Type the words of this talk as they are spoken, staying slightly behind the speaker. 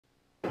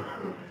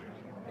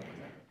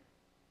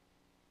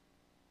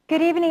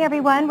Good evening,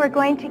 everyone. We're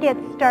going to get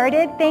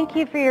started. Thank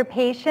you for your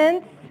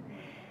patience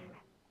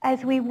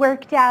as we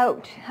worked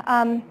out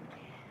some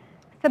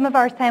of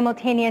our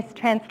simultaneous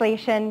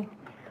translation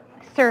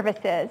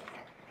services.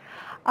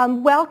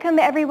 Welcome,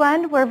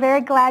 everyone. We're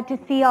very glad to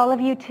see all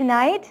of you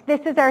tonight.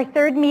 This is our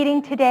third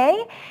meeting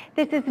today.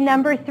 This is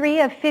number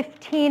 3 of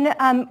 15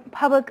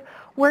 public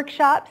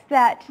workshops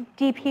that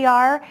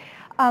DPR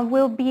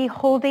will be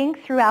holding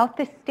throughout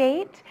the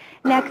state.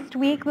 Next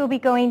week, we'll be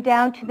going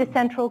down to the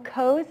Central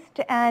Coast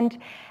and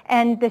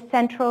the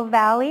Central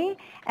Valley,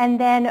 and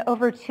then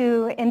over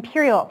to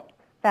Imperial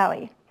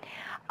Valley.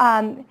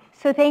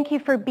 So thank you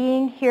for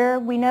being here.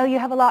 We know you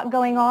have a lot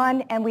going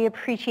on, and we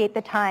appreciate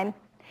the time.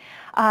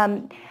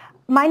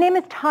 My name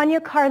is Tanya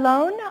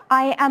Carlone.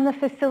 I am the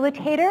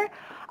facilitator.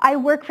 I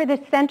work for the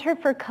Center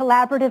for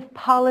Collaborative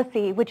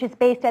Policy, which is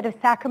based out of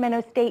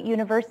Sacramento State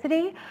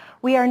University.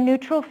 We are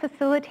neutral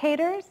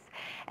facilitators,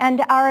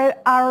 and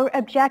our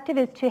objective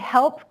is to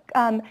help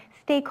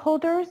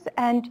stakeholders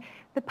and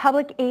the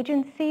public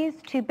agencies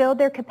to build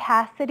their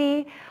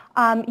capacity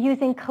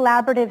using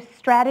collaborative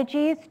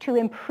strategies to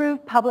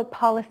improve public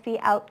policy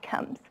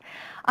outcomes.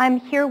 I'm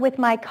here with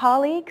my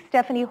colleague,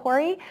 Stephanie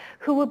Horry,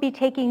 who will be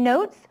taking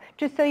notes,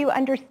 just so you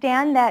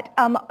understand that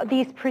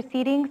these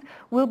proceedings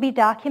will be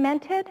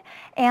documented,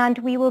 and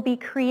we will be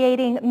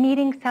creating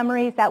meeting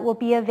summaries that will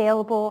be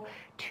available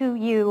to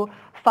you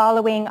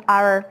following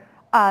our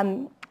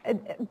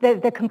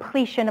the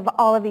completion of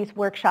all of these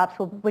workshops,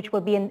 which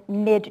will be in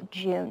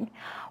mid-June.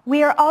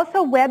 We are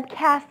also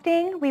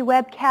webcasting. We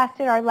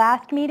webcasted our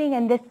last meeting,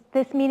 and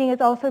this meeting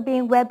is also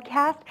being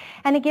webcast,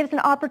 and it gives an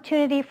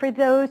opportunity for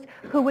those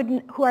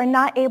who are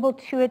not able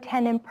to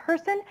attend in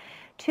person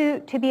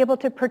to be able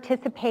to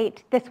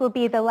participate. This will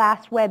be the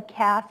last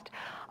webcast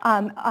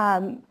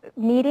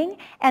meeting,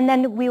 and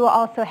then we will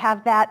also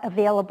have that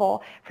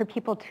available for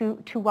people to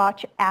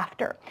watch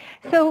after.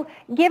 So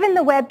given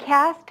the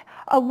webcast,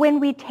 when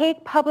we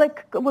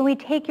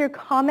take your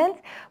comments,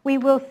 we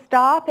will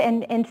stop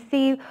and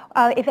see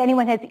if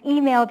anyone has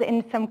emailed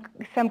in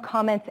some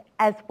comments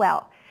as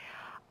well.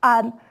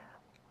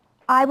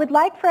 I would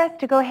like for us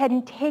to go ahead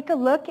and take a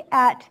look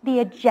at the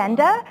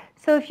agenda.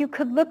 So if you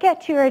could look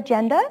at your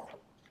agendas.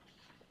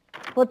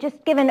 We'll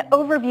just give an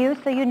overview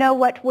so you know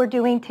what we're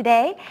doing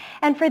today.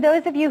 And for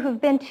those of you who've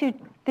been to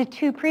the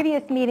 2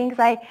 previous meetings,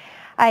 I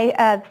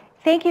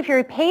thank you for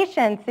your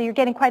patience. So you're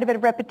getting quite a bit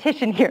of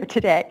repetition here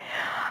today.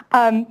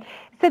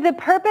 So the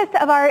purpose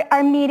of our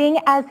meeting,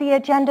 as the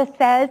agenda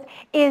says,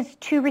 is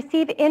to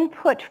receive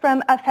input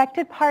from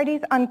affected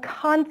parties on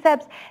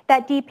concepts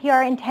that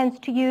DPR intends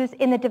to use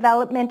in the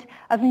development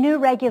of new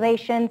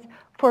regulations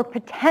for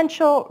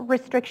potential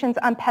restrictions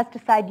on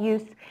pesticide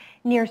use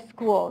near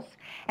schools.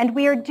 And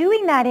we are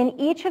doing that in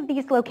each of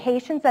these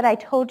locations that I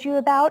told you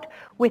about,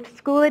 with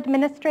school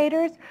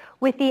administrators,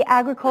 with the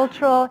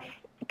agricultural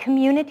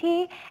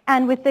community,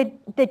 and with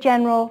the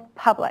general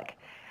public.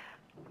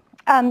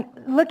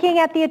 Looking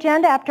at the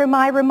agenda after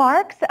my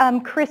remarks,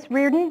 Chris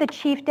Reardon, the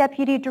Chief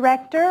Deputy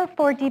Director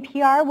for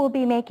DPR, will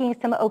be making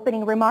some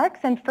opening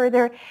remarks and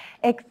further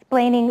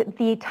explaining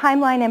the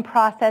timeline and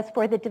process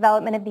for the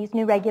development of these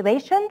new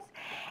regulations.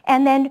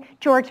 And then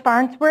George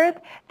Farnsworth,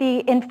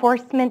 the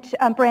Enforcement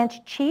Branch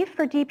Chief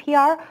for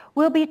DPR,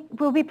 will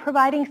be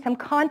providing some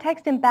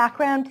context and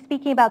background,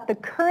 speaking about the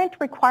current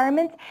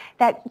requirements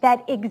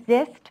that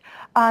exist,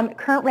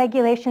 current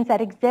regulations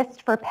that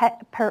exist for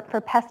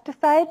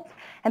pesticides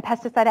and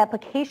pesticide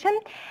application.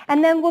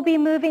 And then we'll be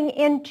moving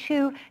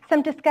into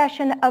some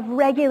discussion of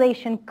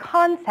regulation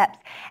concepts.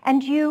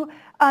 And you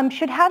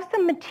should have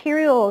some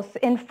materials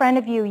in front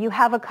of you. You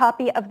have a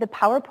copy of the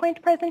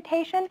PowerPoint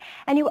presentation,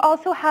 and you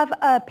also have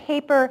a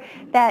paper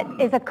that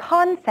is a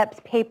concepts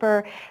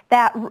paper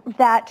that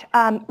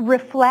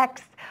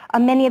reflects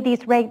many of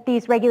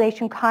these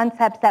regulation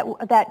concepts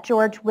that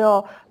George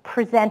will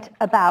present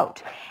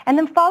about. And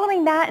then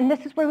following that, and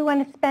this is where we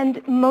want to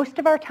spend most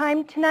of our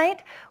time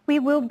tonight, we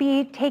will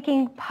be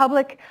taking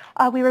comments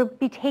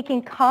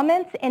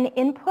and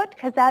input,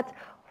 because that's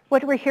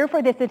what we're here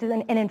for. This is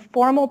an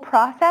informal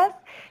process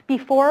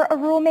before a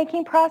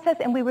rulemaking process,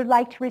 and we would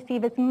like to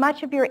receive as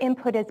much of your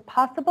input as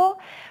possible,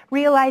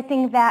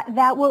 realizing that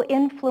that will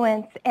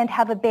influence and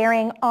have a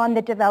bearing on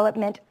the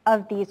development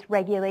of these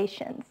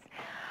regulations.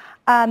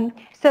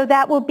 So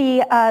that will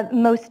be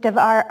most of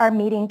our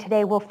meeting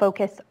today. Will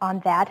focus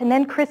on that, and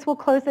then Chris will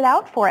close it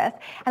out for us.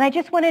 And I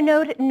just want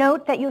to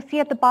note that you'll see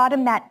at the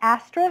bottom that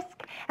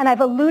asterisk, and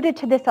I've alluded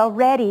to this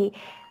already,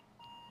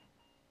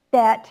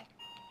 that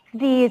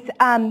these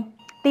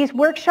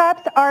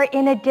workshops are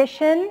in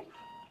addition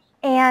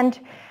and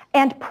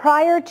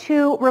prior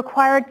to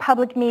required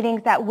public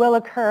meetings that will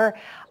occur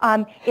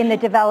in the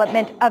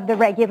development of the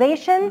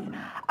regulations.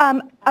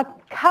 A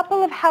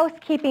couple of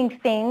housekeeping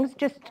things,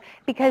 just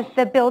because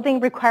the building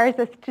requires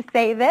us to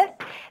say this,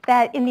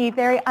 that in the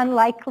very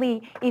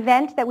unlikely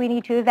event that we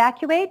need to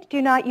evacuate,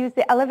 do not use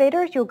the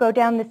elevators. You'll go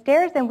down the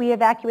stairs, and we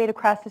evacuate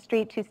across the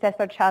street to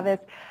Cesar Chavez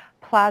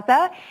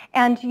Plaza.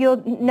 And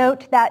you'll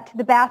note that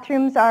the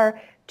bathrooms are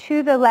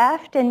to the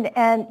left and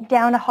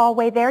down a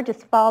hallway there.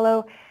 Just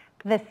follow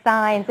the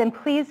signs. And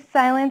please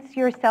silence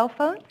your cell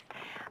phones.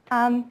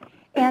 And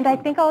I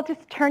think I'll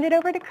just turn it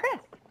over to Chris.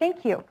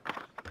 Thank you.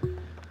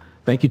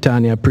 Thank you,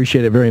 Tanya. I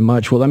appreciate it very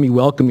much. Well, let me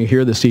welcome you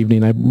here this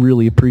evening. I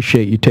really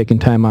appreciate you taking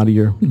time out of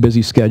your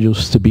busy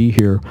schedules to be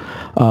here.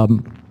 I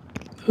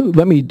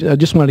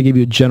just want to give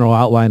you a general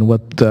outline of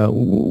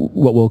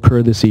what will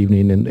occur this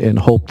evening, and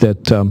hope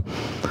that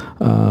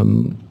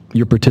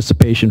your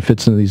participation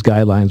fits into these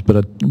guidelines.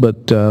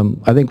 But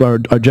I think our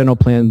general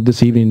plan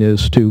this evening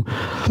is to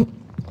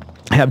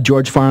have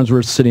George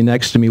Farnsworth sitting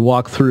next to me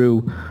walk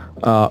through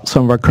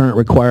some of our current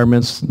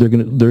requirements. They're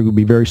going to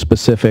be very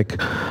specific.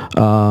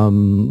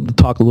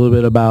 Talk a little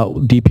bit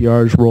about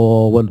DPR's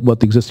role,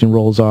 what the existing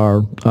roles are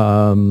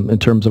in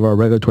terms of our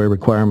regulatory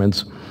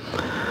requirements.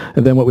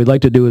 And then what we'd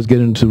like to do is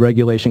get into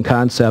regulation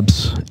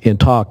concepts and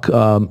talk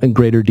in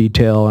greater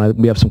detail. And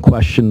we have some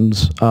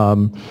questions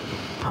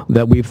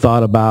that we've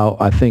thought about.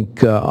 I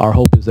think our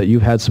hope is that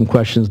you've had some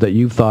questions that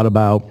you've thought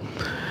about.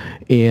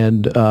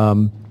 And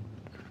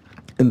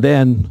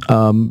then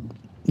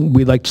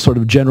we'd like sort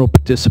of general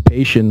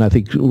participation. I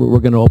think we're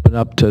going to open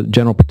up to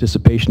general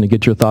participation to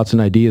get your thoughts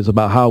and ideas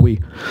about how we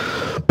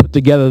put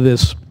together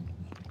this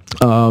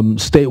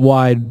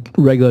statewide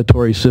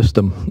regulatory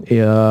system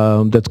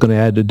that's going to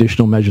add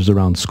additional measures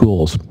around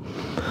schools.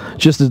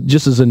 Just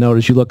as a note,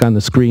 as you look on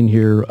the screen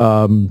here,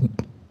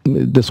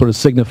 this sort of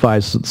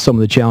signifies some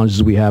of the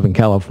challenges we have in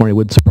California. It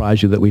wouldn't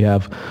surprise you that we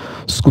have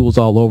schools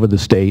all over the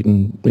state,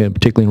 and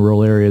particularly in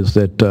rural areas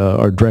that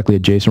are directly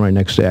adjacent right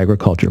next to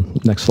agriculture.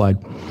 Next slide.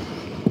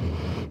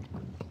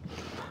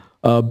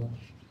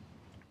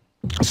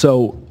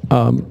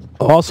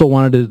 Also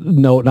wanted to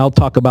note, and I'll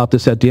talk about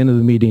this at the end of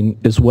the meeting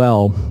as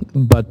well,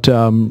 but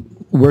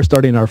we're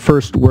starting our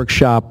first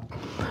workshop.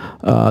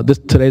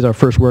 Today's our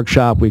first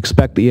workshop. We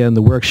expect to end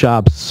the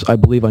workshops, I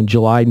believe, on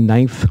July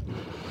 9th.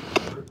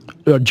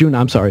 June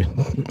 9th.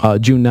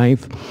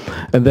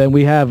 And then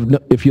we have,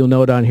 if you'll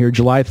note on here,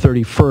 July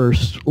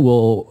 31st,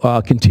 we'll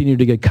continue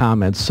to get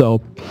comments.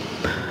 So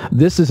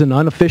this is an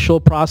unofficial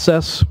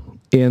process,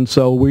 and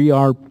so we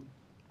are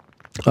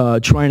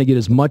trying to get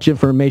as much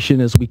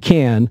information as we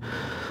can.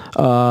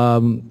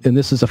 And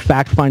this is a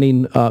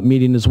fact-finding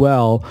meeting as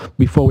well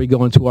before we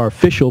go into our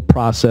official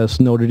process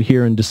noted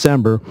here in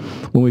December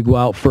when we go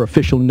out for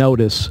official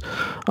notice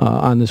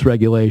on this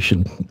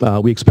regulation.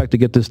 We expect to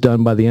get this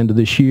done by the end of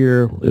this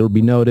year. It'll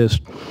be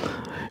noticed.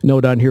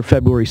 Note on here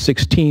February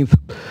 16th.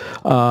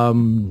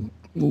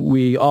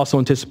 We also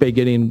anticipate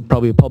getting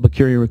probably a public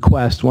hearing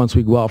request once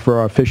we go out for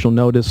our official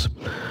notice.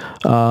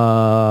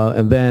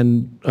 And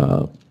then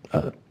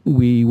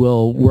we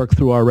will work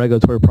through our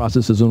regulatory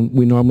processes, and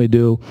we normally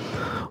do,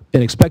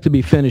 and expect to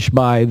be finished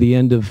by the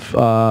end of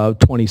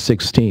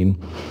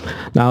 2016.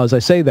 Now, as I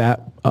say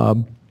that,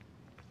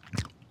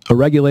 a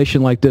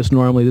regulation like this,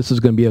 normally this is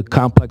going to be a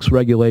complex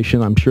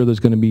regulation. I'm sure there's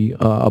going to be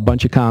a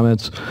bunch of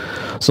comments.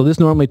 So this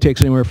normally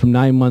takes anywhere from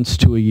 9 months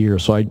to a year.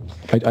 So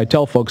I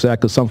tell folks that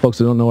because some folks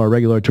that don't know our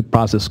regulatory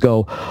process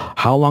go,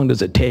 how long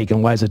does it take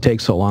and why does it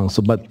take so long?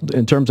 So, but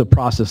in terms of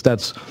process,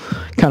 that's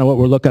kind of what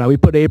we're looking at. We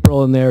put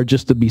April in there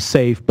just to be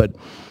safe, but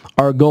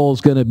our goal is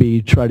going to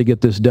be try to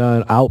get this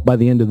done out by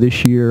the end of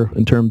this year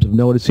in terms of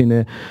noticing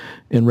it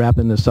and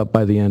wrapping this up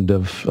by the end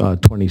of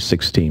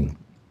 2016.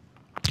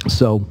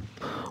 So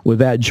with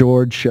that,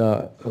 George,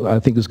 I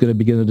think is going to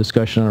begin the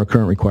discussion on our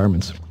current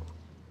requirements.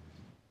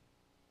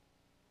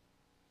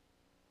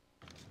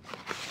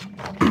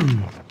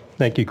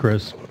 Thank you,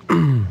 Chris.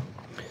 I'm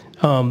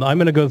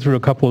going to go through a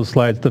couple of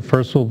slides. The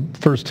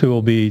first two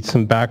will be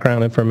some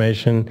background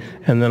information,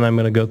 and then I'm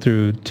going to go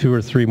through 2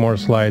 or 3 more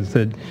slides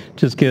that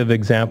just give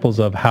examples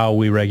of how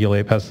we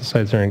regulate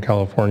pesticides here in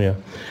California.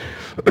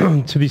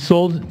 To be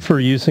sold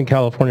for use in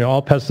California,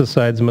 all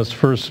pesticides must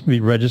first be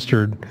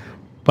registered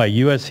by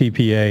US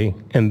EPA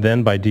and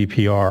then by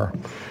DPR.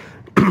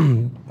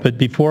 But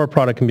before a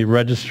product can be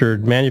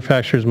registered,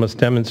 manufacturers must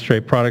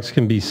demonstrate products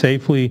can be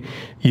safely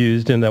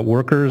used and that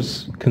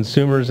workers,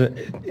 consumers,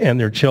 and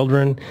their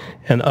children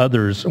and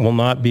others will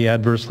not be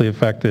adversely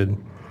affected.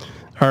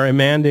 Our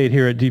mandate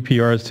here at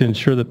DPR is to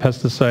ensure that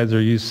pesticides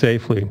are used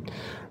safely.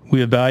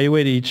 We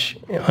evaluate each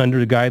under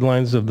the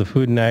guidelines of the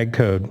Food and Ag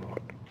Code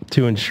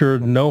to ensure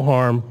no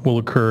harm will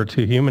occur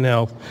to human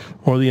health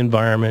or the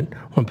environment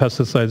when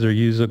pesticides are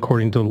used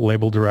according to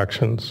label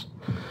directions.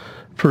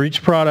 For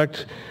each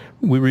product,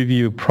 we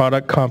review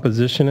product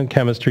composition and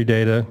chemistry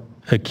data,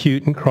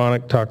 acute and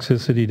chronic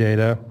toxicity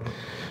data,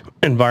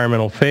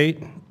 environmental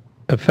fate,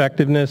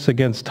 effectiveness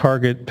against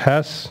target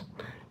pests,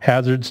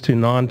 hazards to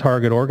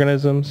non-target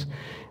organisms,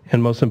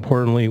 and most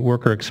importantly,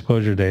 worker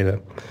exposure data.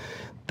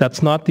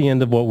 That's not the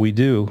end of what we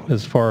do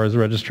as far as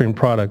registering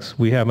products.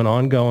 We have an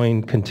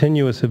ongoing,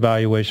 continuous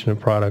evaluation of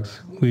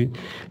products.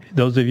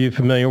 Those of you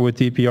familiar with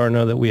DPR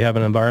know that we have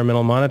an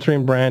environmental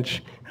monitoring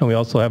branch, and we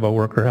also have a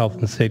worker health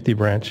and safety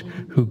branch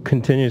who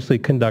continuously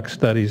conduct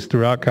studies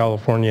throughout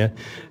California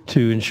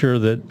to ensure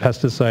that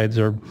pesticides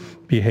are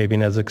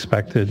behaving as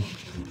expected.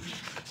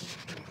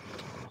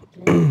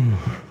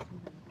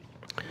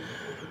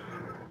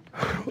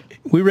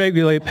 We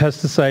regulate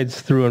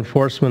pesticides through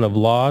enforcement of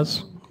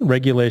laws,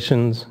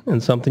 regulations,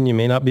 and something you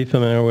may not be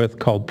familiar with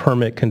called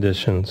permit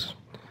conditions.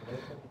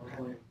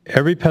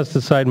 Every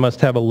pesticide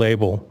must have a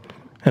label,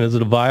 and is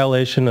it a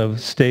violation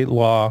of state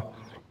law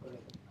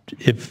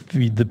if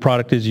the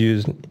product is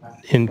used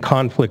in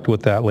conflict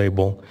with that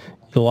label?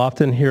 You'll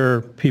often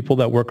hear people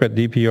that work at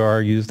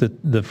DPR use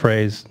the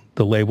phrase,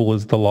 the label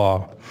is the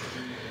law.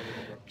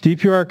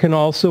 DPR can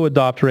also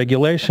adopt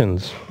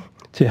regulations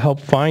to help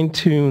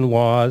fine-tune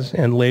laws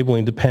and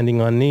labeling depending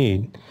on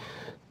need.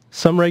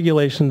 Some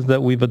regulations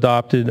that we've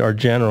adopted are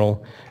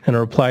general and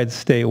are applied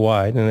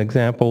statewide. An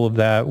example of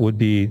that would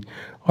be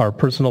our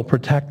personal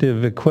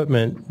protective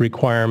equipment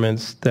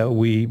requirements that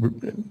we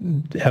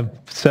have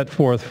set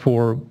forth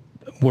for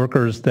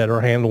workers that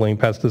are handling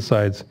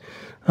pesticides.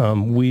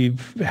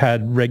 We've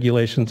had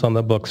regulations on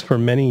the books for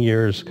many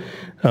years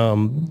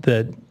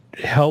that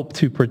help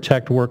to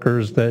protect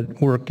workers that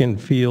work in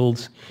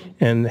fields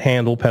and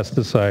handle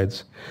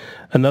pesticides.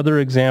 Another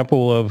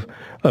example of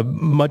a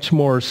much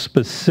more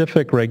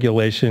specific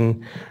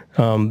regulation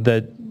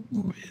that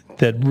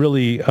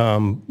really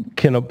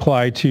can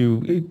apply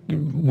to,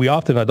 we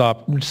often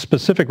adopt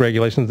specific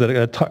regulations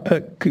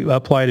that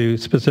apply to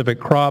specific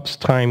crops,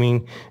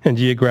 timing, and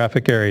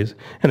geographic areas.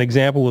 An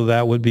example of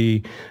that would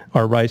be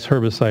our rice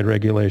herbicide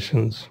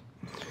regulations.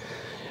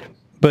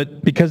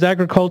 But because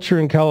agriculture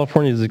in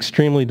California is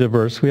extremely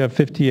diverse, we have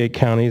 58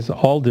 counties,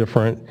 all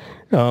different.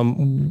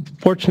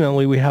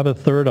 Fortunately, we have a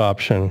third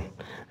option.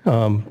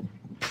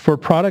 For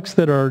products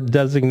that are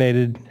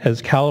designated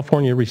as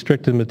California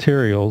restricted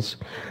materials,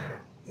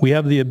 we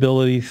have the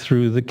ability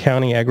through the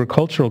county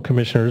agricultural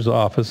commissioner's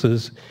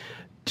offices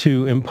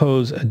to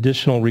impose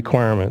additional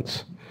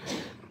requirements.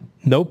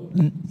 No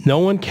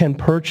one can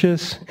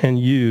purchase and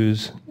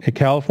use a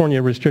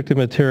California restricted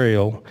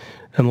material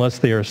unless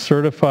they are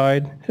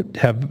certified,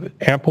 have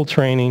ample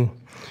training,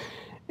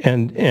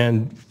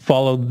 and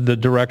follow the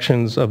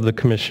directions of the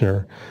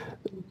commissioner.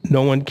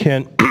 No one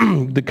can,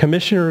 the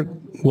commissioner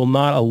will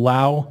not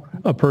allow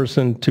a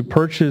person to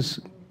purchase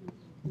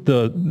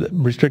the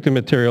restricted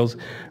materials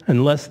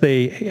unless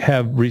they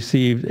have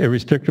received a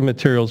restricted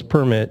materials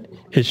permit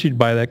issued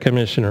by that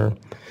commissioner.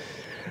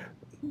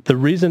 The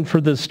reason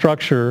for this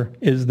structure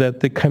is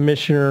that the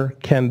commissioner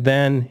can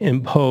then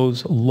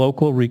impose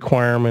local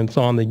requirements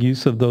on the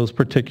use of those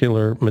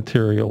particular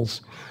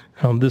materials.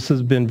 This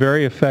has been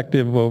very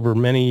effective over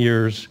many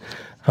years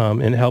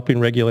in helping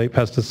regulate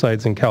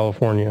pesticides in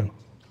California.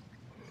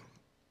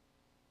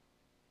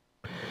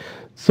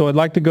 So I'd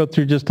like to go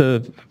through just a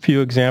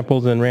few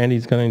examples, and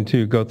Randy's going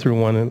to go through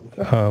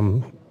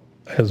one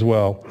as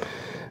well.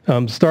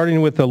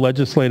 Starting with a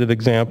legislative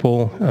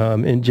example,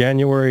 in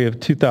January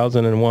of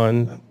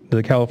 2001,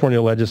 the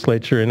California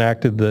legislature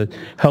enacted the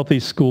Healthy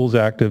Schools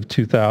Act of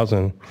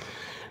 2000.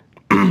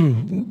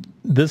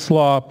 This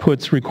law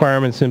puts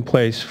requirements in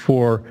place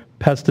for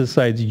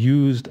pesticides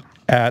used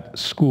at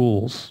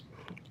schools,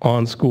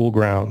 on school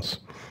grounds.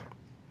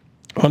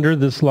 Under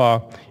this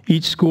law,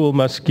 each school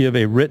must give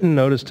a written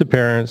notice to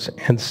parents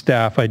and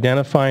staff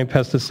identifying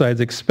pesticides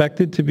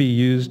expected to be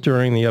used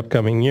during the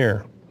upcoming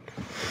year.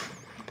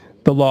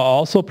 The law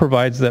also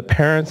provides that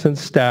parents and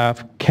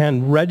staff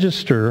can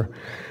register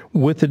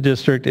with the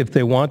district if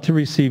they want to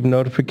receive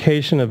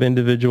notification of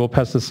individual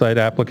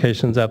pesticide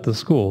applications at the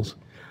schools.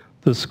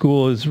 The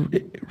school is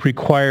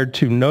required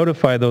to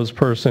notify those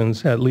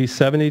persons at least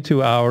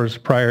 72 hours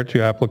prior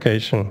to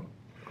application.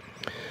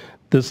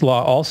 This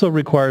law also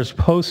requires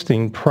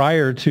posting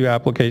prior to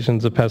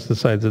applications of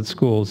pesticides at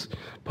schools.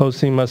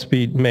 Posting must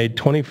be made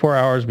 24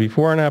 hours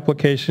before an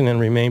application and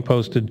remain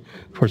posted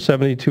for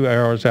 72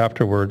 hours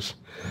afterwards.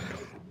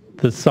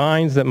 The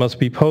signs that must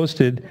be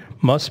posted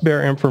must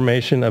bear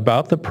information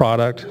about the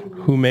product,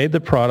 who made the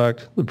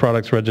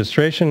product's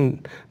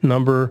registration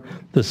number,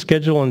 the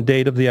schedule and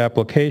date of the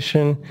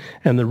application,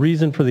 and the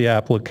reason for the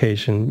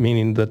application,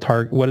 meaning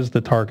what is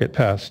the target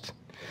pest.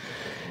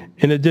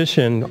 In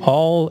addition,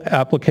 all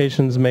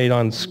applications made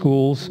on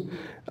schools,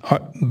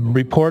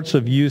 reports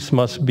of use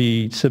must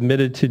be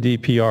submitted to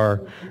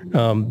DPR.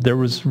 There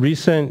was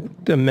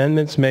recent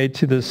amendments made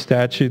to this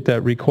statute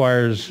that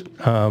requires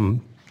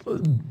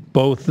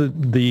both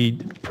the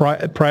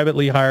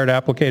privately hired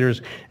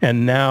applicators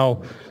and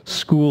now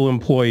school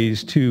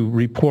employees to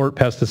report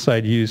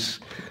pesticide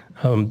use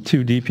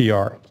to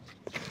DPR.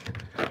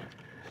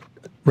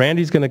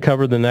 Randy's going to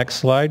cover the next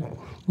slide.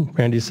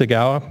 Randy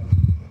Segawa.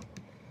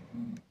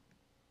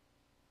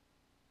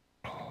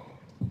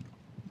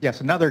 Yes,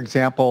 another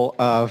example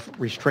of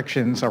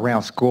restrictions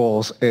around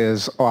schools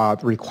is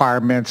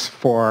requirements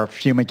for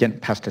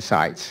fumigant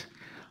pesticides.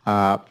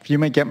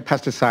 Fumigant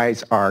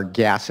pesticides are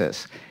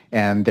gases,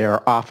 and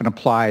they're often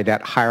applied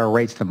at higher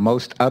rates than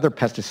most other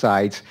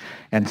pesticides,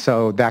 and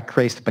so that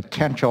creates the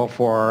potential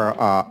for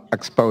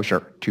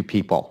exposure to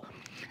people.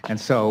 And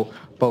so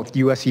both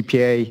US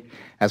EPA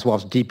as well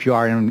as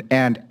DPR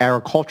and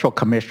agricultural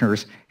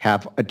commissioners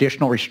have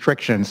additional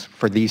restrictions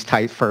for these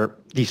types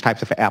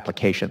of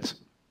applications.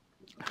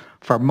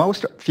 For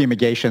most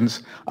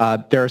fumigations,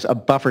 there's a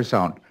buffer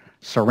zone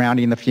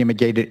surrounding the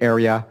fumigated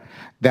area.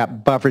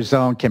 That buffer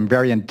zone can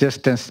vary in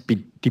distance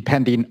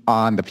depending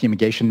on the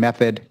fumigation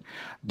method,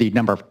 the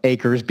number of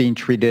acres being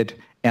treated,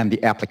 and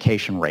the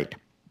application rate.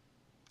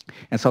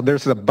 And so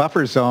there's a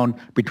buffer zone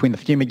between the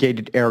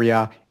fumigated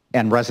area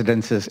and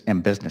residences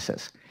and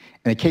businesses.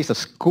 In the case of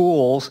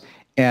schools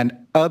and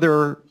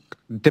other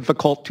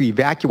difficult to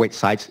evacuate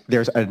sites,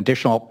 there's an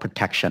additional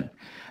protection.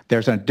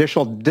 There's an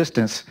additional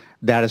distance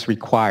that is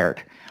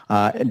required,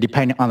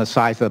 depending on the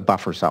size of the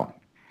buffer zone.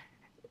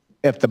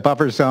 If the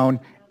buffer zone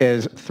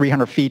is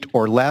 300 feet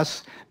or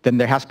less, then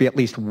there has to be at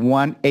least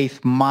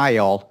 1/8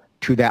 mile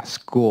to that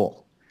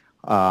school,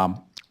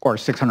 or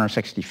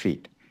 660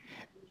 feet.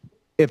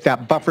 If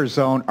that buffer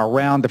zone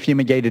around the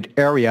fumigated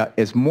area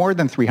is more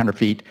than 300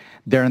 feet,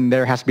 then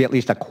there has to be at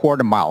least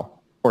 1/4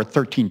 mile, or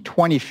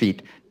 1320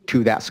 feet,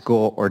 to that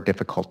school or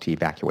difficult to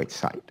evacuate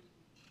site.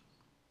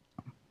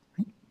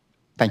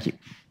 Thank you.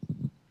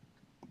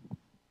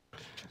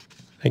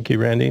 Thank you,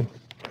 Randy.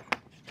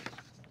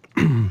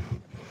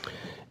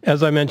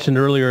 As I mentioned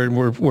earlier,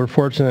 we're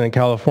fortunate in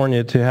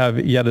California to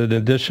have yet an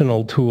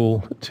additional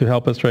tool to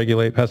help us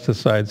regulate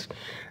pesticides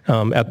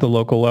at the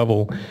local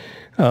level.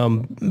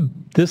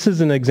 This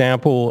is an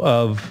example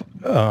of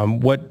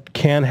what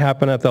can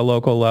happen at the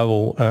local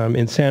level.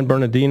 In San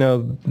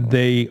Bernardino,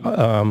 they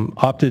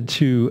opted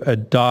to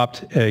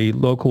adopt a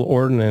local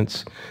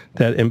ordinance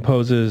that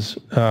imposes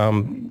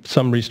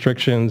some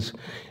restrictions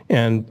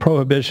and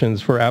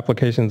prohibitions for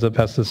applications of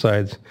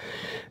pesticides.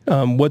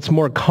 What's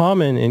more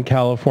common in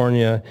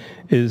California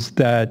is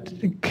that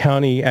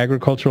county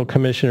agricultural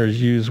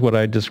commissioners use what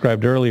I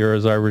described earlier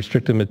as our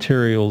restricted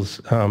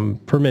materials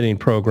permitting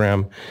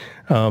program.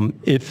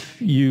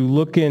 If you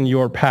look in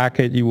your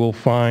packet, you will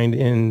find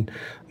in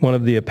one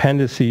of the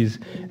appendices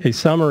a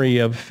summary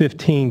of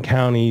 15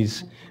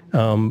 counties'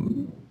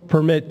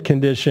 permit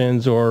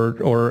conditions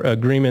or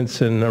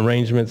agreements and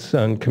arrangements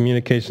and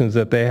communications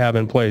that they have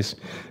in place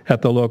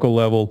at the local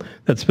level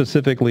that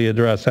specifically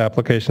address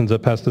applications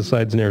of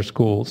pesticides near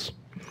schools.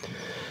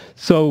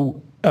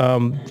 So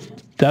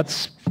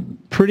that's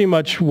pretty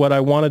much what I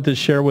wanted to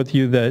share with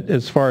you, that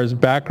as far as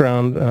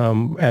background,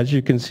 as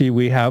you can see,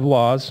 we have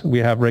laws, we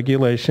have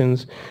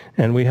regulations,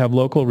 and we have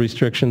local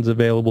restrictions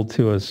available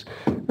to us.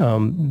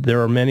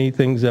 There are many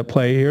things at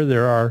play here.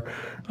 There are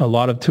a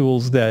lot of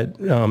tools that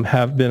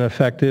have been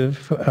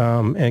effective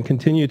and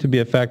continue to be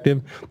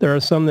effective. There are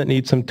some that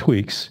need some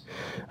tweaks.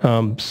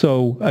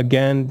 So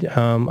again,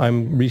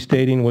 I'm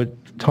restating what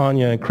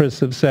Tanya and Chris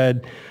have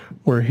said.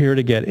 We're here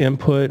to get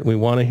input. We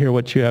want to hear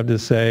what you have to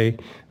say.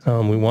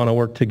 We want to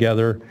work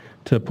together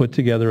to put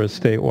together a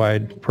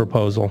statewide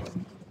proposal.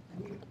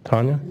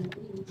 Tanya?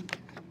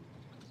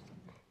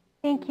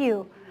 Thank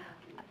you.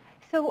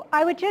 So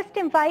I would just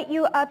invite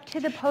you up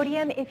to the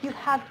podium if you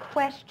have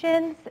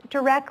questions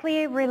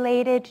directly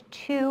related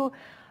to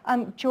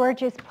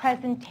George's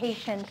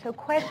presentation. So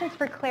questions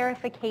for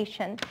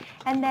clarification.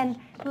 And then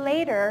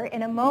later,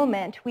 in a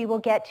moment, we will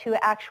get to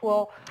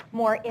actual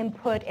more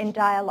input and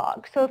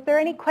dialogue. So if there are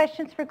any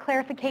questions for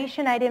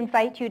clarification, I'd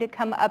invite you to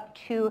come up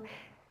to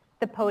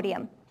the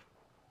podium.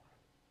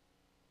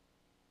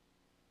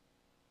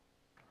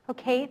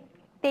 Okay,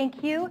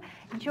 thank you.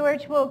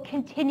 George will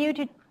continue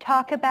to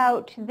talk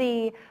about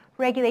the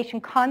regulation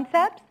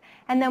concepts,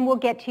 and then we'll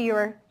get to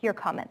your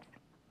comments.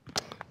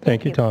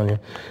 Thank you, Tanya.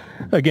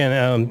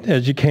 Again,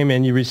 as you came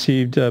in, you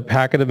received a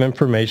packet of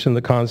information,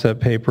 the concept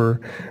paper.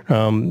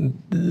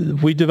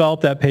 We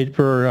developed that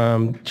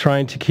paper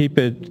trying to keep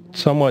it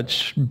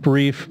somewhat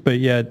brief, but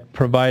yet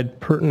provide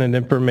pertinent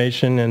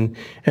information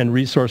and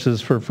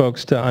resources for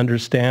folks to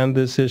understand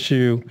this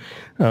issue.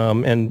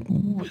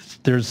 And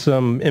there's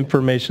some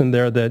information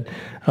there that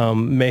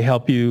may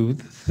help you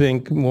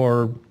think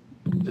more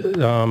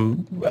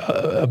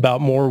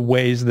about more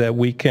ways that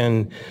we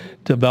can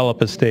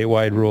develop a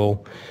statewide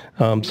rule.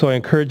 So I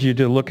encourage you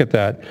to look at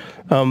that.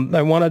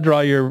 I want to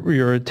draw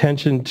your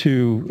attention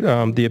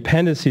to the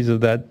appendices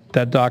of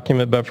that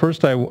document, but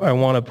first I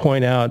want to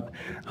point out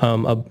a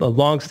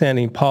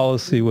longstanding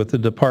policy with the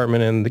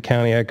department and the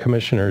county ag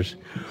commissioners.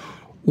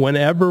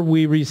 Whenever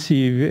we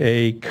receive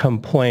a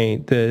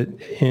complaint that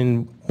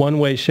in one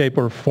way, shape,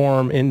 or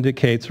form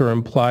indicates or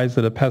implies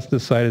that a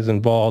pesticide is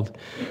involved,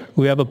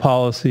 we have a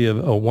policy of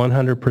a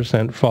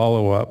 100%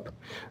 follow-up.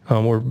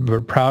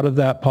 We're proud of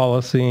that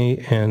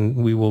policy, and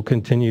we will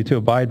continue to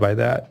abide by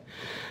that.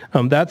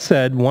 That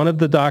said, one of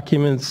the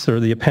documents or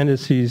the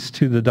appendices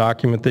to the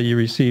document that you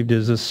received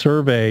is a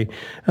survey.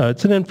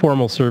 It's an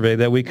informal survey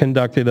that we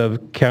conducted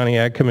of county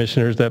ag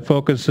commissioners that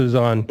focuses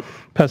on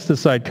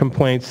pesticide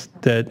complaints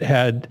that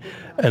had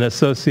an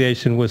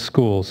association with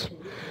schools.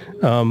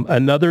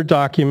 Another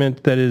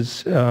document that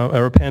is,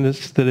 or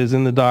appendix that is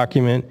in the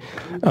document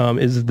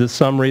is the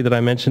summary that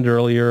I mentioned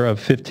earlier of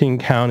 15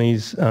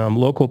 counties'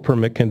 local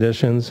permit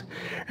conditions.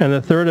 And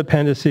the third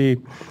appendix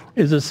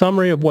is a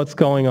summary of what's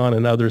going on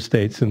in other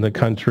states in the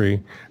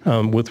country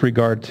with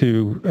regard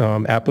to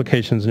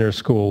applications near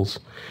schools.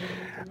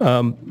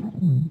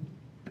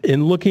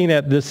 In looking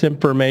at this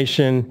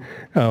information,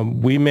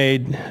 we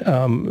made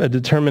a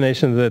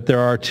determination that there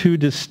are two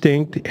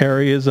distinct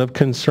areas of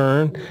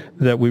concern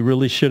that we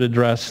really should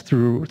address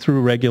through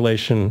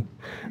regulation,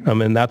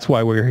 and that's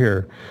why we're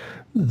here.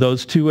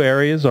 Those two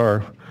areas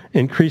are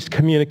increased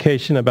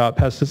communication about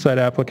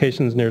pesticide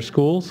applications near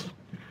schools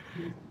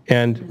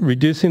and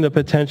reducing the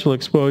potential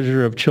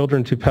exposure of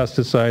children to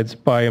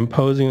pesticides by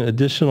imposing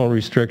additional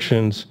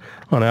restrictions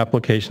on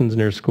applications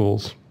near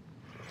schools.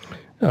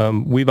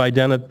 We've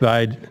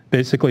identified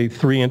basically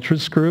 3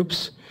 interest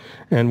groups,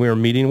 and we're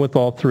meeting with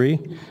all 3.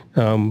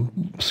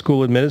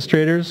 School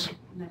administrators,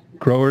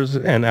 growers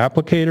and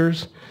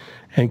applicators,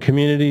 and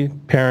community,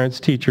 parents,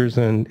 teachers,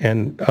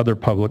 and other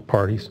public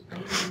parties.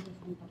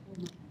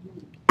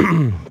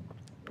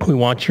 We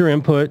want your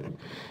input,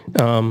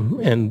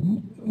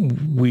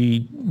 and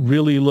we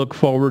really look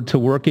forward to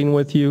working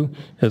with you.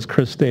 As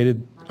Chris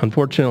stated,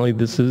 unfortunately,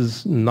 this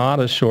is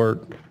not a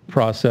short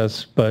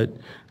process, but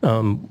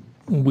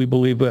we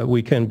believe that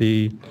we can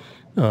be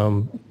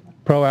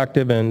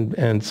proactive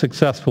and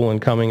successful in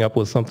coming up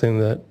with something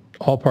that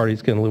all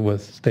parties can live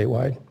with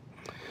statewide.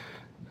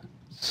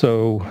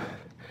 So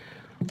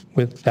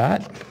with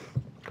that.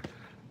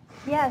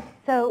 Yes,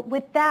 so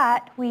with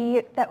that,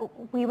 we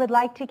would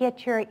like to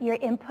get your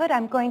input.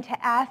 I'm going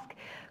to ask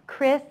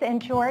Chris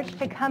and George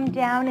to come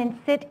down and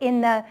sit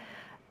in the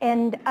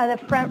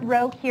front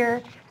row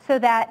here, so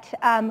that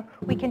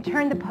we can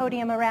turn the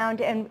podium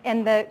around and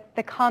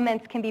the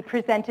comments can be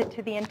presented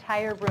to the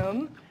entire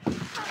room.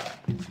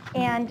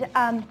 And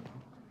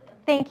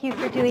thank you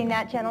for doing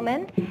that,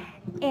 gentlemen.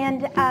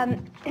 And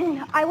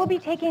I will be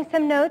taking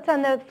some notes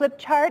on the flip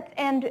charts,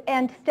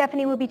 and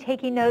Stephanie will be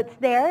taking notes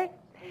there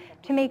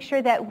to make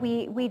sure that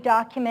we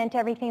document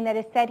everything that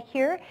is said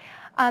here.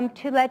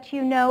 To let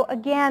you know,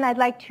 again, I'd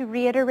like to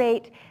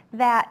reiterate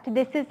that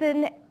this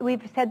isn't,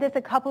 we've said this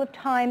a couple of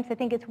times, I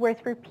think it's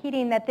worth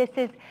repeating, that this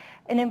is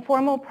an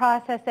informal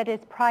process that is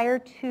prior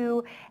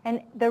to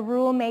the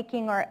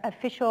rulemaking or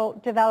official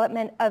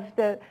development of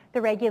the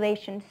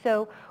regulation.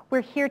 So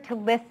we're here to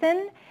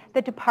listen.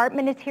 The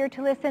department is here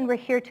to listen. We're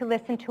here to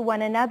listen to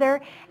one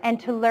another and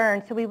to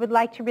learn. So we would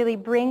like to really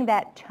bring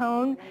that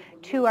tone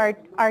to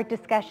our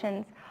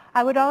discussions.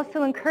 I would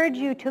also encourage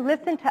you to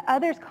listen to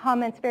others'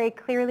 comments very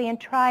clearly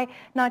and try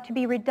not to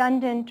be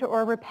redundant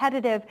or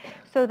repetitive,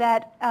 so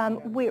that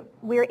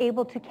we're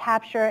able to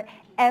capture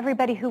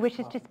everybody who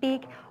wishes to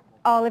speak,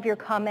 all of your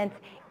comments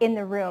in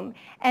the room.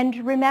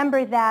 And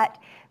remember that,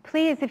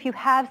 please, if you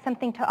have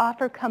something to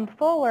offer, come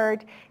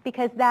forward,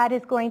 because that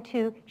is going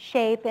to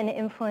shape and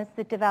influence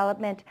the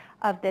development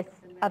of this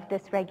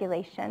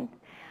regulation.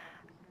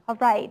 All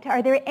right,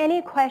 are there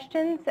any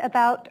questions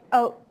about,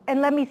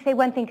 and let me say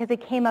one thing, because it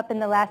came up in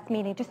the last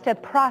meeting, just a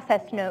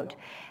process note,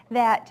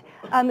 that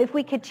if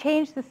we could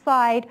change the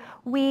slide,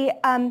 we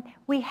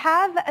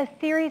have a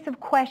series of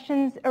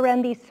questions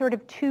around these sort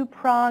of 2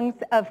 prongs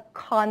of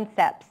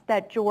concepts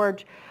that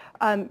George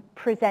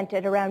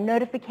presented around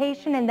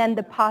notification and then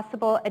the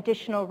possible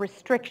additional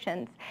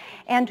restrictions.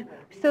 And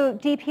so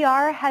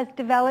DPR has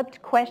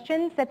developed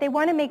questions that they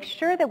want to make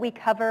sure that we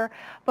cover,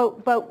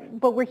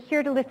 but we're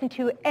here to listen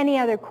to any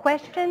other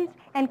questions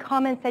and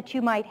comments that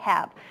you might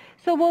have.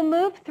 So we'll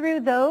move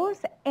through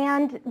those,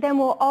 and then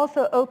we'll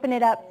also open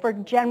it up for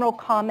general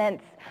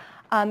comments,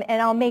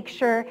 and I'll make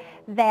sure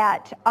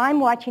that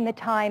I'm watching the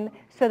time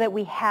so that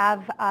we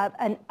have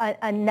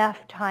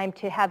enough time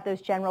to have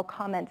those general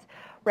comments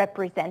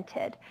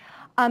represented.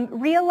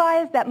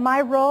 Realize that my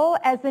role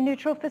as the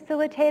neutral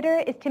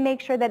facilitator is to make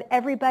sure that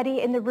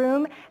everybody in the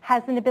room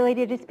has an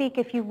ability to speak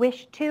if you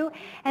wish to,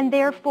 and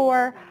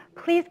therefore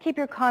please keep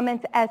your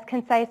comments as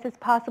concise as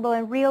possible,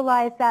 and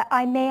realize that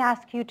I may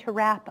ask you to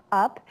wrap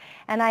up,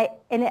 and I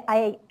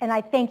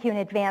thank you in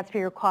advance for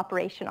your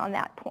cooperation on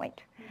that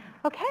point.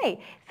 Okay,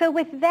 so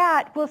with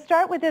that, we'll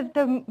start with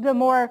the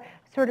more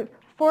sort of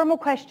formal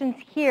questions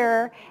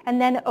here and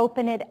then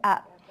open it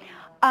up.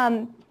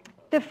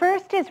 The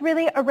first is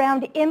really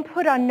around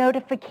input on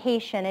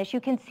notification. As you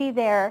can see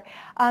there,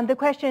 the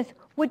question is,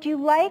 would you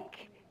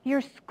like your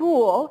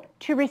school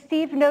to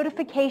receive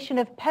notification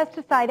of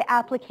pesticide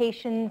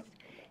applications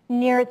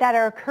that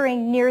are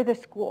occurring near the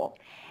school?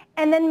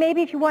 And then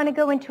maybe if you want to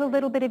go into a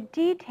little bit of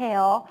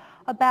detail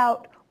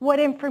about what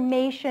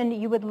information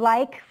you would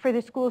like for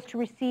the schools to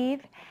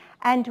receive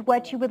and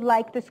what you would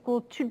like the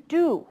school to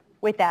do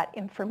with that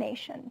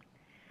information.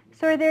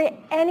 So are there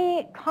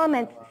any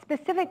comments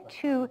specific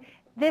to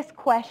this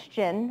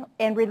question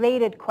and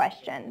related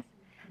questions?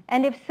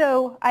 And if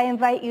so, I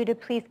invite you to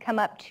please come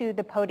up to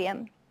the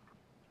podium.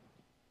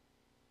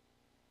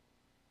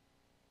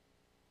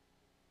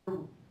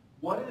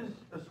 What is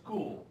a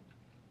school?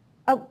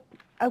 Oh,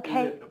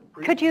 okay.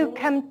 Could you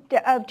come,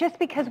 just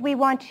because we're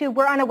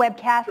on a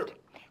webcast. Sure.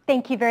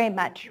 Thank you very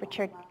much,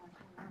 Richard.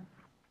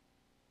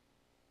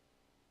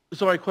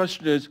 So my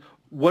question is,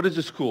 what is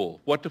a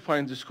school? What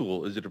defines a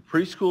school? Is it a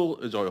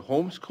preschool? Is it a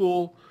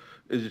homeschool?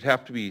 Does it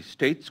have to be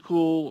state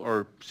school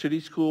or city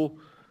school?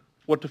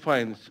 What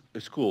defines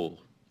a school?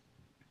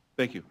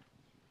 Thank you.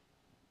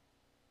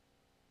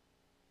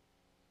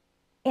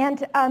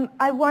 And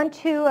I want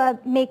to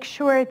make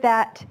sure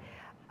that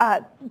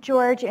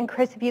George and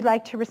Chris, if you'd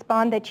like to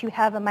respond, that you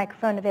have a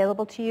microphone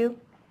available to you.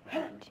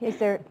 Is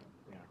there,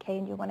 okay,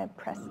 and you want to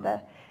press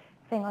the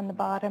thing on the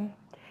bottom?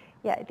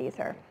 Yeah, these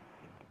are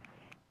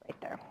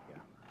right there.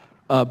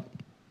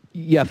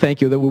 Yeah, thank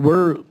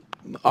you.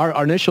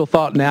 Our initial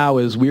thought now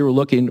is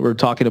we're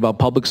talking about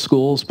public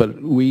schools,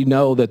 but we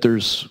know that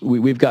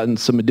we've gotten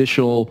some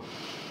additional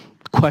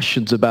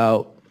questions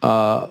about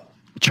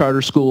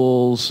charter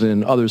schools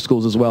and other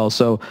schools as well.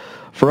 So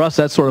for us,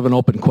 that's sort of an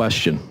open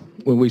question.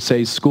 When we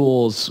say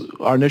schools,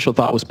 our initial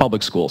thought was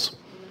public schools,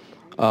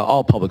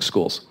 all public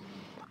schools.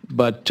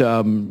 But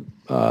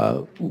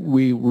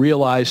we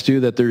realize too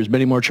that there's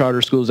many more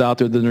charter schools out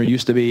there than there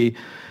used to be,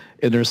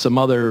 and there's some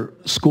other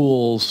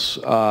schools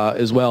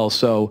as well.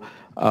 So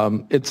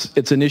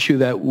it's an issue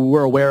that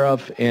we're aware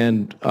of,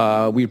 and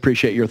we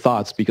appreciate your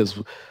thoughts, because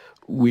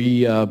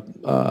we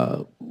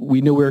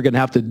knew we were going to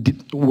have to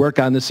work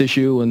on this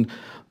issue, and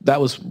that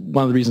was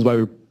one of the reasons why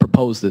we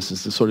proposed this,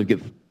 is to sort of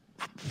get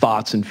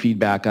thoughts and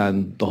feedback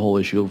on the whole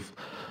issue of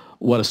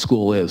what a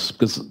school is.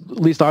 Because at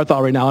least our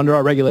thought right now, under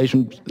our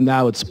regulation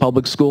now, it's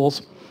public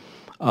schools,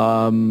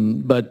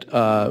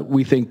 but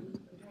we think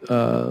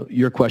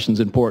your question's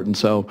important,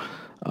 so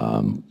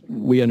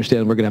we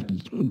understand we're going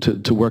to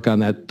have to work on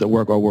that, to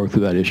work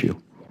through that issue.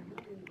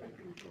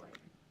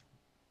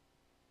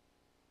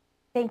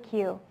 Thank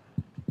you.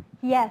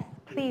 Yes,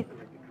 please.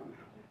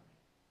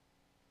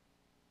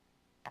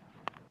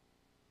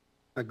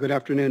 Good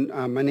afternoon.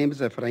 My name is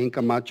Efrain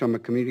Camacho. I'm a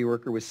community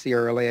worker with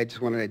CRLA. I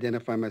just wanted to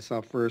identify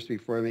myself first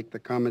before I make the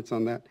comments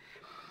on that.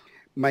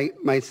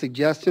 My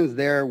suggestions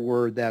there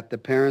were that the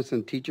parents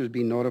and teachers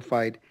be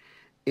notified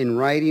in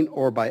writing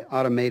or by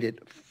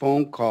automated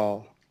phone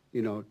call,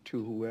 to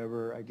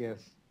whoever, I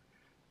guess,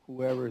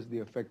 whoever is the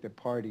affected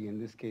party, in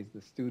this case,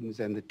 the students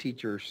and the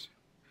teachers.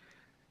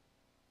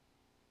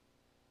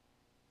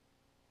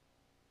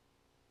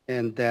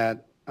 And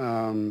that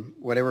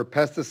whatever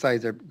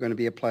pesticides are going to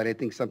be applied, I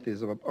think something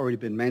has already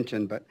been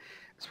mentioned, but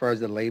as far as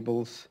the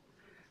labels,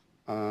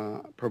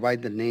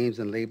 provide the names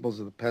and labels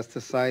of the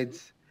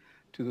pesticides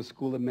to the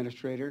school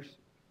administrators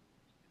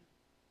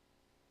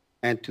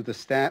and to the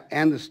staff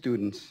and the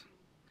students.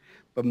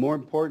 But more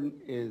important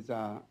is,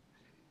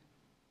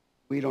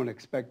 we don't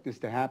expect this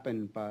to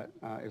happen, but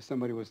if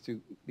somebody was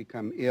to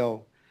become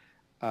ill,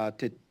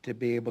 to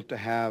be able to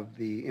have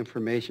the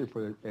information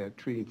for the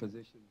treating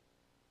physician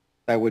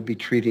that would be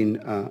treating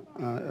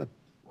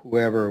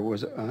whoever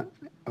was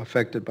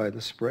affected by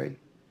the spray.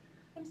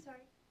 I'm sorry.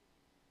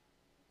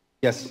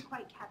 Yes. I didn't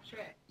quite capture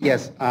it.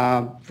 Yes.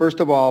 First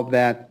of all,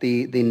 that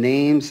the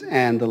names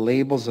and the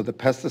labels of the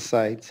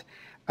pesticides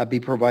be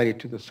provided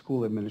to the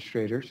school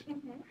administrators.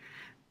 Mm-hmm.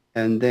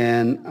 And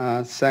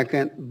then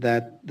second,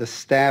 that the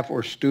staff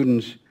or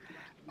students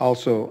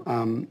also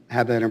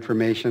have that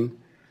information.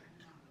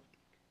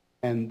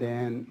 And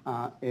then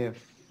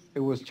if it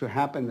was to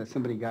happen that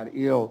somebody got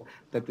ill,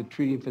 that the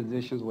treating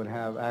physicians would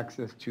have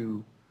access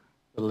to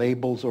the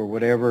labels or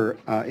whatever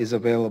is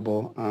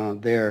available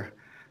there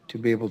to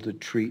be able to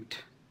treat.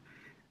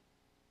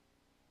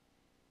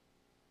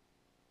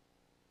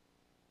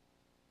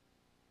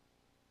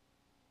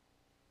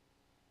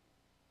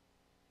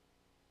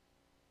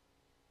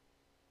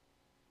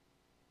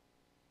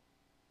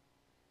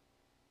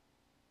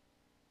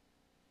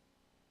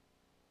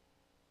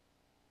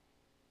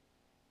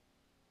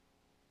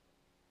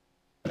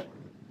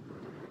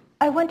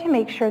 I want to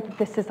make sure that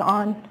this is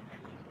on.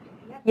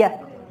 Yes.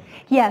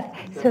 Yes.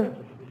 So,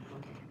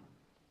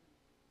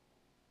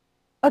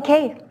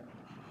 okay.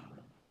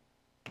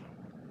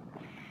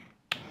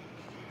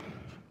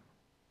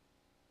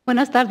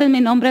 Buenas tardes,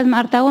 mi nombre es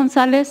Marta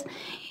González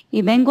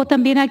y vengo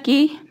también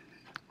aquí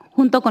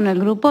junto con el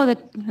grupo de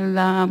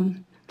la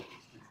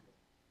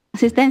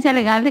Asistencia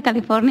Legal de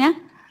California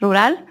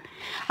Rural.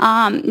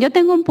 Yo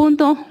tengo un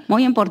punto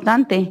muy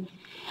importante.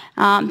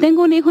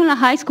 Tengo un hijo en la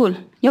high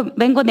school. Yo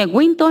vengo de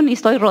Winton y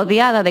estoy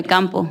rodeada de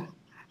campo,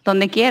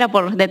 donde quiera,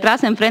 por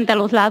detrás, enfrente, a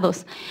los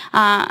lados.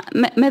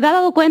 Me he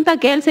dado cuenta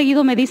que él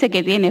seguido me dice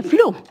que tiene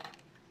flu.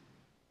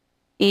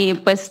 Y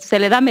pues se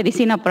le da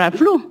medicina para el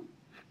flu,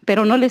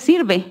 pero no le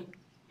sirve.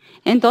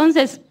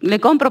 Entonces le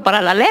compro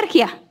para la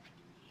alergia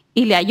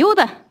y le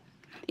ayuda.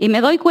 Y me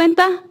doy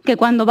cuenta que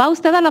cuando va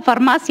usted a la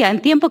farmacia en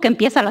tiempo que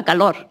empieza la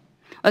calor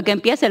o que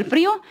empieza el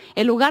frío,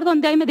 el lugar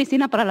donde hay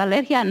medicina para la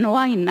alergia no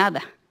hay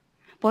nada.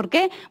 ¿Por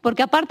qué?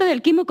 Porque aparte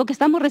del químico que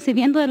estamos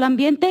recibiendo del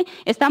ambiente,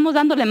 estamos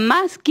dándole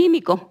más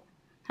químico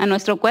a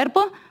nuestro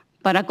cuerpo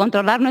para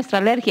controlar nuestra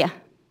alergia.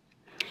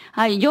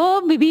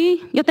 Yo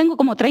tengo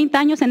como 30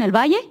 años en el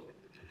Valle.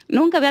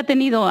 Nunca había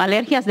tenido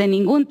alergias de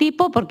ningún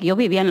tipo porque yo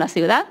vivía en la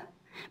ciudad.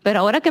 Pero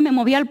ahora que me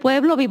moví al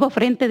pueblo, vivo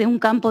frente de un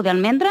campo de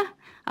almendra,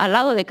 al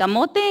lado de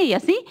camote y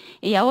así.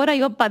 Y ahora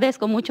yo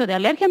padezco mucho de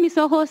alergia a mis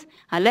ojos,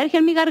 alergia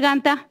en mi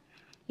garganta,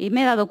 y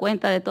me he dado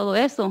cuenta de todo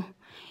eso.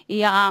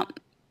 Y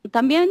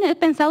también he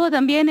pensado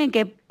también en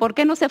que ¿por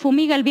qué no se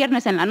fumiga el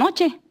viernes en la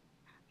noche?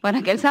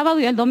 Para que el sábado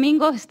y el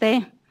domingo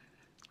esté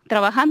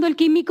trabajando el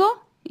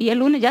químico y el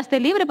lunes ya esté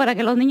libre para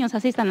que los niños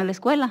asistan a la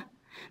escuela.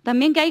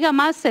 También que haya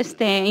más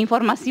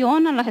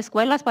información a las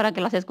escuelas para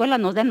que las escuelas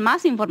nos den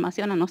más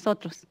información a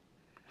nosotros.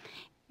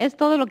 Es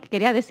todo lo que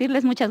quería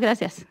decirles. Muchas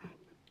gracias.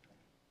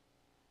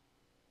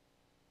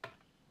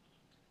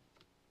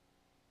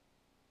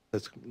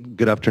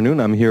 Good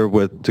afternoon. I'm here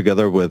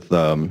together with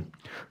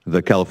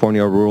the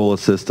California Rural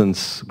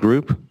Assistance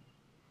Group,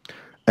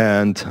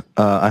 and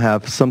I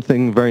have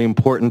something very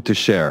important to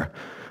share.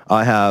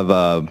 I have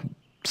a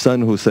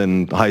son who's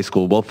in high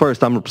school. Well,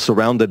 first, I'm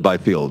surrounded by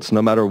fields.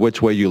 No matter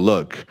which way you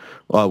look,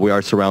 we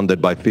are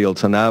surrounded by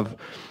fields, and I've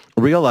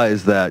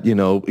realized that,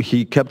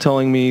 he kept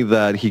telling me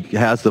that he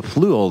has the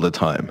flu all the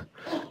time,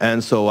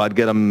 and so I'd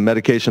get him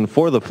medication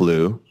for the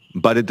flu,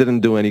 but it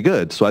didn't do any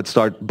good. So I'd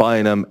start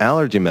buying him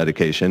allergy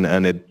medication,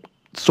 and it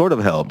sort of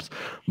helps.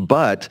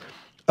 But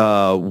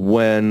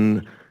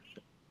when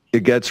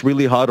it gets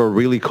really hot or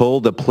really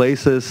cold, the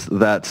places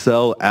that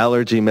sell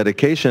allergy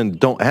medication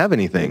don't have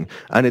anything.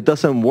 And it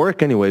doesn't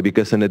work anyway,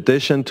 because in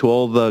addition to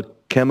all the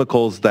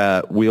chemicals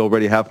that we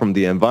already have from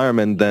the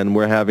environment, then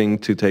we're having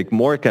to take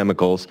more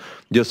chemicals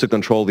just to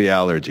control the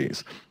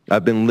allergies.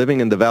 I've been living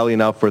in the valley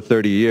now for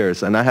 30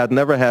 years, and I had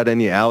never had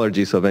any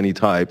allergies of any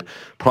type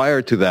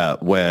prior to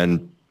that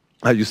when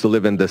I used to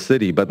live in the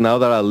city. But now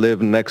that I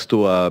live next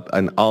to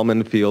an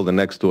almond field and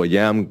next to a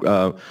yam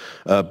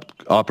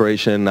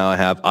operation, now I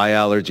have eye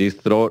allergies,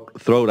 throat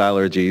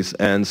allergies,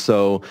 and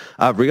so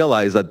I've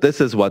realized that this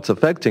is what's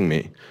affecting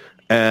me.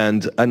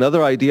 And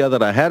another idea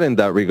that I had in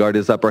that regard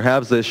is that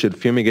perhaps this should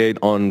fumigate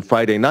on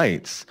Friday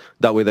nights.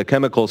 That way the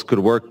chemicals could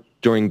work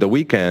during the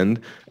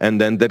weekend,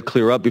 and then they'd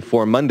clear up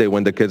before Monday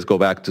when the kids go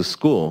back to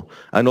school.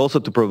 And also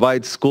to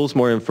provide schools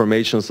more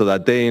information so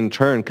that they in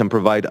turn can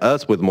provide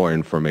us with more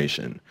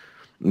information.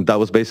 That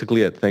was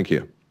basically it. Thank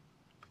you.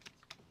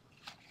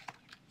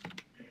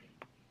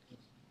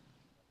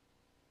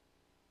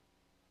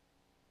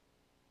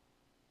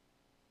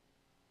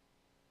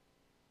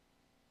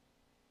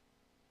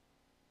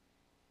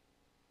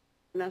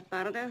 Buenas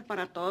tardes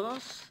para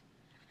todos.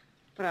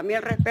 Para mí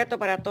el respeto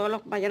para todos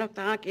los compañeros que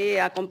están aquí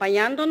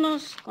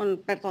acompañándonos, con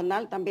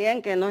personal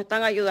también que nos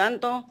están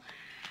ayudando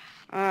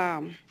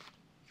a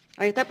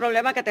este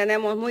problema que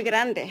tenemos muy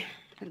grande,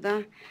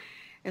 ¿verdad?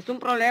 Es un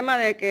problema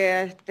de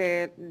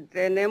que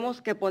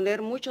tenemos que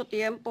poner mucho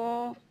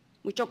tiempo,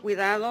 mucho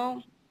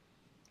cuidado,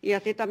 y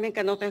así también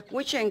que nos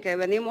escuchen, que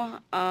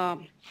venimos a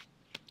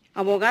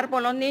abogar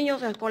por los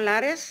niños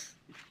escolares,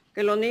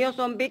 que los niños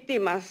son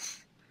víctimas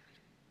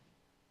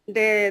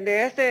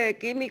de este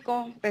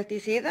químico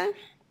pesticida.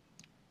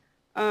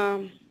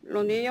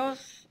 Los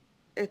niños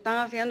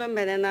están siendo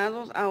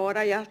envenenados.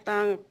 Ahora ya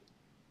están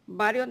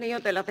varios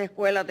niños de las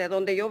escuelas de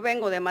donde yo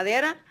vengo, de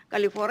Madera,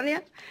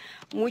 California.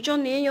 Muchos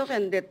niños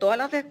de todas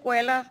las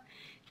escuelas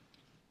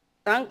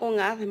están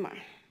con asma.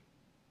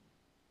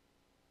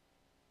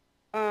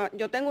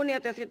 Yo tengo un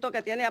nietecito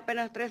que tiene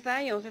apenas 3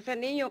 años. Ese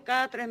niño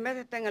cada 3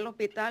 meses está en el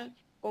hospital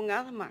con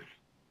asma.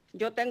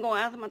 Yo tengo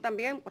asma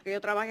también porque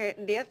yo trabajé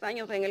 10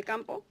 años en el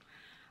campo.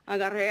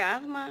 Agarré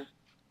asma,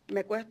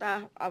 me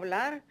cuesta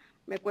hablar,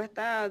 me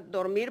cuesta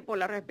dormir por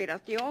la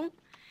respiración.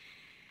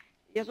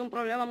 Y es un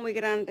problema muy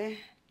grande.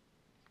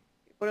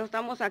 Por eso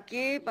estamos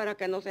aquí, para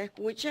que nos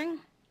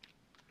escuchen,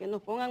 que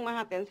nos pongan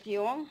más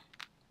atención,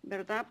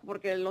 ¿verdad?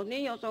 Porque los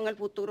niños son el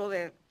futuro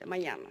de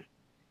mañana.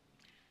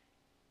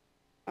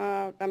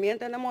 También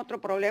tenemos otro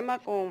problema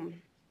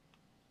con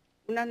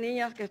unas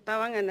niñas que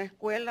estaban en la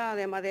escuela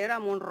de Madera,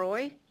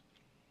 Monroy.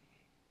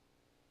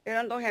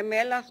 Eran 2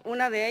 gemelas,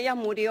 una de ellas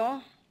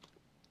murió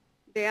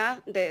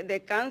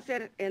de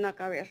cáncer en la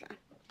cabeza.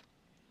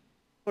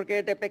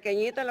 Porque desde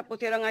pequeñita la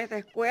pusieron a esa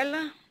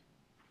escuela,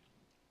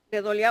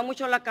 le dolía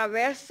mucho la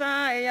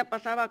cabeza, ella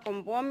pasaba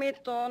con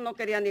vómito, no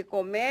quería ni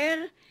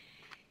comer,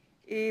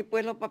 y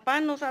pues los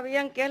papás no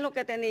sabían qué es lo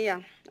que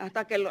tenía,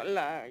 hasta que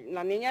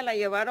la niña la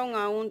llevaron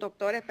a un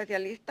doctor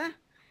especialista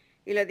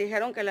y le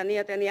dijeron que la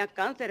niña tenía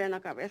cáncer en la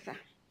cabeza.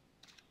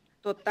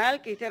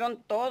 Total, que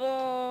hicieron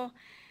todo.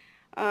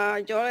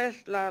 Yo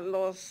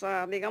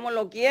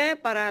los guié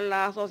para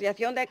la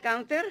asociación de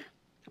cáncer,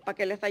 para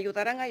que les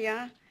ayudaran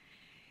allá.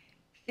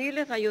 Sí,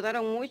 les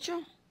ayudaron mucho,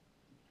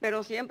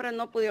 pero siempre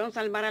no pudieron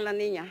salvar a la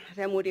niña,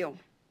 se murió.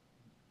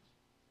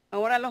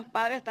 Ahora los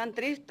padres están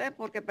tristes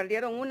porque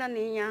perdieron una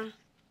niña.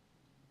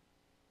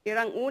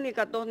 Eran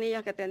únicas 2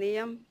 niñas que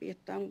tenían y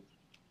están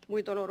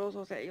muy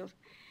dolorosos ellos.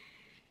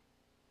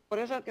 Por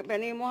eso es que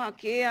venimos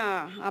aquí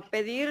a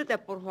pedirte,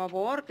 por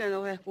favor, que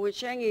nos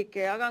escuchen y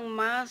que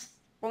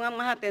pongan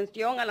más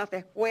atención a las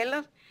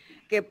escuelas,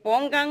 que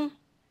pongan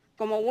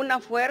como una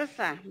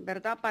fuerza,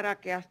 ¿verdad? Para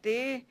que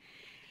así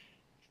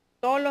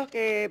todos los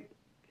que,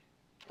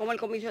 como el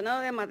comisionado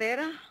de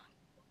Madera,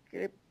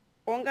 que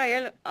ponga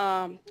él,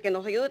 que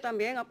nos ayude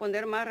también a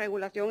poner más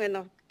regulación en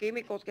los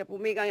químicos que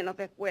fumigan en las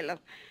escuelas.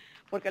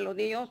 Porque los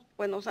niños,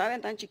 pues no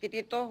saben, tan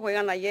chiquititos,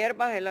 juegan la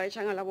hierba, se la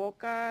echan a la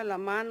boca, la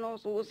mano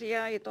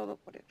sucia y todo.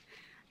 Por eso.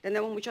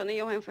 Tenemos muchos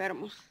niños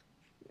enfermos.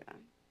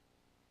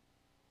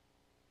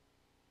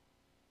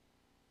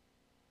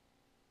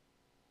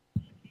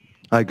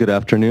 Hi, good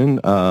afternoon.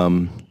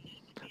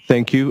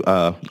 thank you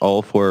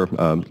all for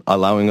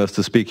allowing us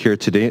to speak here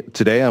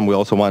today, and we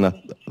also want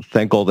to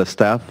thank all the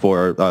staff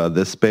for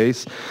this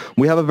space.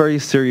 We have a very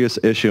serious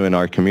issue in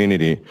our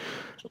community.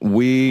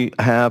 We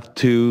have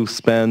to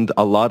spend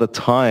a lot of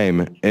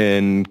time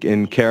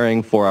in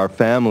caring for our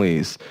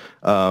families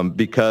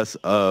because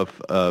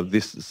of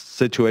these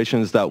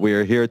situations that we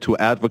are here to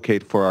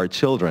advocate for our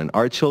children.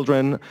 Our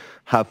children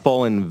have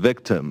fallen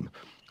victim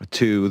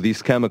to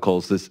these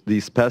chemicals,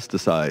 these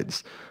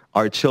pesticides.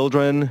 Our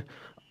children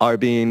are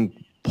being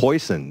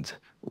poisoned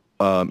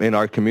in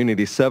our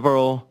community.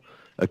 Several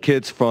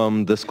kids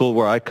from the school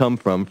where I come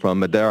from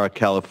Madera,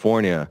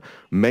 California,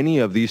 many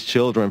of these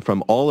children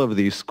from all of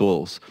these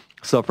schools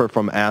suffer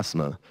from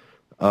asthma.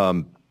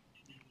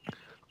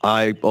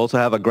 I also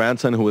have a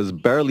grandson who is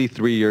barely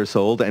 3 years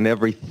old, and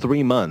every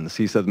 3 months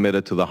he's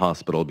admitted to the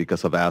hospital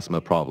because of asthma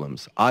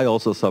problems. I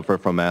also suffer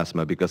from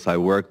asthma because I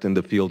worked in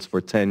the fields for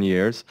 10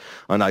 years,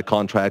 and I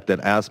contracted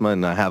asthma,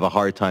 and I have a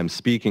hard time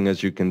speaking,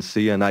 as you can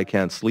see, and I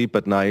can't sleep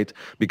at night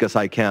because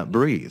I can't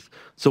breathe.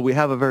 So we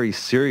have a very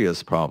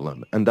serious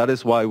problem, and that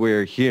is why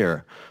we're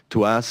here,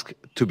 to ask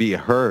to be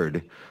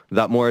heard,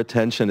 that more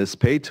attention is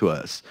paid to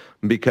us,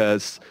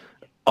 because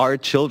our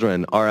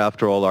children are,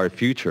 after all, our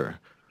future.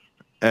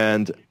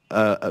 And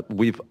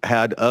we've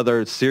had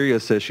other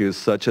serious issues,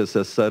 such as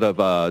a set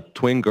of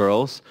twin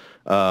girls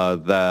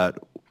that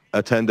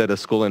attended a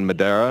school in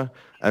Madera,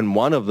 and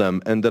one of them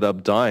ended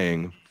up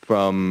dying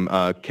from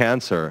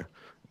cancer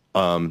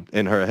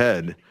in her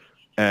head.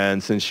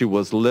 And since she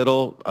was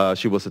little,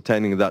 she was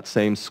attending that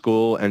same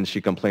school, and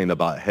she complained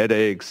about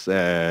headaches,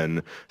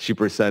 and she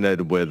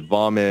presented with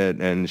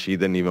vomit, and she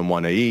didn't even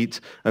want to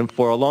eat. And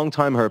for a long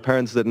time, her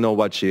parents didn't know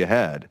what she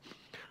had.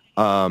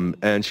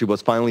 And she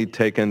was finally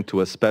taken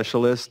to a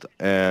specialist,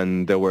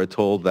 and they were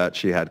told that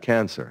she had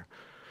cancer.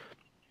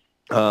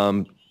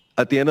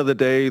 At the end of the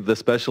day, the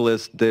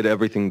specialists did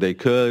everything they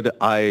could.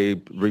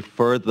 I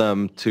referred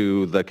them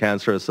to the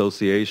Cancer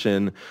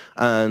Association,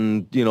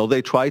 and, you know,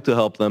 they tried to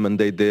help them, and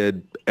they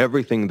did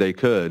everything they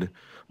could.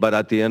 But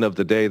at the end of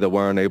the day, they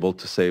weren't able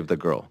to save the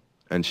girl,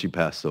 and she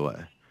passed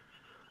away.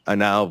 And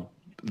now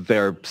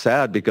they're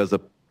sad because they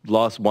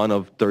lost one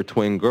of their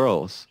twin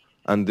girls.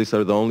 And these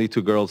are the only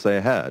 2 girls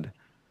they had.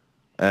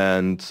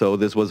 And so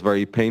this was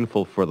very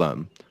painful for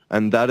them.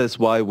 And that is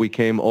why we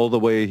came all the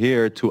way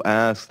here to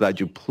ask that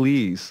you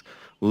please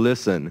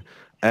listen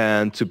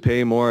and to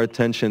pay more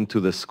attention to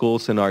the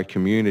schools in our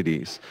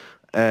communities,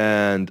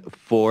 and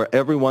for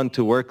everyone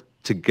to work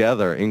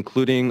together,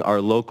 including our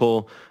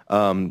local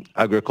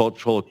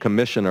agricultural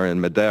commissioner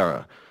in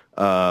Madera,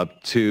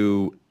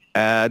 to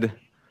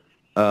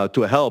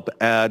help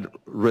add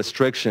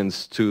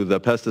restrictions to the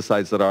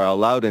pesticides that are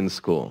allowed in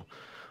school.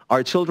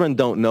 Our children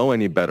don't know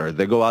any better.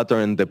 They go out there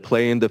and they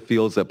play in the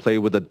fields, they play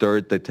with the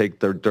dirt, they take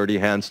their dirty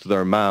hands to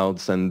their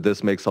mouths, and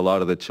this makes a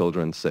lot of the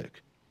children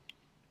sick.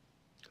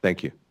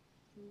 Thank you.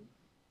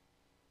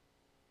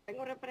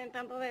 Tengo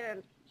representando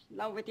de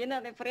la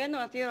oficina de freno,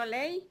 ha sido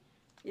ley,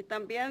 y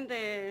también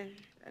de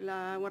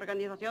la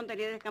organización de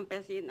líderes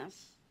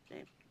campesinas.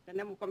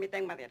 Tenemos comité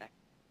en Madera.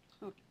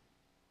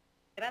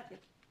 Gracias.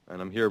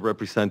 And I'm here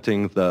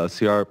representing the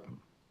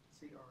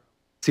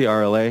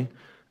CRLA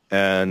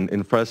and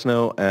in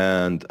Fresno,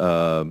 and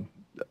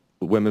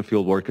Women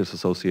Field Workers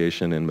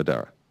Association in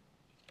Madera.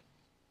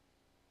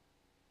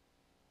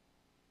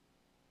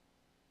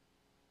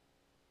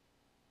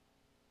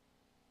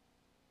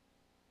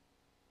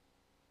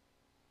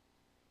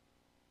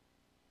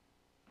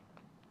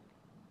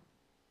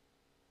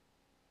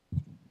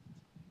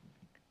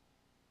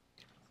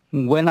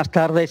 Buenas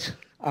tardes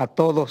a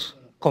todos,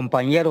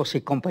 compañeros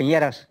y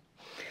compañeras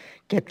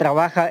que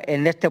trabajan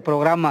en este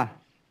programa.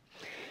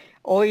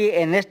 Hoy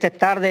en esta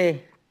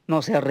tarde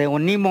nos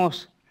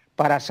reunimos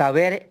para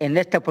saber en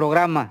este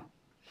programa.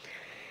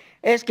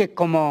 Es que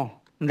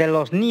como de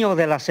los niños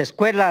de las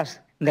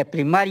escuelas de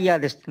primaria,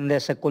 de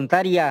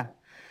secundaria,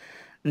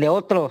 de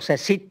otros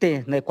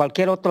CECITE, de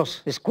cualquier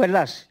otras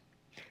escuelas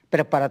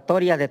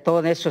preparatorias, de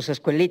todas esas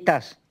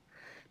escuelitas,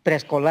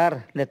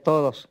 preescolar, de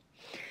todos.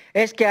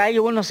 Es que hay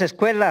unas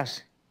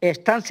escuelas,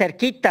 están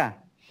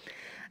cerquita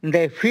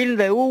de fil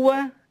de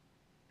uva,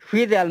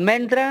 fil de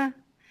almendra,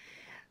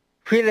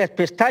 fil de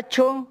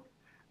pistacho,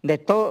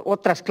 de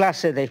otras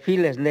clases de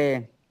files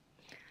de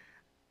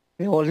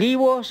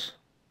olivos,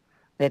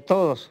 de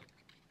todos,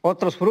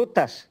 otras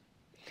frutas.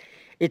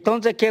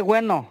 Entonces, qué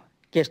bueno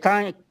que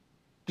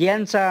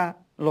piensa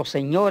los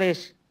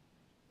señores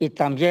y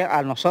también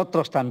a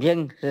nosotros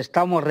también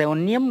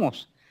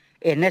reunimos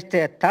en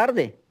esta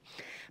tarde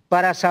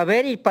para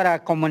saber y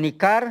para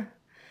comunicar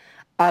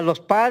a los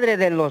padres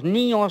de los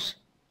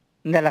niños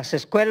de las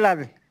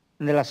escuelas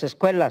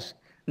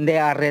de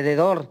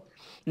alrededor,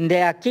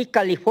 de aquí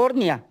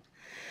California,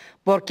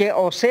 porque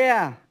o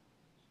sea,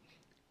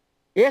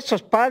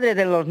 esos padres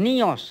de los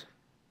niños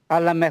a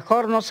lo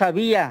mejor no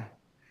sabía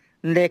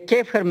de qué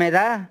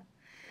enfermedad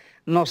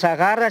nos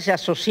agarra a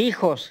sus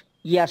hijos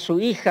y a su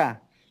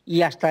hija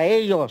y hasta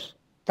ellos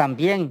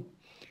también,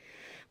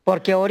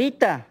 porque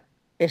ahorita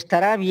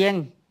estará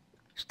bien.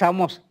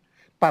 Estamos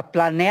para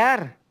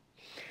planear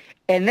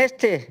en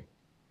este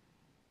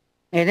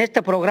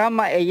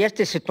programa y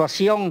esta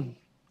situación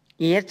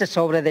y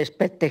sobre de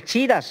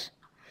pesticidas,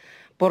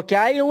 porque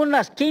hay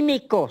unos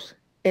químicos,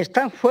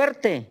 están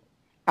fuertes,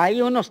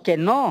 hay unos que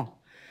no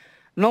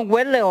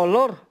huele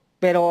olor,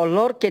 pero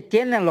olor que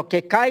tienen lo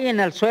que cae en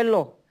el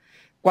suelo.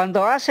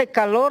 Cuando hace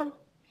calor,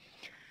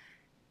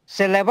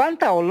 se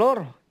levanta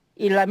olor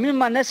y la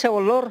misma en ese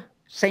olor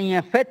se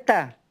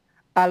infecta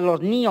a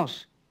los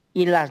niños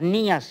y las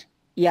niñas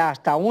y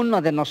hasta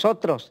uno de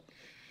nosotros.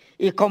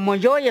 Y como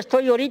yo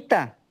estoy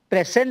ahorita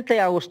presente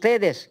a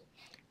ustedes,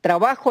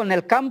 trabajo en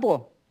el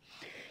campo,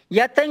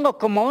 ya tengo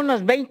como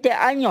unos 20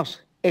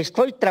 años,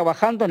 estoy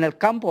trabajando en el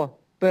campo,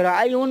 pero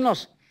hay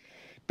unos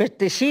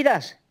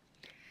pesticidas,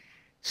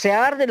 se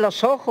arden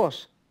los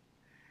ojos,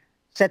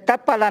 se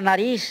tapa la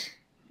nariz,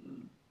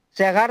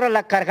 se agarra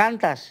las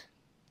gargantas,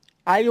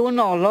 hay un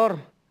olor,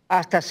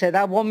 hasta se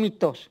da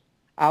vómitos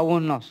a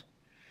unos.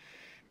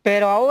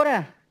 Pero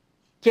ahora,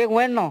 qué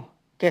bueno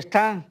que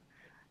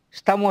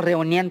estamos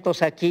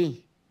reuniéndonos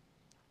aquí.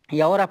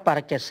 Y ahora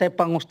para que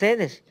sepan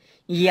ustedes,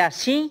 y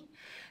así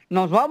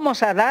nos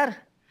vamos a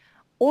dar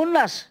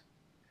unos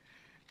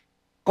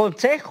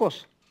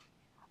consejos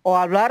o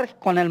hablar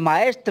con el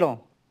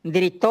maestro,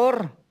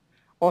 director,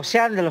 o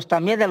sea,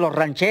 también de los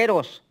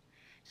rancheros.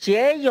 Si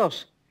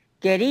ellos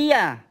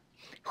querían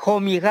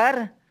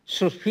fumigar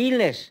sus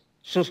files,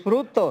 sus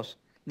frutos,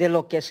 de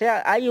lo que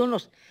sea, hay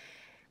unos,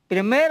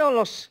 primero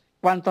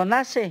cuando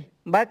nace,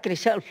 va a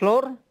crecer el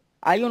flor,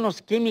 hay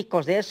unos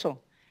químicos de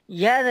eso,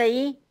 ya de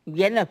ahí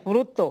viene el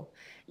fruto,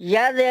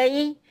 ya de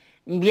ahí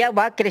ya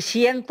va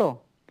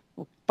creciendo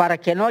para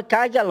que no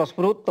caigan los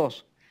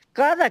frutos.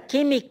 Cada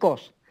químico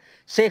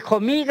se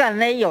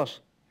fumigan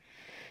ellos.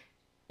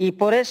 Y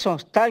por eso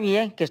está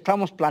bien que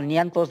estamos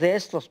planeando de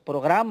estos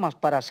programas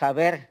para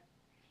saber.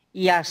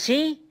 Y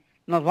así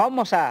nos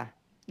vamos a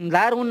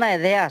dar una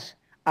idea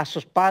a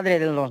sus padres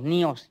de los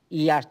niños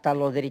y hasta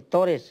los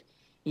directores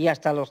y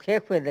hasta los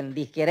jefes del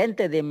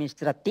gerente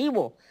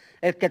administrativo,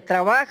 el que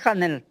trabaja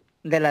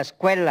de la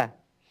escuela.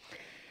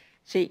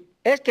 Sí,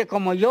 es que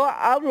como yo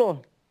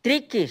hablo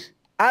triquis,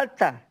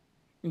 alta,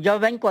 yo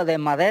vengo de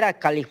Madera,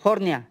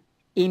 California,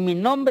 y mi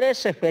nombre es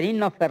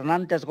Seferino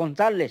Fernández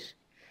González.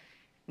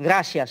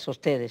 Gracias a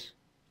ustedes.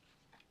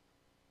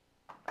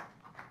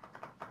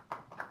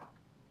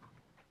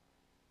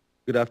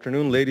 Good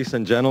afternoon, ladies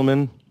and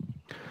gentlemen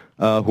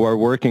who are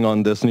working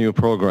on this new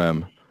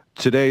program.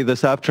 Today,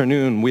 this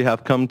afternoon, we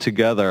have come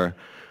together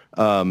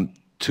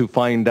to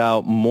find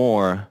out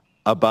more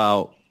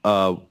about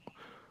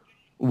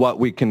what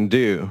we can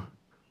do,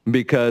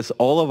 because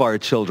all of our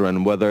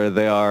children, whether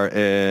they are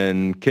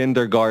in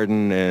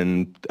kindergarten,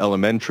 in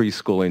elementary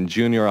school, in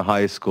junior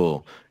high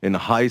school, in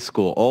high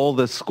school, all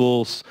the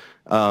schools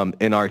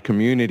in our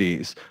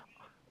communities,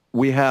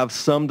 we have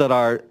some that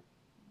are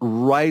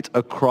right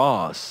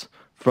across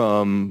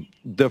from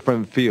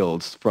different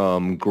fields,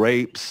 from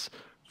grapes,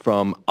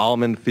 from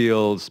almond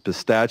fields,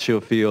 pistachio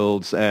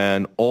fields,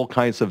 and all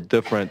kinds of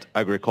different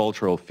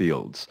agricultural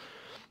fields.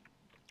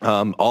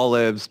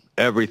 Olives,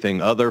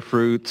 everything, other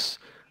fruits.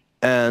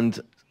 And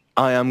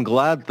I am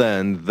glad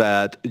then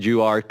that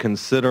you are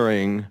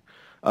considering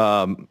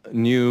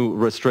new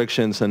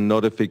restrictions and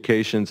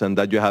notifications, and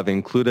that you have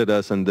included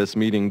us in this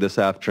meeting this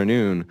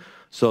afternoon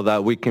so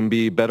that we can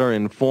be better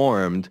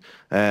informed,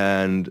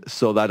 and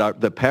so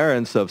that the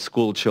parents of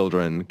school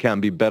children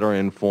can be better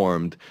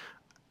informed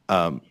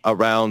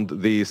around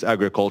these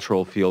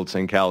agricultural fields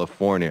in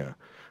California.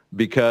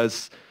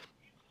 Because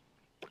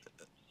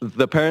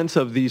the parents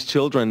of these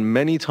children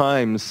many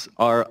times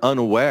are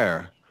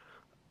unaware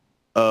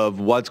of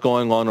what's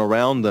going on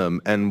around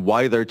them and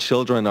why their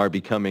children are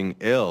becoming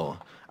ill,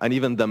 and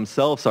even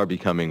themselves are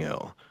becoming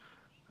ill.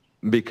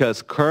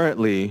 Because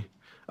currently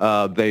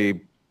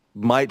they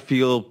might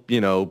feel,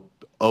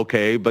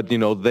 okay, but,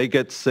 they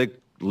get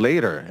sick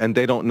later and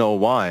they don't know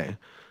why.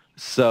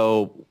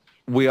 So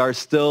we are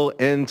still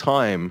in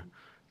time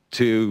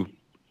to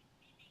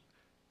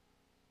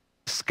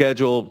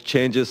schedule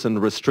changes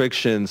and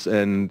restrictions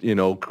and,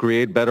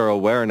 create better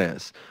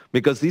awareness,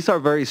 because these are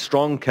very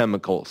strong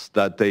chemicals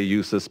that they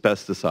use as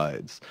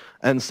pesticides.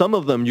 And some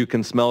of them you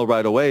can smell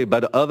right away,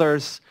 but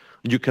others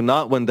you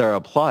cannot when they're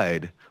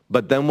applied.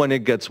 But then when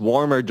it gets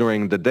warmer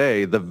during the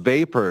day, the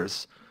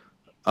vapors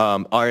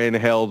are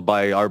inhaled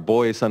by our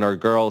boys and our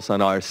girls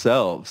and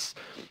ourselves.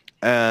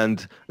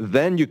 And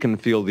then you can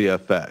feel the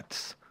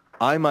effects.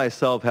 I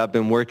myself have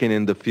been working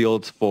in the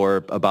fields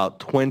for about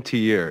 20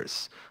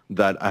 years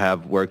that I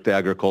have worked the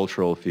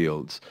agricultural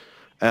fields.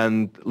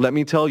 And let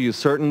me tell you,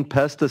 certain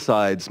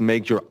pesticides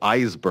make your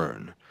eyes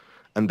burn,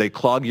 and they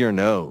clog your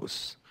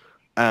nose,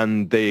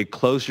 and they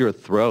close your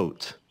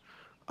throat.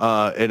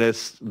 There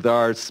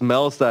are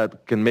smells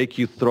that can make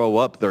you throw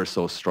up, they're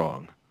so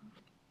strong.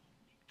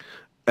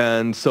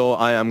 And so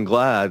I am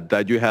glad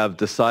that you have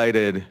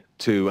decided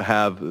to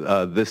have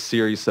this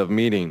series of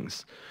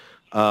meetings.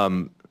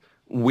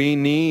 We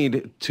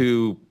need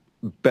to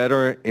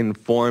better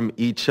inform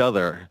each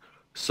other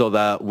so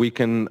that we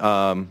can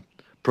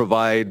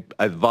provide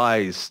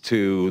advice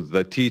to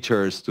the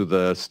teachers, to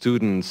the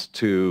students,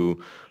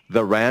 to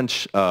the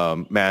ranch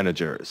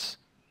managers,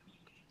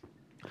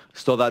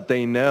 so that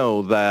they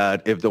know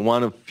that if they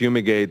want to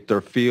fumigate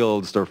their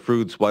fields, their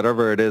fruits,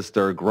 whatever it is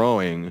they're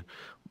growing,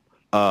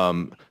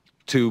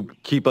 to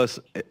keep us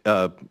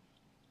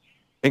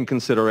in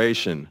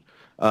consideration.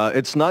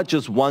 It's not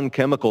just one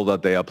chemical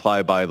that they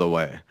apply, by the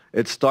way.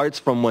 It starts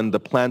from when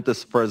the plant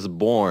is first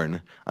born,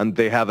 and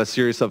they have a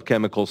series of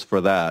chemicals for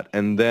that.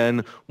 And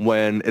then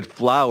when it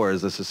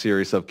flowers, there's a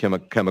series of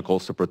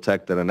chemicals to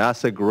protect it. And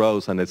as it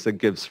grows and as it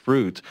gives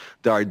fruit,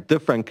 there are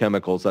different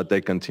chemicals that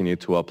they continue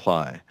to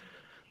apply.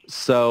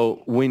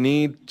 So we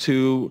need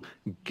to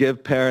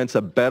give parents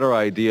a better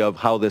idea of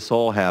how this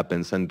all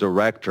happens, and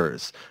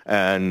directors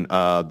and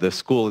the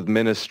school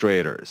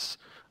administrators,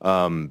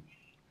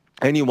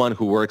 anyone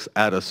who works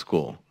at a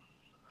school.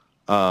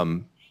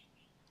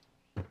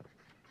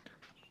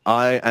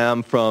 I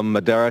am from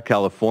Madera,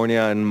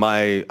 California, and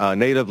my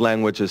native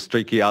language is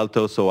Triqui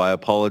Alto, so I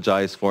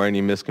apologize for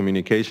any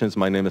miscommunications.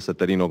 My name is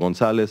Eterino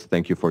Gonzalez.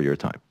 Thank you for your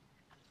time.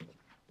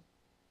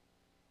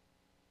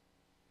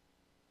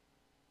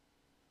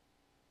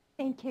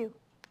 Thank you.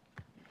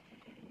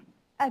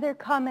 Other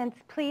comments,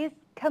 please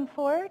come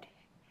forward,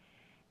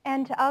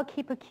 and I'll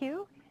keep a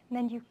queue, and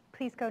then you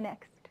please go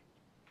next.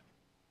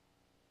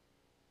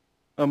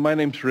 My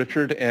name's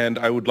Richard, and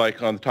I would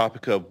like, on the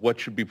topic of what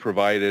should be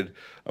provided,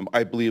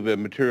 I believe a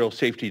material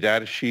safety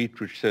data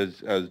sheet which says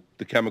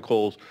the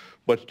chemicals,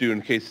 what to do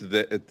in case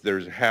if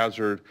there's a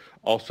hazard,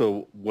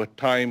 also what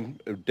time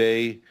of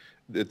day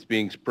it's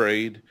being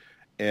sprayed,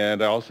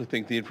 and I also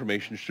think the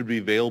information should be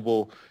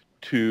available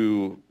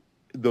to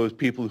those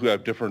people who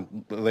have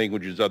different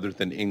languages other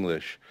than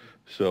English,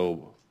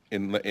 so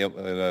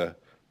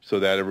so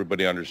that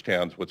everybody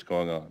understands what's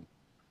going on.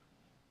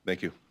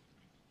 Thank you.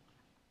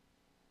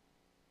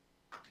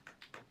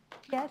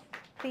 Yes,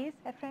 please,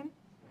 Efrain.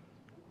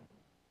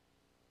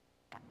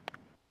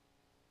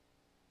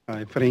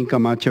 Efrain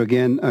Camacho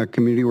again,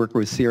 community worker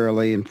with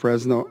CRLA in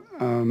Fresno.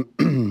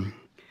 You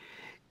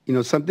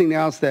know, something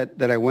else that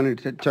I wanted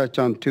to touch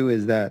on too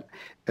is that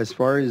as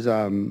far as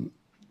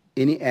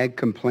any ag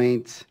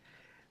complaints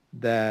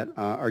that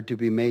are to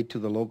be made to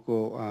the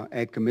local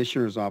ag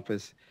commissioner's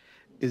office,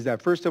 is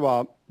that first of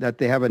all, that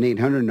they have an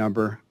 800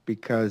 number,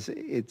 because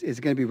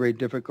it's going to be very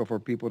difficult for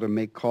people to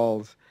make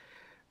calls,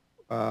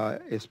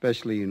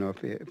 especially, you know,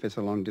 if it's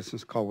a long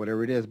distance call,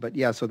 whatever it is. But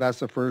yeah, so that's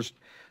the first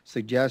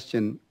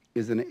suggestion,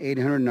 is an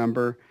 800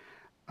 number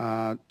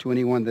to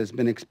anyone that's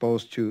been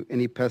exposed to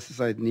any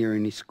pesticide near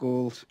any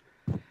schools.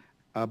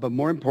 But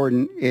more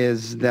important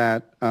is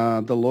that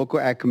the local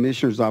ag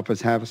commissioner's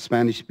office have a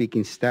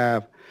Spanish-speaking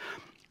staff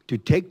to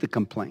take the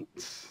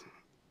complaints.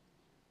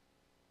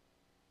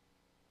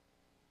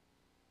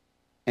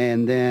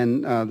 And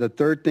then the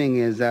third thing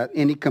is that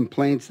any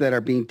complaints that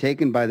are being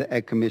taken by the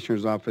ag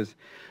commissioner's office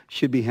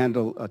should be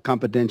handled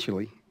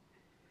confidentially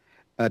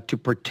to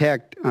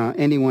protect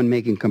anyone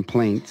making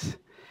complaints,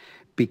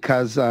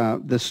 because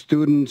the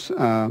students'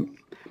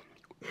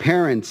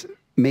 parents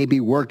may be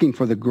working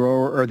for the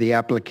grower or the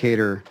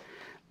applicator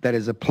that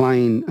is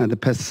applying the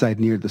pesticide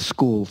near the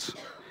schools.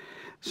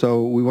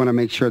 So we want to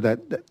make sure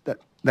that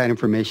that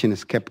information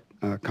is kept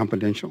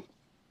confidential.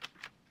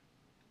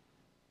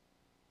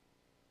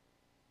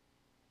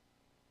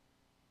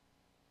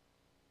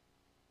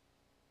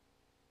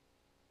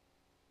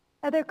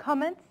 Other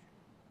comments?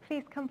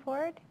 Please come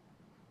forward.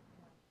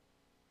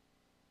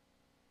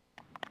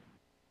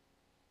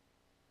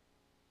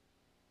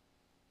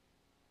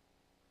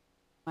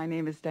 My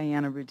name is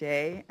Diana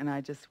Ruday, and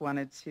I just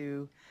wanted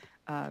to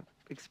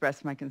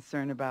express my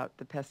concern about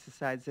the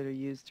pesticides that are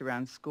used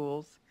around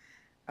schools.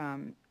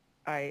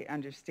 I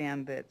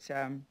understand that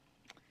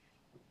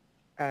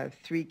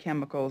 3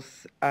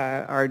 chemicals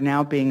are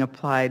now being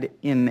applied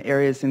in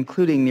areas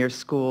including near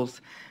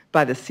schools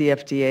by the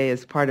CFDA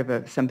as part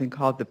of something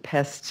called the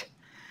Pesticide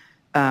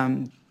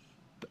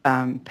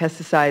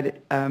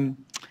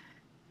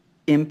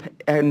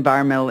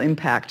Environmental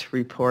Impact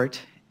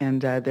Report,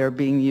 and they're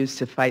being used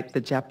to fight the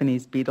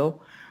Japanese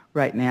beetle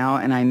right now.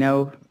 And I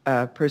know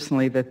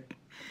personally that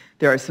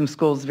there are some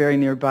schools very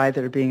nearby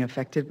that are being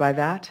affected by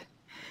that.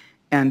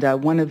 And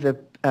one of the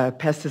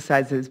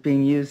pesticides that is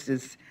being used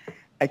is,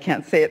 I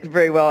can't say it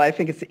very well, I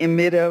think it's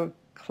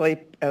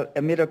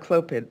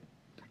imidacloprid.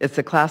 It's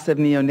a class of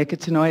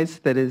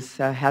neonicotinoids that is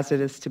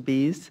hazardous to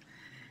bees,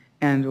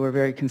 and we're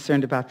very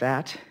concerned about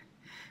that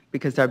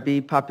because our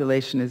bee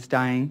population is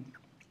dying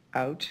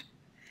out.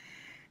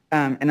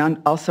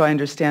 And also I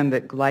understand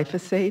that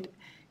glyphosate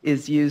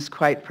is used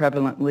quite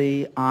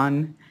prevalently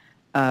on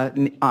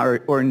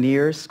or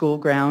near school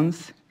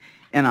grounds.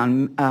 And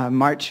on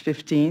March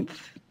 15th,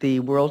 the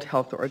World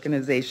Health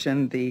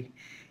Organization, the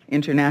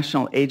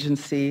International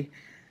Agency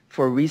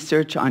for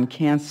Research on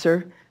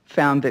Cancer,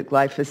 found that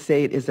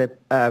glyphosate is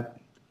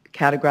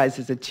categorized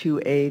as a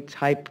 2A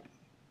type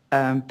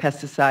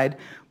pesticide,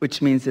 which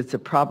means it's a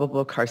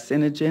probable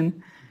carcinogen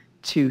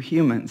to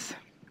humans.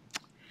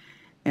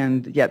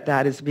 And yet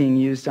that is being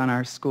used on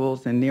our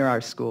schools and near our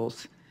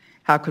schools.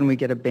 how can we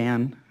get a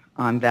ban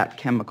on that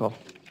chemical?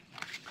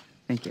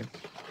 Thank you.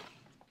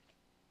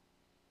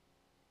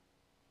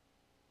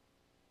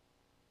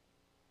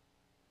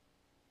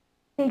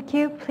 Thank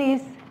you.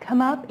 Please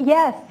come up.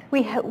 Yes,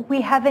 we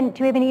haven't.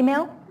 Do we have an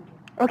email?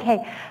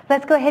 Okay,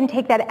 let's go ahead and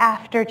take that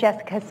after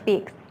Jessica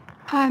speaks.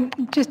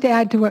 Just to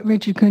add to what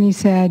Richard Cooney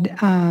said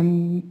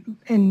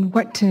and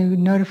what to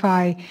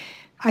notify,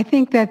 I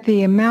think that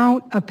the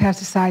amount of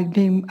pesticide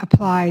being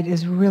applied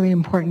is really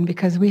important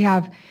because we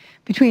have,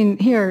 between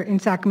here in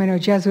Sacramento,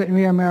 Jesuit and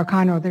Rio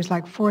Americano, there's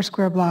like 4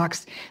 square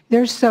blocks.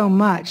 There's so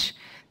much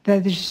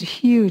that there's a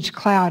huge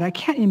cloud. I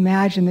can't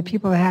imagine the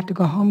people that have to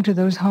go home to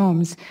those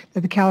homes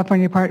that the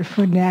California Department of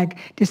Food and Ag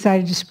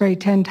decided to spray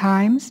 10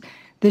 times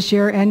this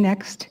year and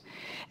next.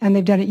 And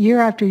they've done it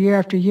year after year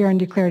after year and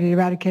declared it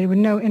eradicated with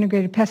no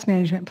integrated pest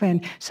management plan.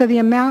 So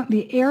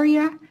the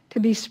area to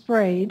be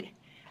sprayed,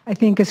 I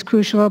think is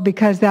crucial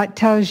because that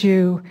tells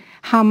you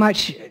how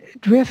much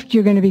drift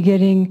you're going to be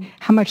getting,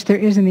 how much there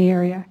is in the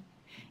area.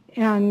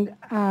 And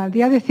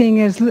the other thing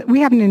is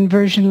we have an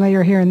inversion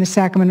layer here in the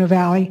Sacramento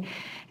Valley,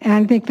 and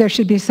I think there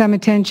should be some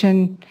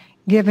attention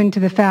given to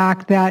the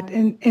fact that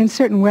in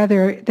certain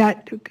weather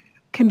that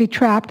can be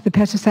trapped, the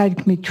pesticide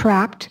can be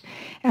trapped,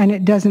 and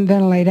it doesn't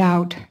ventilate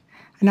out.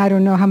 And I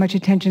don't know how much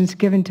attention is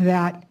given to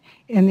that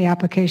in the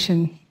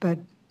application, but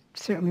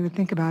certainly would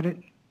think about it,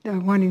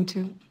 wanting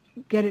to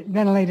get it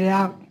ventilated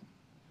out.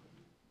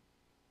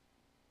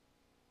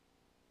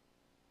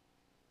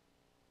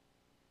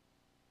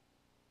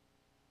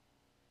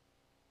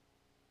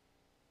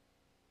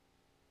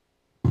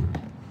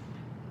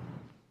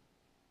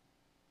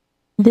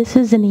 This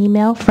is an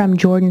email from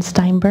Jordan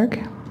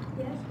Steinberg.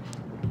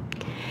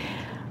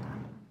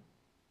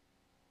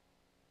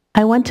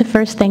 I want to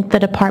first thank the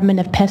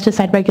Department of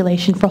Pesticide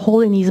Regulation for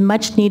holding these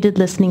much-needed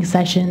listening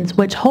sessions,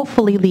 which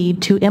hopefully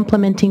lead to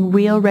implementing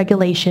real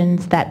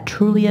regulations that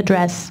truly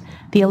address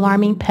the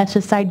alarming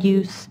pesticide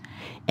use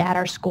at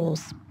our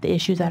schools, the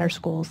issues at our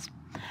schools.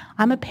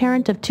 I'm a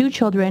parent of 2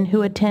 children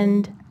who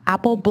attend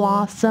Apple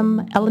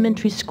Blossom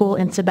Elementary School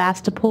in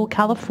Sebastopol,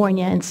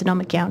 California in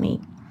Sonoma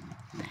County.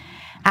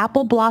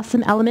 Apple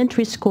Blossom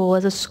Elementary School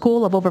is a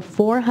school of over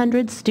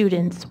 400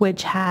 students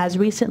which has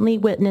recently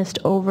witnessed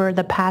over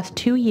the past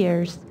 2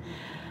 years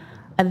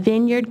a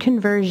vineyard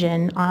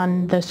conversion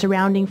on the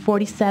surrounding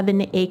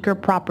 47-acre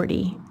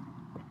property.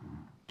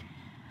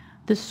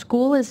 The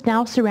school is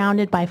now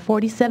surrounded by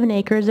 47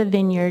 acres of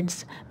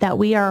vineyards that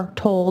we are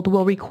told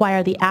will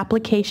require the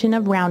application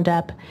of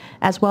Roundup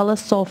as well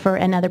as sulfur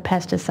and other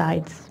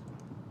pesticides.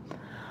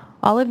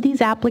 All of these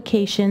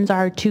applications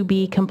are to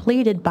be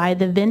completed by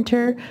the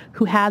vendor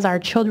who has our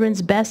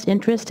children's best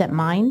interest at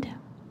mind.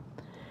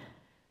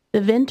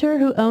 The vendor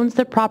who owns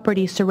the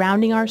property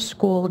surrounding our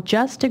school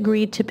just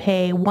agreed to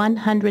pay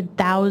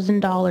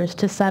 $100,000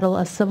 to settle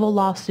a civil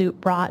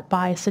lawsuit brought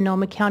by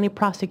Sonoma County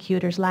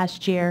prosecutors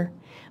last year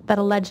that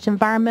alleged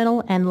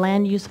environmental and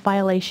land use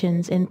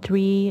violations in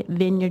 3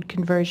 vineyard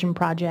conversion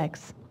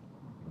projects.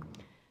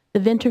 The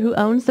vendor who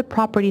owns the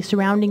property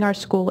surrounding our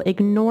school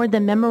ignored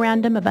the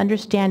memorandum of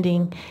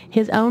understanding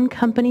his own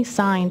company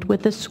signed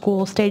with the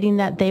school stating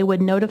that they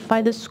would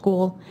notify the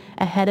school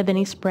ahead of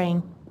any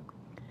spraying.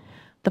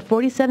 The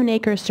 47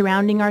 acres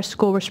surrounding our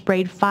school were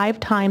sprayed 5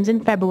 times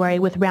in February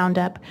with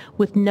Roundup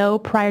with no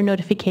prior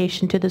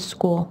notification to the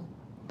school.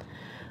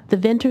 The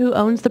vendor who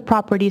owns the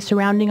property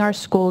surrounding our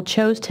school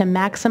chose to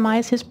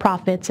maximize his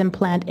profits and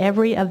plant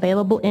every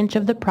available inch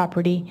of the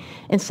property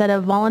instead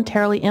of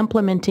voluntarily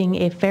implementing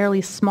a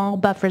fairly small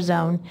buffer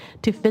zone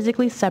to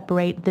physically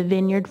separate the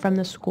vineyard from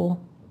the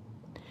school.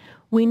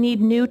 We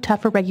need new,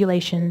 tougher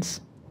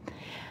regulations.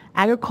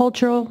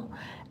 Agricultural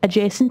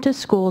adjacent to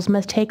schools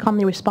must take on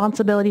the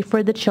responsibility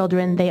for the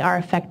children they are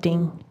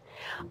affecting.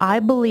 I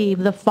believe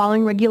the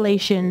following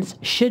regulations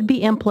should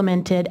be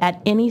implemented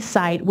at any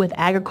site with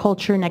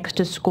agriculture next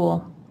to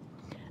school.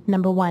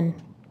 Number 1,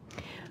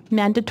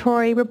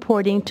 mandatory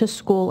reporting to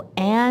school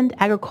and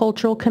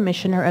agricultural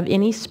commissioner of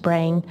any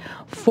spraying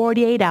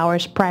 48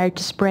 hours prior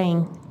to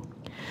spraying.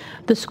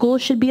 The school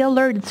should be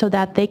alerted so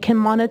that they can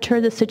monitor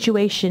the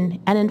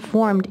situation and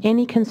inform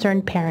any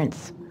concerned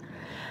parents.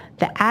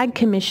 The ag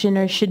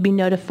commissioner should be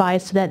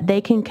notified so that they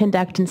can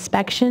conduct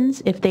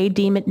inspections if they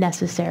deem it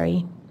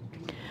necessary.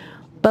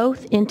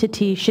 Both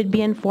entities should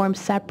be informed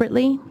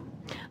separately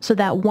so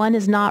that one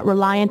is not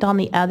reliant on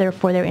the other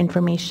for their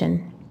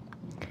information.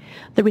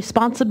 The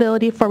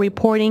responsibility for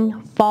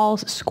reporting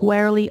falls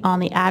squarely on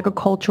the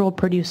agricultural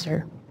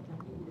producer.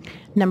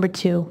 Number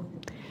 2,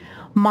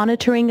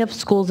 monitoring of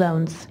school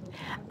zones.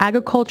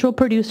 Agricultural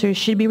producers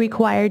should be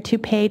required to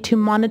pay to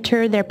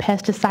monitor their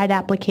pesticide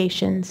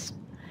applications.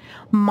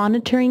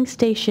 Monitoring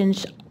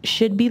stations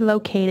should be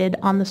located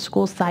on the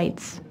school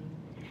sites.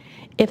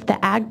 If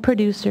the ag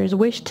producers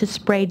wish to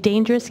spray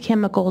dangerous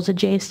chemicals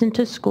adjacent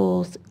to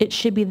schools, it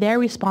should be their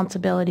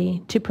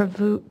responsibility to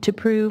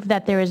prove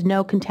that there is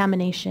no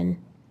contamination.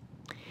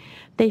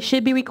 They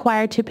should be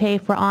required to pay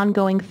for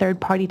ongoing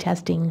third-party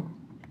testing.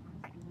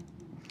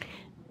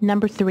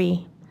 Number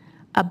 3,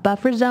 a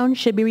buffer zone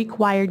should be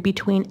required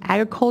between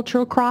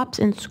agricultural crops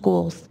and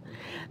schools.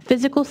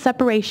 Physical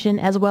separation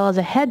as well as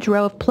a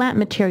hedgerow of plant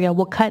material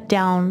will cut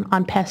down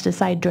on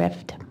pesticide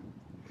drift.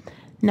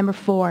 Number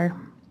 4,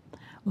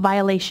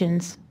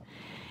 violations.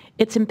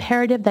 It's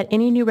imperative that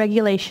any new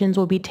regulations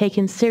will be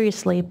taken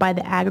seriously by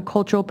the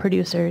agricultural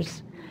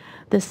producers.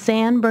 The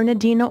San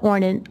Bernardino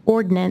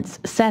ordinance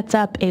sets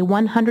up a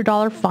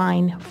 $100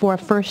 fine for a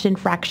first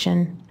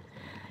infraction.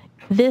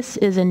 This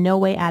is in no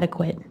way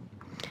adequate.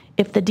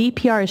 If the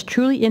DPR is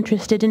truly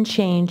interested in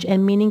change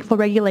and meaningful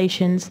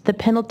regulations, the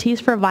penalties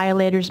for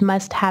violators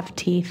must have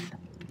teeth.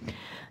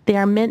 They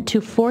are meant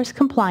to force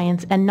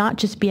compliance and not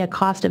just be a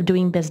cost of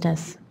doing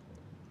business.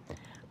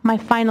 My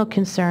final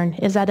concern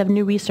is that of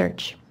new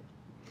research.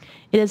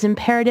 It is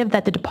imperative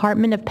that the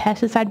Department of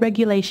Pesticide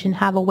Regulation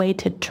have a way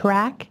to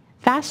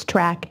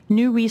fast-track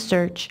new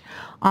research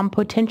on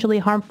potentially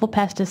harmful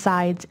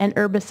pesticides and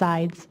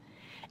herbicides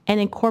and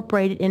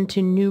incorporate it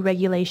into new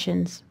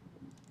regulations.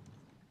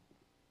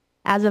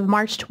 As of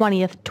March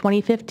 20th,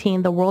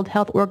 2015, the World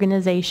Health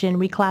Organization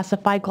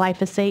reclassified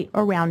glyphosate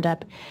or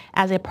Roundup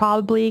as a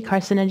probably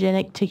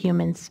carcinogenic to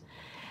humans.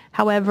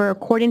 However,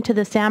 according to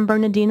the San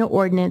Bernardino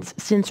ordinance,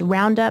 since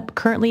Roundup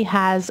currently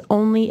has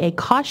only a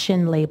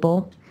caution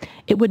label,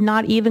 it would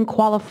not even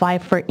qualify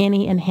for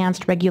any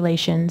enhanced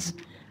regulations.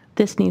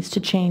 This needs to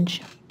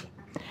change.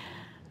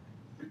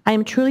 I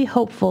am truly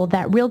hopeful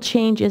that real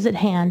change is at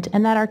hand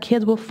and that our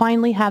kids will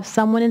finally have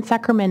someone in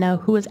Sacramento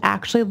who is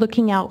actually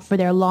looking out for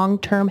their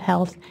long-term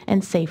health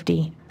and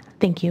safety.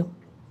 Thank you.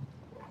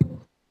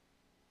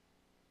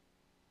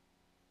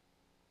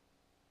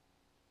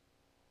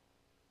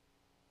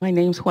 My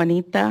name's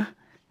Juanita,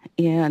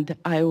 and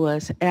I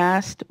was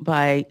asked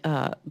by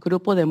a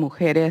Grupo de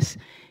Mujeres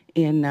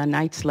in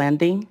Knights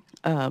Landing,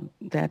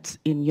 that's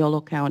in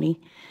Yolo County.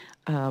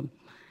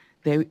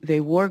 They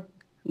were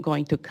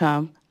going to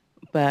come,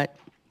 but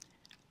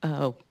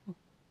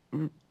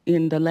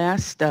in the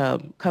last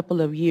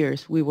couple of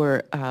years, we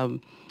were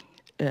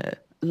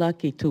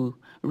lucky to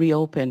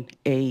reopen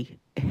a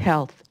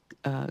health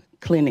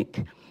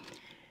clinic.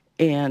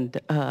 And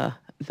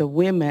the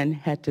women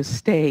had to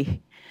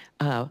stay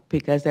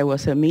because there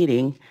was a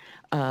meeting.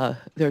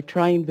 They're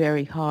trying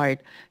very hard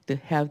to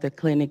have the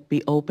clinic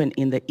be open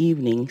in the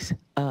evenings.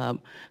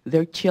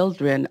 Their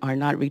children are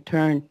not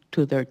returned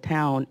to their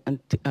town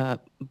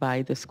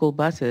by the school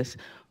buses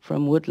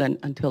from Woodland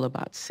until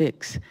about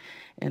 6.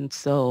 And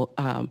so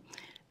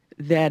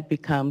that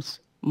becomes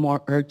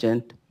more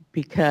urgent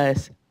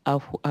because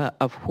of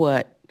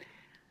what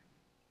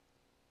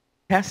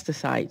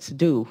pesticides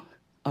do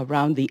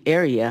around the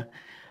area.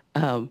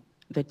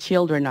 The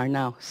children are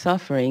now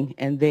suffering,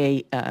 and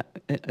they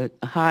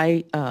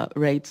high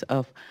rates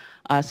of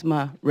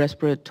asthma,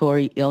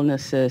 respiratory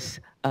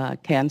illnesses,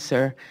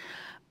 cancer.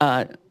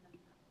 To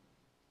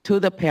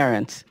the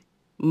parents,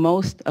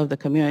 most of the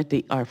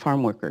community are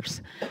farm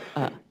workers,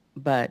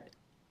 but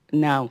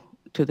now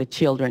to the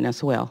children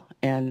as well,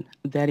 and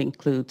that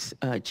includes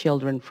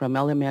children from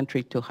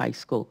elementary to high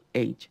school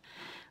age.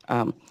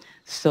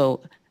 So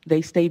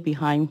they stayed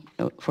behind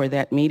for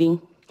that meeting,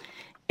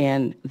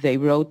 and they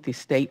wrote the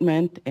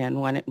statement and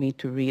wanted me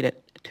to read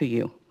it to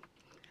you.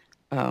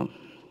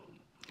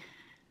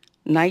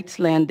 Knights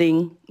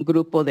Landing,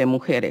 Grupo de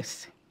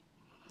Mujeres.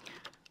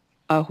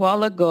 A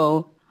while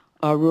ago,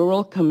 a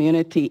rural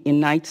community in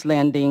Knights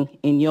Landing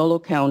in Yolo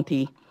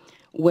County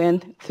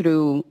went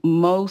through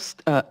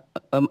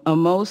a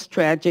most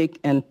tragic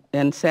and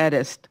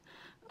saddest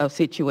of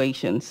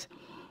situations.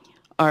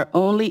 Our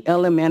only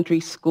elementary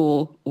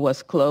school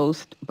was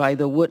closed by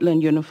the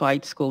Woodland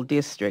Unified School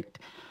District,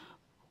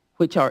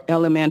 which our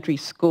elementary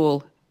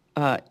school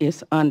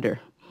is under.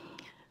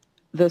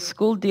 The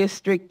school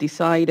district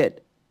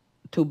decided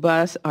to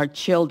bus our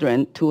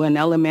children to an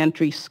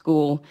elementary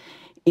school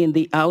in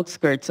the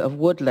outskirts of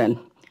Woodland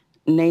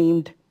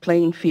named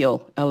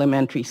Plainfield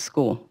Elementary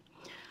School.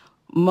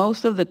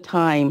 Most of the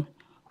time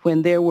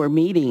when there were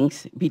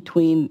meetings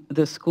between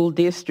the school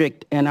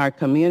district and our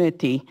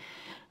community,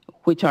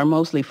 which are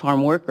mostly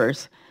farm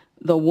workers,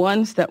 the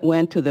ones that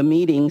went to the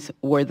meetings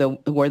were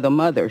the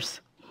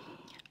mothers.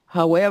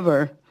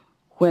 However,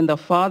 when the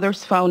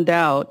fathers found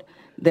out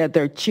that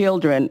their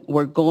children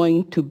were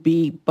going to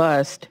be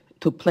bused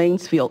to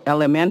Plainsfield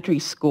Elementary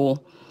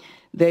School,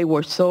 they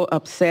were so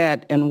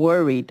upset and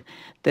worried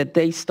that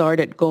they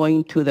started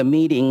going to the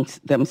meetings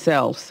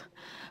themselves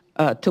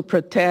to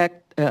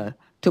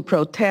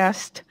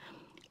protest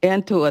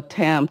and to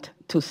attempt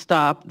to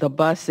stop the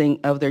busing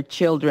of their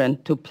children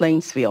to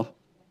Plainsfield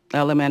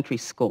Elementary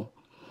School.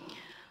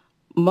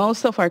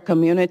 Most of our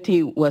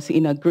community was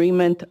in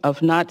agreement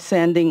of not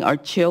sending our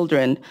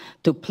children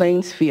to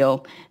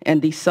Plainsfield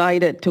and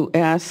decided to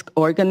ask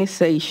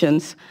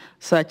organizations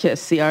such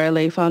as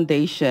CRLA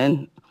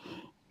Foundation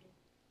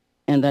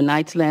and the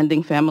Knights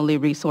Landing Family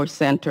Resource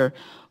Center,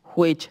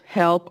 which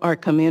help our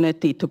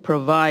community to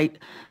provide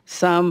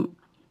some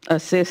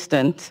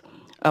assistance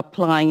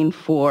applying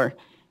for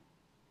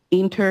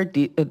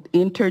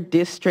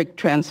inter-district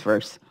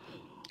transfers.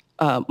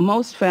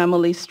 Most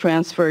families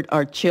transferred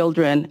our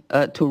children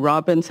to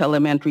Robbins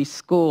Elementary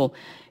School,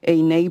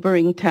 a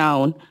neighboring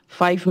town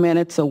 5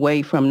 minutes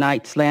away from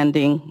Knights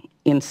Landing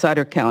in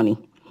Sutter County.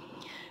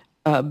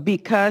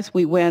 Because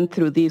we went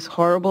through this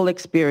horrible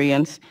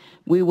experience,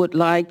 we would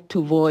like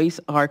to voice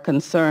our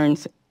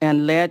concerns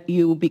and let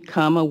you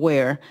become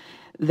aware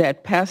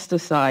that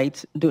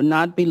pesticides do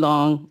not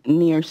belong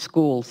near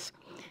schools.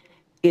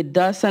 It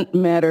doesn't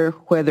matter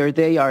whether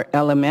they are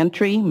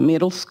elementary,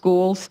 middle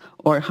schools,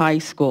 or high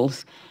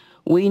schools.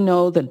 We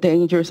know the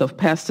dangers of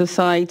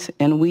pesticides,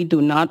 and we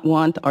do not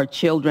want our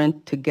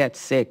children to get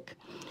sick.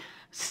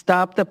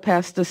 Stop the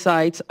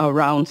pesticides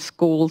around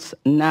schools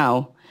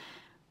now.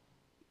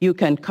 You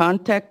can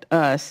contact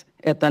us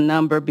at the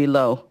number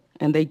below,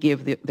 and they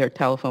give their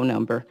telephone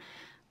number.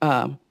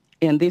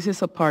 And this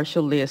is a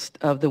partial list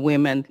of the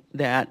women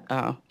that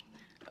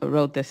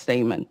wrote the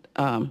statement.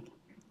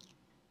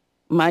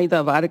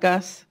 Maida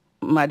Vargas,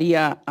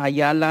 Maria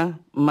Ayala,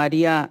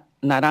 Maria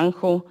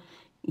Naranjo,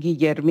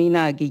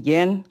 Guillermina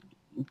Guillén,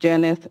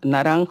 Jeneth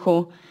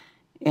Naranjo,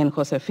 and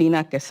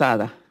Josefina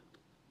Quesada.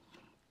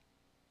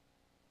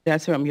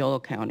 That's from Yolo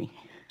County.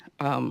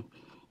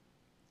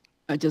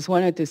 I just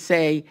wanted to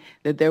say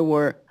that there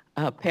were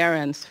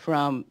parents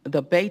from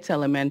the Bates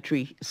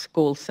Elementary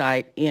School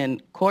site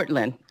in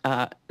Cortland,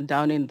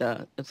 down in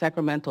the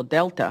Sacramento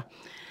Delta,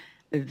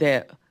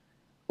 that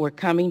were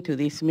coming to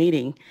this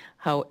meeting.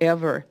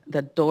 However,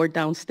 the door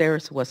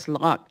downstairs was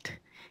locked,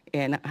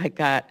 and I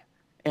got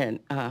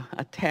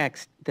a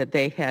text that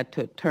they had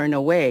to turn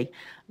away.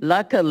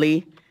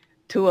 Luckily,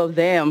 2 of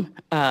them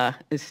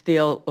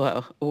still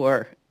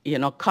were,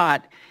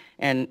 caught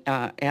and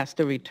asked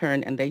to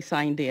return, and they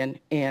signed in,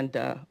 and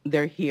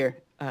they're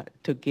here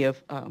to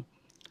give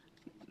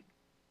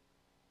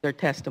their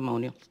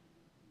testimonials.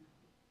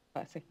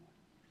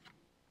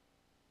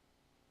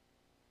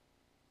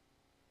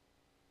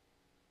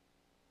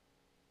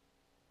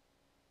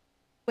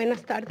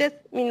 Buenas tardes,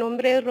 mi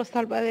nombre es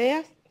Rosalba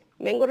Díaz,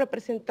 vengo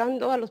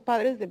representando a los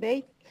padres de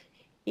Bates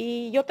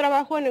y yo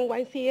trabajo en el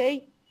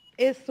YCA,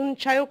 es un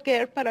child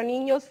care para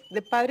niños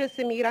de padres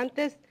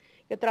emigrantes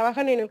que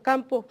trabajan en el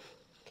campo.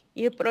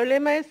 Y el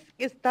problema es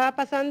que está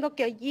pasando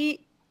que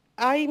allí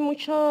hay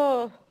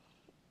mucho,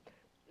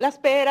 las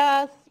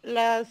peras,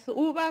 las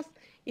uvas,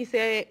 y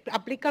se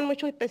aplican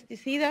muchos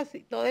pesticidas y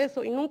todo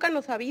eso, y nunca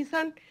nos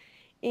avisan,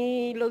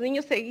 y los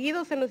niños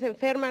seguidos se nos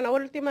enferman.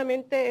 Ahora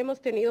últimamente hemos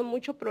tenido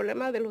mucho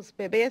problema de los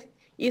bebés,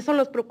 y eso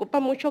nos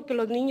preocupa mucho, que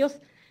los niños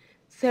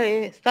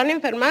se están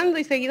enfermando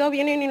y seguido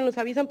vienen y nos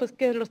avisan pues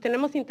que los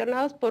tenemos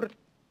internados por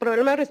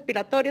problemas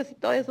respiratorios y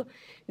todo eso.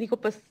 Digo,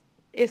 pues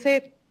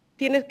ese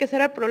tiene que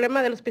ser el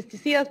problema de los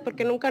pesticidas,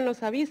 porque nunca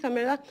nos avisan,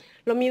 ¿verdad?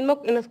 Lo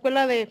mismo en la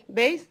escuela de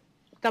Bates,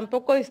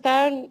 tampoco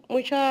están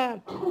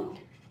mucha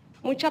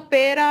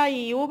pera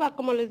y uva,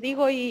 como les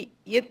digo, y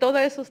todo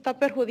eso está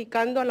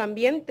perjudicando al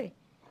ambiente.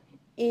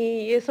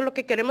 Y eso es lo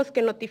que queremos,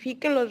 que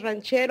notifiquen los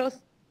rancheros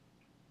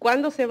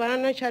cuándo se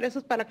van a echar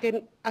esos, para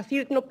que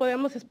así no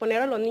podemos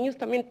exponer a los niños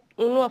también,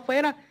 uno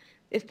afuera,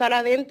 estar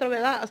adentro,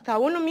 ¿verdad? Hasta a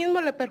uno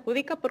mismo le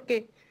perjudica,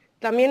 porque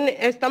también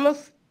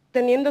estamos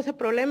teniendo ese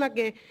problema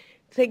que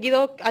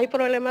seguido hay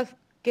problemas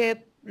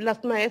que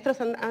las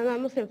maestras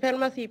andamos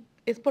enfermas y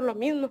es por lo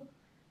mismo,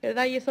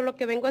 ¿verdad? Y eso es lo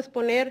que vengo a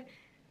exponer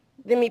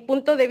de mi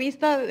punto de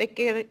vista, de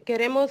que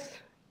queremos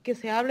que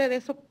se hable de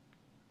eso,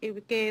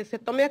 que se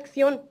tome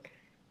acción,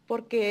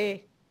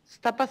 porque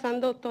está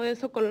pasando todo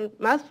eso,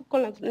 más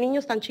con los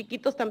niños tan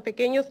chiquitos, tan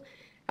pequeños.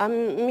 A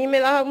mí me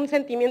da un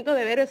sentimiento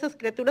de ver esas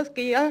criaturas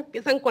que ya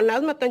empiezan con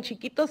asma, tan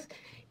chiquitos,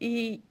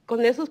 y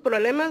con esos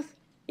problemas,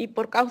 y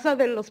por causa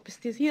de los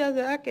pesticidas,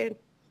 ¿verdad?, que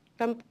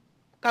están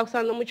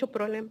causando mucho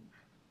problema.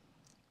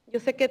 Yo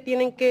sé que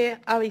tienen que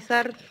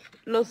avisar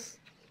los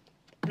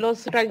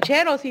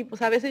rancheros, y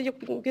pues a veces yo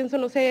pienso,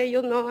 no sé,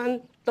 ellos no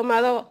han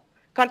tomado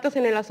cartas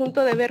en el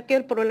asunto de ver qué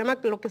es el problema,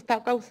 lo que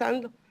está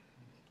causando,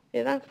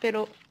 ¿verdad?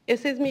 Pero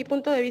ese es mi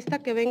punto de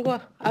vista que vengo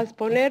a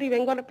exponer, y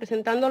vengo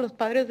representando a los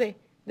padres de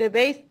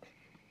Bates,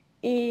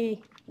 y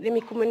de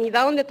mi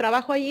comunidad donde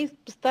trabajo allí,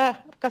 pues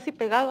está casi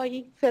pegado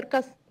allí,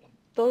 cerca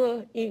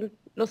todo, y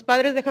los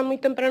padres dejan muy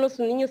temprano a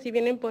sus niños y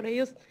vienen por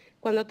ellos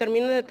cuando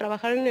terminan de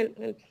trabajar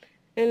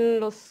en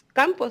los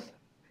campos,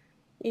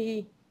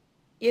 y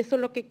eso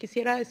es lo que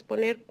quisiera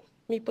exponer,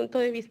 mi punto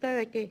de vista,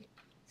 de que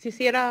se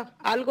hiciera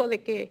algo,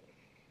 de que,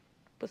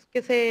 pues,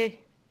 que se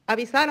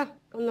avisara,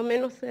 cuando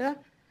menos se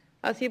da.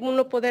 Así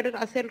uno poder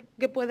hacer,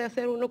 ¿qué puede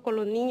hacer uno con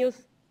los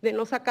niños? De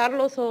no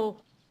sacarlos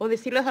o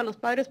decirles a los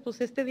padres, pues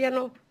este día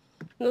no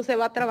se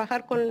va a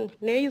trabajar con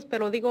ellos,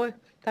 pero digo,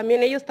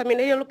 también ellos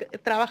lo que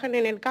trabajan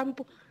en el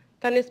campo,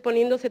 están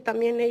exponiéndose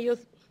también ellos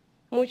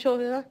mucho,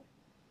 ¿verdad?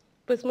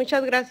 Pues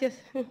muchas gracias.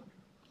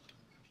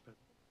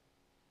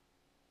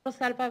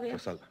 Rosalba.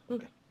 Rosalba.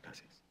 Okay.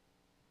 Gracias.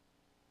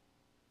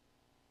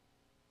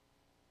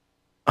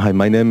 Hi,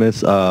 my name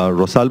is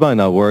Rosalba,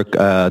 and I work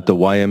at the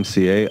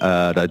YMCA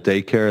at a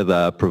daycare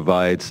that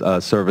provides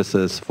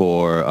services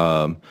for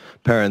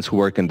parents who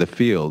work in the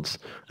fields.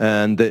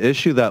 And the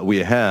issue that we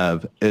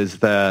have is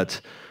that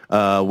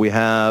We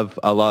have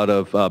a lot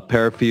of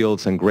pear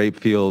fields and grape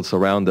fields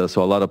around us,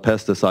 so a lot of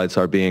pesticides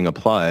are being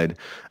applied,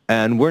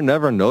 and we're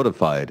never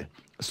notified.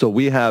 So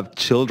we have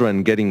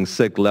children getting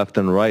sick left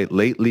and right.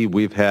 Lately,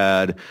 we've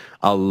had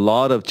a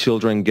lot of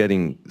children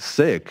getting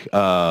sick,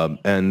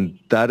 and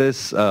that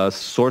is a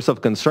source of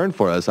concern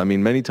for us. I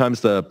mean, many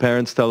times the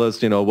parents tell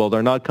us, well,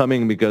 they're not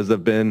coming because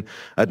they've been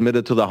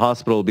admitted to the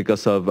hospital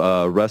because of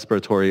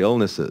respiratory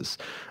illnesses.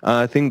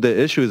 I think the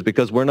issue is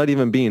because we're not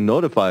even being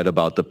notified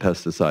about the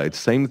pesticides.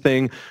 Same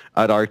thing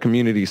at our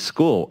community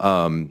school.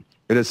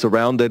 It is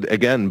surrounded,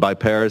 again, by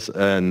pears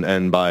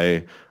and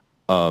by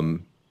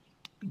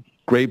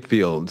grape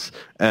fields,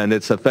 and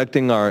it's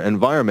affecting our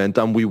environment,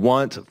 and we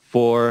want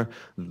for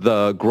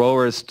the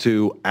growers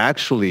to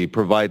actually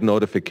provide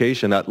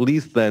notification. At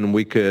least then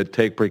we could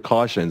take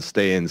precautions,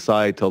 stay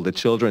inside, tell the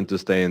children to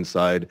stay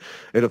inside.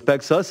 It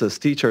affects us as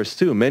teachers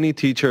too. Many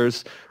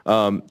teachers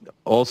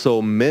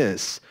also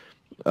miss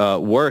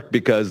work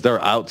because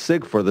they're out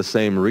sick for the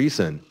same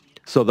reason.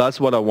 So that's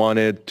what I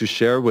wanted to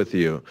share with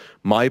you,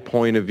 my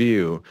point of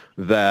view,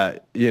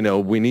 that,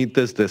 we need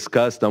this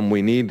discussed and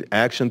we need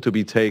action to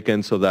be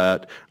taken so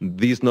that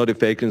these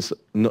notifications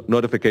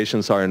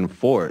are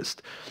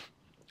enforced.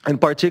 And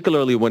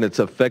particularly when it's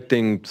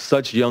affecting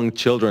such young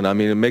children. I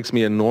mean, it makes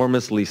me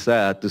enormously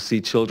sad to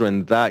see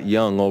children that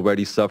young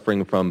already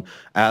suffering from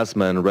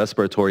asthma and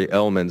respiratory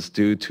ailments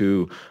due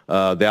to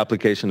the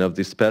application of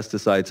these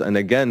pesticides. And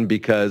again,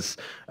 because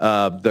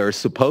they're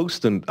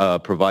supposed to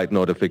provide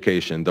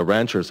notification, the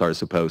ranchers are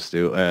supposed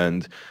to,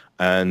 and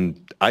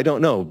I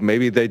don't know,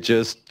 maybe they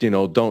just,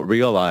 don't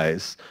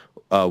realize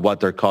what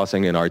they're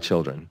causing in our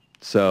children.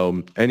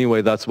 So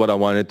anyway, that's what I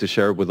wanted to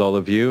share with all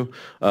of you,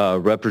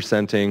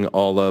 representing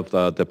all of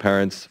the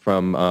parents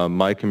from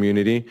my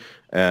community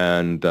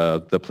and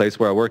the place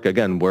where I work.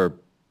 Again, we're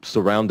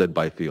surrounded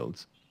by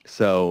fields.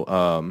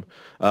 So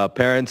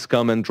parents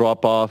come and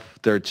drop off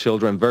their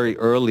children very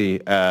early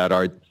at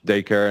our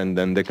daycare, and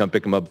then they come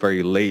pick them up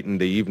very late in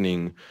the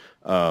evening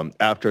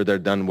after they're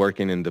done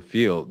working in the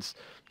fields.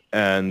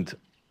 And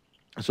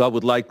so I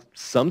would like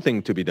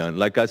something to be done.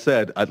 Like I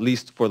said, at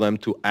least for them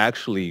to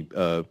actually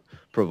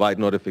provide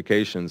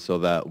notifications so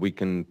that we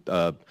can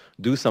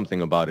do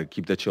something about it,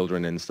 keep the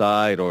children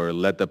inside, or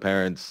let the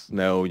parents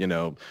know,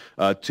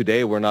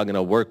 today we're not going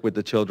to work with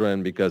the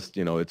children because,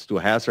 it's too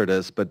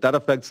hazardous. But that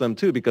affects them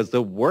too because they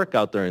work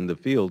out there in the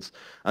fields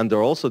and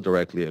they're also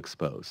directly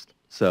exposed.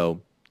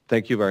 So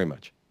thank you very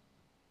much.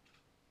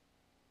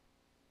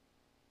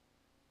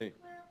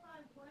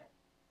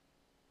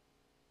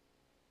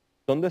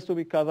 ¿Dónde está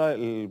ubicada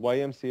el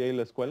YMCA y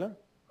la escuela?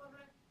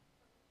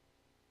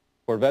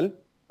 Corvel?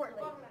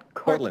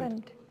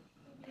 Portland.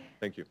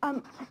 Thank you.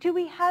 Do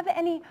we have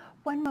any,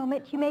 one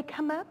moment, you may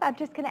come up. I'm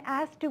just going to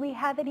ask, do we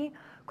have any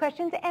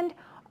questions? And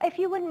if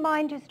you wouldn't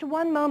mind, just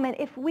one moment,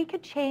 if we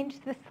could change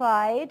the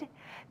slide,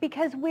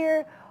 because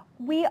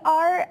we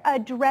are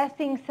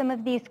addressing some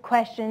of these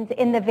questions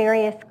in the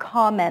various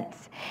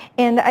comments.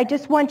 And I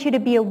just want you to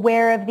be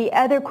aware of the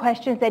other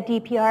questions that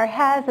DPR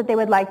has that they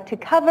would like to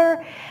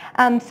cover,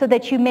 so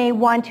that you may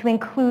want to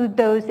include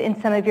those in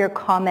some of your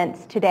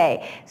comments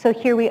today. So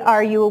here we are.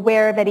 Are you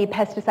aware of any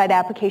pesticide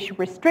application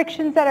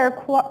restrictions that are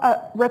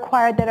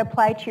required that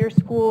apply to your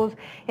schools?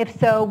 If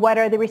so, what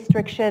are the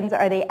restrictions?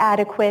 Are they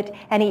adequate?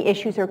 Any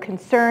issues or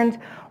concerns?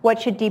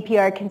 What should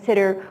DPR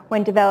consider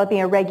when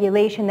developing a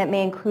regulation that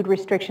may include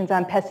restrictions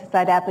on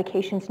pesticide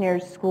applications near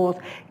schools,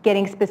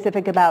 getting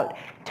specific about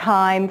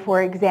time,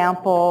 for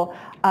example,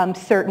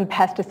 certain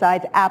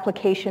pesticides,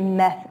 application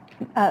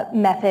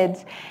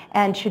methods,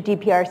 and should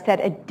DPR set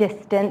a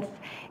distance?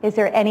 Is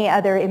there any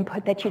other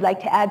input that you'd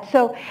like to add?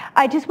 So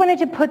I just wanted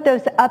to put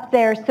those up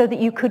there so that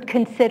you could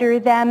consider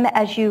them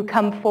as you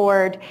come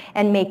forward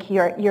and make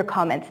your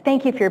comments.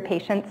 Thank you for your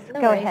patience.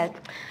 Go ahead.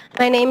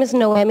 My name is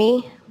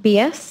Noemi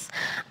Bias.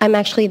 I'm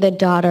actually the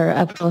daughter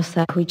of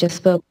Rosa, who just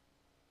spoke.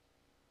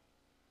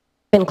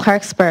 In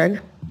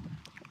Clarksburg.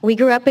 We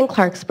grew up in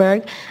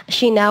Clarksburg.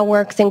 She now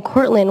works in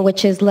Cortland,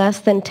 which is less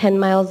than 10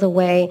 miles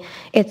away.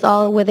 It's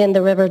all within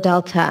the river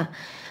delta.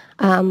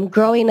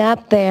 Growing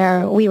up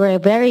there, we were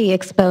very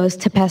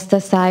exposed to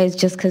pesticides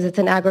just because it's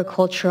an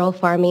agricultural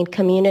farming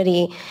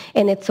community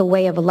and it's a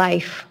way of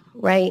life,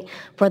 right,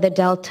 for the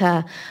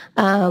delta.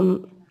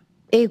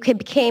 It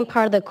became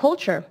part of the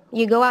culture.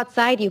 You go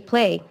outside, you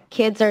play.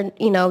 Kids are,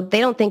 they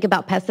don't think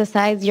about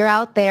pesticides. You're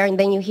out there and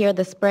then you hear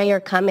the sprayer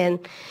come in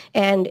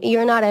and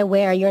you're not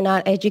aware, you're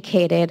not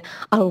educated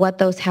on what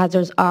those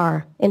hazards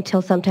are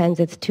until sometimes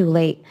it's too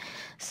late.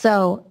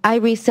 So I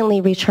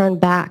recently returned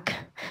back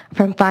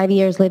from 5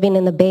 years living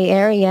in the Bay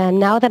Area, and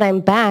now that I'm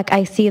back,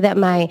 I see that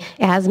my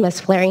asthma is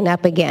flaring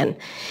up again.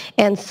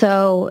 And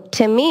so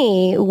to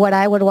me, what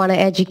I would want to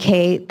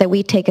educate, that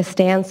we take a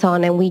stance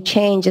on and we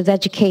change, is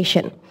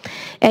education.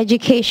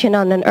 Education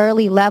on an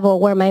early level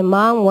where my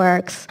mom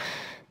works.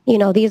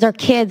 These are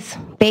kids,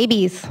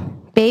 babies,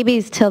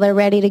 babies till they're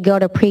ready to go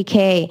to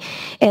pre-K.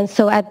 And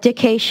so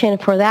education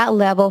for that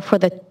level, for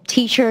the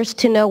teachers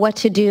to know what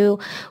to do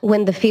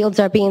when the fields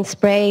are being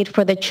sprayed,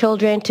 for the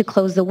children to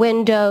close the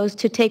windows,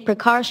 to take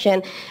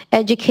precaution,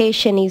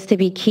 education needs to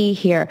be key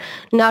here.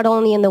 Not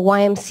only in the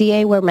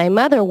YMCA where my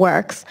mother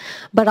works,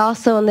 but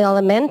also in the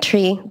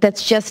elementary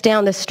that's just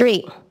down the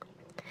street.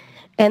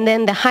 And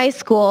then the high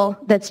school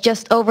that's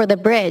just over the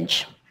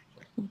bridge.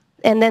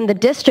 And then the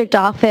district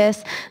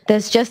office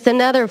that's just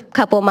another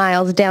couple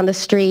miles down the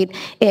street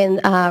in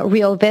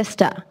Rio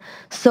Vista.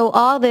 So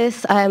all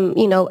this,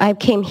 I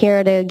came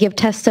here to give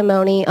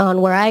testimony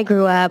on where I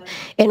grew up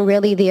and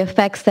really the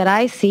effects that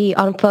I see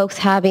on folks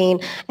having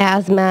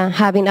asthma,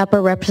 having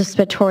upper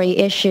respiratory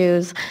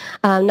issues,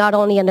 not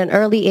only at an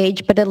early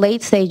age, but a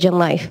late stage in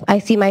life. I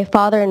see my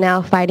father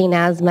now fighting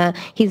asthma.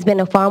 He's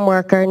been a farm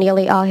worker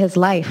nearly all his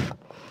life.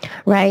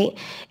 Right?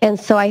 And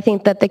so I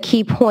think that the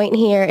key point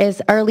here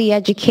is early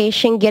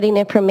education, getting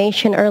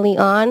information early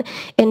on.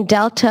 In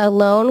Delta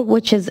alone,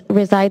 which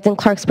resides in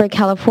Clarksburg,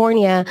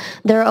 California,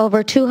 there are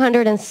over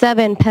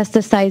 207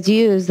 pesticides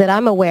used that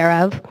I'm aware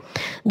of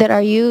that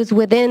are used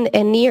within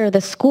and near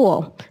the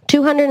school.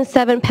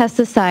 207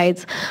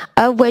 pesticides,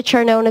 of which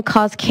are known to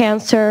cause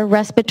cancer,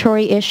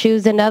 respiratory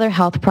issues, and other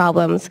health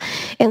problems.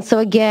 And so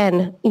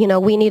again,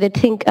 we need to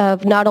think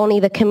of not only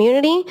the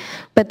community,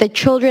 but the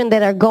children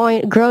that are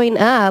growing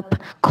up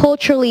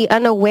culturally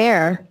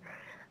unaware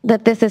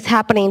that this is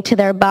happening to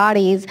their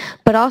bodies,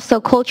 but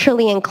also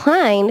culturally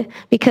inclined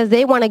because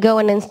they want to go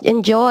and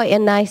enjoy a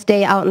nice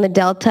day out in the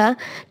Delta,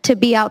 to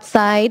be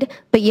outside,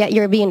 but yet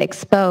you're being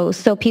exposed.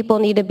 So people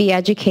need to be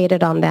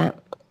educated on that.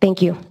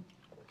 Thank you.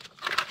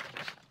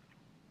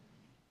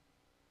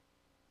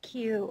 Thank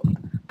you.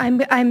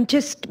 I'm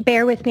just,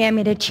 bear with me, I'm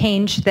going to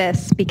change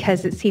this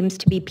because it seems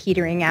to be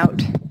petering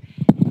out.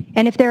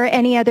 And if there are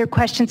any other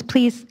questions,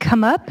 please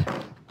come up.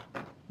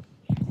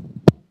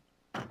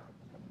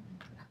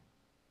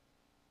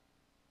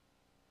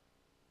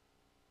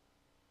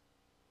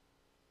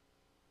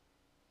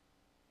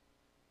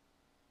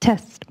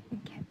 Test.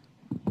 Okay.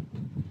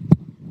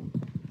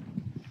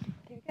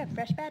 There you go,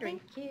 fresh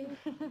battery. Thank you.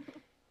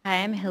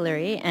 Hi, I'm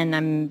Hillary, and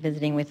I'm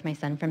visiting with my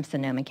son from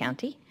Sonoma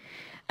County.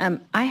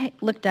 I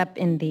looked up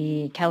in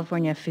the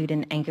California Food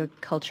and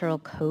Agricultural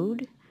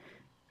Code,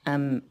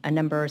 a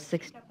number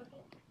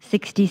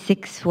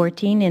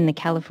 6614 in the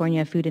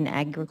California Food and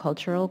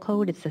Agricultural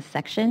Code. It's a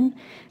section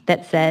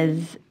that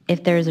says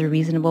if there is a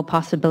reasonable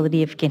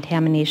possibility of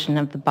contamination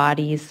of the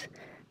bodies,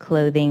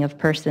 clothing of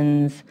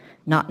persons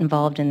not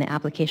involved in the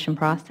application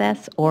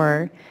process,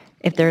 or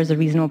if there is a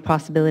reasonable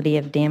possibility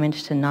of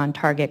damage to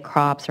non-target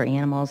crops or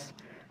animals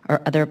or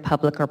other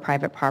public or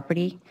private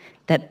property,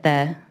 that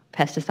the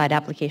pesticide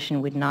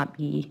application would not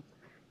be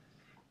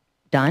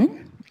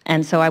done.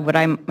 And so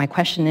my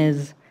question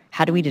is,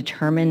 how do we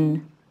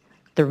determine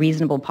the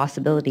reasonable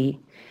possibility?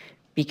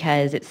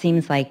 Because it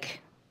seems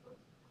like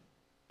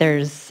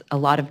there's a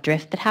lot of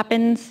drift that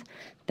happens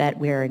that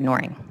we're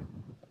ignoring.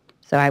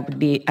 So I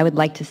would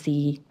like to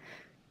see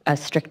a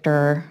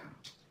stricter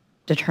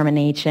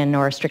determination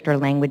or a stricter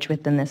language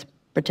within this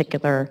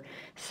particular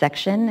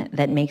section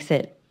that makes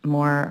it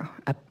more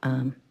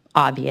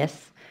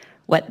obvious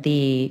what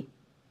the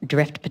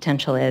drift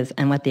potential is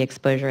and what the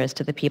exposure is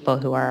to the people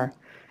who are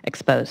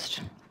exposed.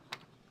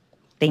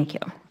 Thank you.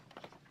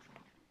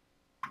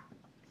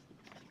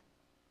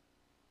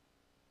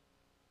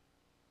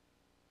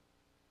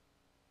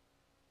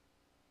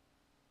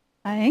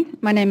 Hi,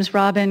 my name is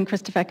Robin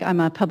Christofek. I'm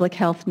a public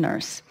health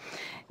nurse.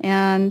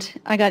 And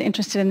I got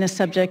interested in this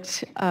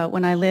subject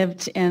when I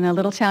lived in a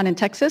little town in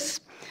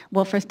Texas,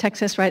 Wolford,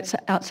 Texas, right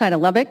outside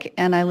of Lubbock,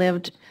 and I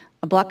lived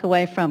a block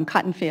away from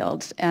cotton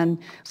fields. And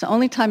it's the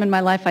only time in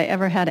my life I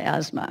ever had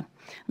asthma.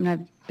 I mean,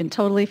 I've been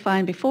totally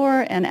fine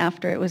before and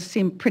after. It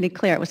seemed pretty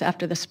clear. It was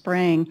after the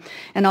spraying.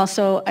 And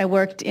also I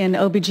worked in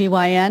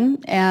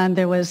OBGYN, and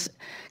there was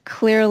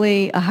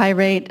clearly a high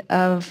rate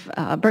of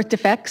birth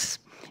defects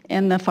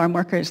in the farm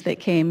workers that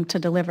came to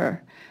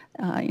deliver,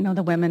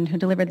 the women who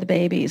delivered the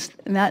babies.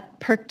 And that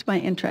perked my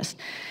interest.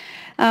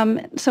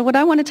 So what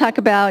I want to talk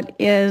about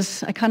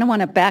is, I kind of want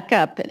to back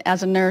up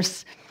as a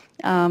nurse,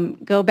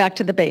 go back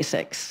to the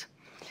basics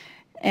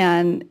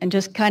and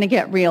just kind of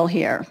get real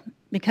here,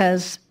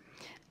 because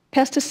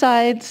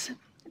pesticides,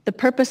 the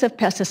purpose of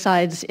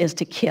pesticides is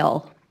to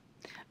kill,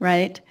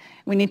 right?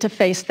 We need to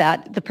face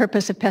that. The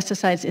purpose of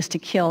pesticides is to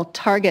kill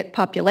target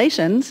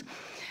populations,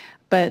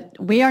 but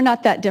we are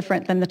not that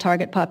different than the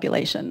target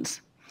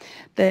populations.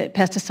 The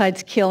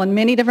pesticides kill in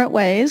many different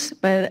ways,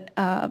 but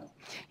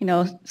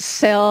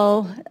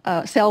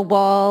cell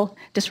wall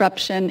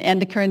disruption,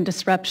 endocrine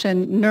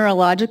disruption,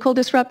 neurological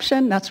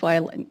disruption. That's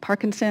why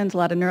Parkinson's, a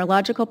lot of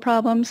neurological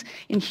problems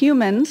in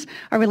humans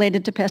are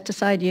related to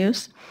pesticide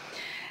use.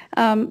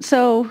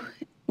 So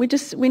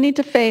we need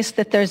to face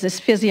that there's this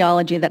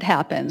physiology that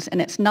happens,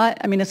 and it's not,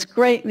 it's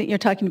great that you're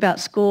talking about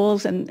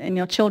schools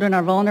and children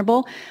are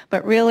vulnerable,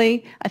 but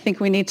really I think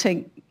we need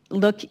to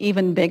look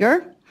even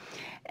bigger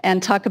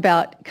and talk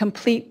about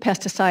complete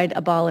pesticide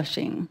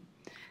abolishing,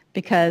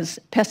 because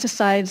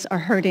pesticides are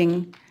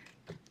hurting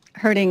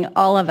hurting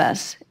all of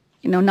us,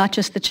 not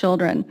just the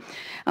children.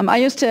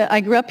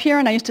 I grew up here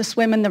and I used to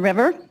swim in the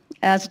river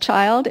as a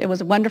child. It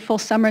was a wonderful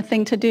summer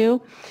thing to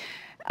do.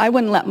 I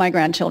wouldn't let my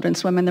grandchildren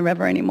swim in the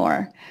river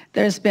anymore.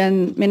 There's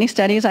been many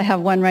studies. I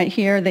have one right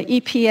here. The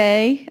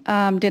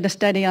EPA did a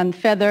study on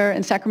Feather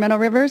and Sacramento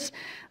rivers.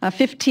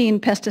 15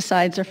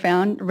 pesticides are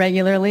found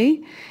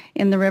regularly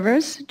in the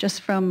rivers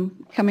just from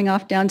coming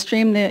off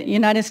downstream. The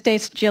United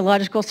States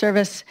Geological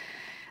Service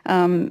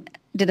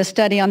did a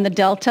study on the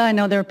Delta. I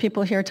know there are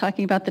people here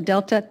talking about the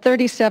Delta.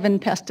 37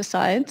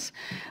 pesticides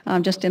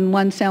just in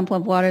one sample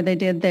of water they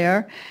did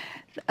there.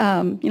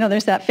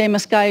 There's that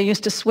famous guy who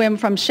used to swim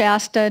from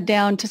Shasta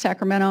down to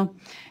Sacramento,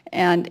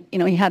 and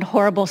he had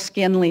horrible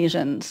skin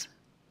lesions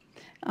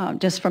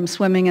just from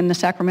swimming in the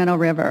Sacramento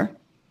River.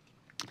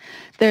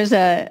 There's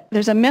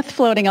a myth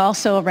floating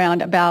also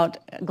around about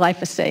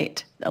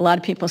glyphosate. A lot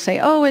of people say,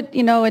 oh,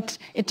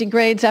 it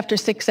degrades after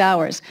 6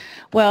 hours.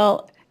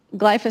 Well,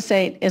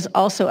 glyphosate is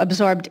also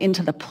absorbed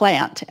into the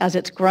plant as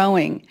it's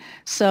growing.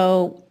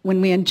 So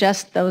when we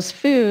ingest those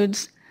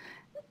foods,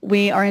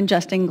 we are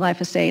ingesting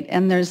glyphosate.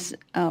 And there's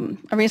a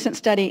recent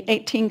study,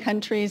 18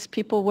 countries,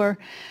 people were,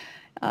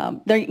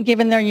 they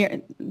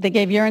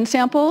gave urine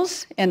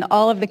samples. In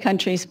all of the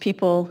countries,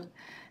 people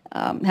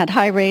had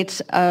high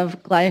rates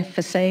of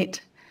glyphosate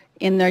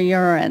in their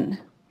urine.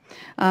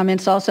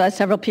 It's also, as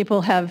several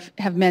people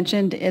have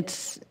mentioned,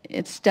 it's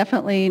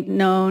definitely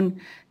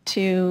known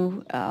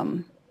to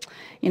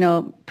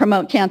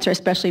promote cancer,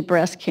 especially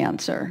breast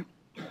cancer.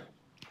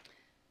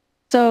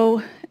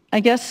 So I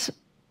guess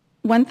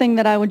one thing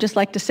that I would just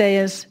like to say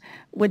is,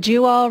 would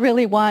you all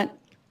really want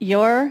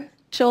your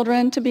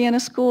children to be in a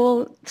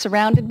school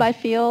surrounded by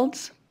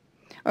fields?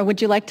 Or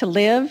would you like to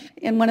live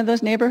in one of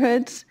those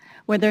neighborhoods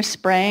where they're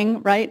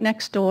spraying right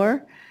next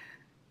door?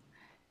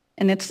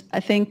 And I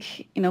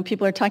think,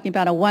 people are talking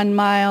about a 1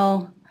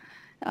 mile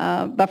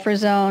buffer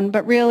zone,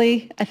 but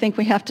really, I think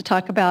we have to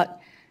talk about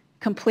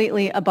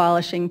completely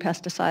abolishing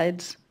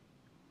pesticides.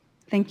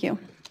 Thank you.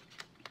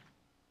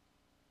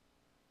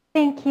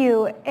 Thank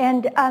you.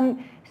 And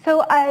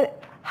so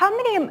how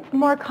many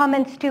more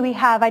comments do we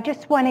have? I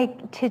just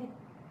wanted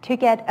to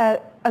get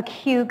a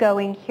queue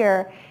going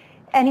here.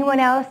 Anyone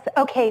else?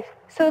 Okay,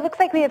 so it looks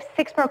like we have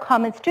 6 more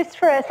comments, just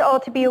for us all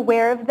to be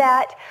aware of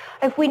that.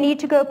 If we need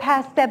to go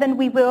past 7,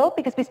 we will,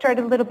 because we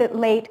started a little bit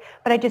late,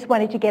 but I just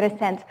wanted to get a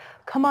sense.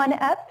 Come on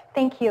up.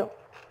 Thank you.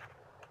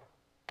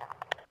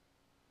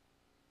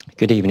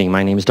 Good evening.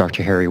 My name is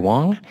Dr. Harry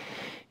Wong,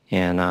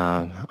 and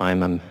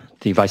I'm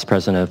the Vice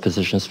President of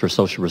Physicians for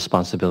Social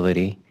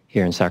Responsibility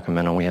here in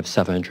Sacramento. We have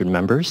 700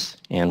 members,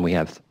 and we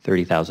have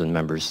 30,000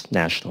 members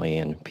nationally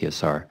in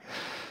PSR.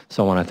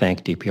 So I want to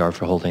thank DPR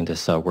for holding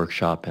this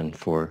workshop and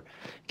for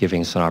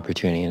giving us an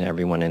opportunity and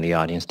everyone in the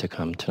audience to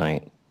come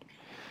tonight.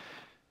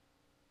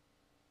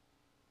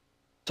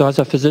 So as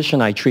a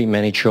physician, I treat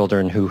many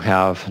children who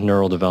have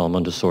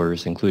neurodevelopmental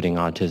disorders, including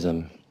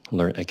autism,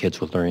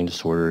 kids with learning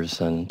disorders,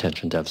 and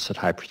attention deficit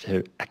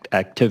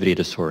hyperactivity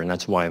disorder. And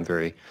that's why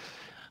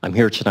I'm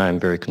here tonight. I'm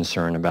very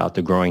concerned about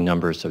the growing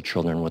numbers of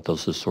children with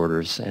those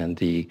disorders and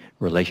the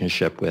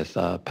relationship with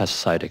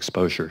pesticide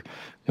exposure,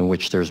 in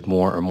which there's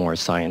more and more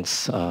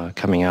science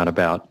coming out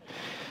about.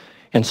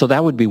 And so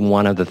that would be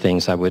one of the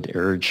things I would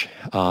urge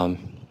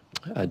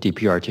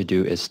DPR to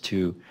do, is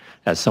to,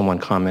 as someone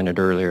commented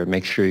earlier,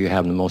 make sure you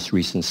have the most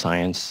recent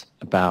science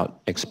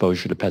about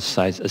exposure to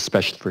pesticides,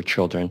 especially for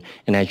children.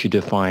 And as you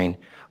define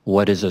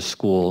what is a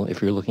school,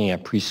 if you're looking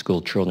at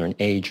preschool children,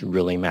 age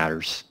really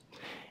matters.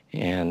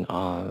 And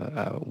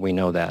we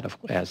know that,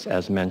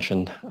 as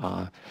mentioned,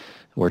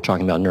 we're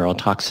talking about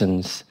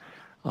neurotoxins.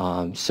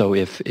 So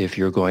if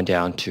you're going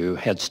down to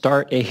Head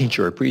Start age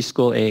or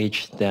preschool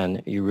age,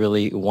 then you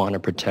really want to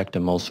protect the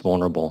most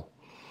vulnerable.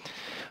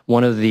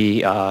 One of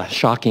the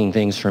shocking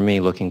things for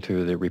me looking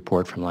through the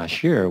report from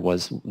last year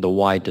was the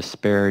wide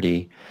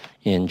disparity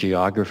in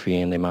geography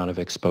and the amount of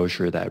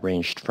exposure that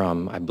ranged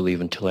from, I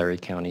believe in Tulare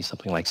County,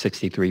 something like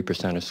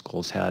 63% of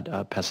schools had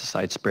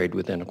pesticides sprayed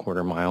within a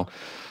quarter mile,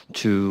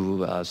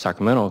 to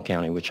Sacramento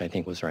County, which I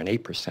think was around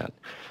 8%.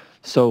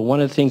 So one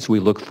of the things we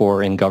look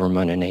for in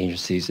government and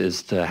agencies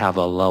is to have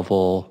a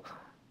level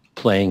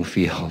playing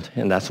field,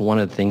 and that's one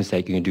of the things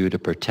that you can do to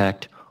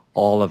protect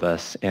all of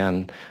us.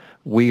 And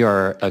we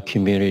are a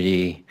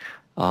community,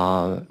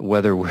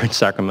 whether we're in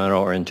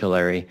Sacramento or in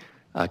Tulare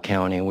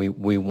County,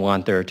 we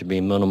want there to be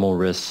minimal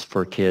risks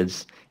for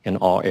kids in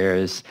all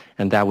areas,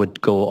 and that would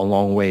go a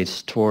long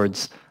ways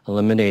towards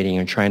eliminating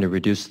and trying to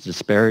reduce the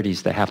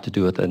disparities that have to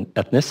do with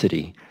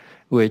ethnicity,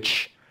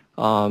 which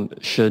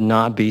should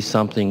not be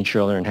something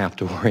children have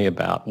to worry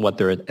about, what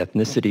their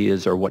ethnicity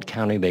is or what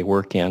county they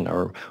work in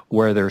or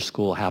where their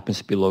school happens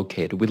to be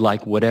located. We'd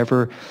like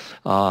whatever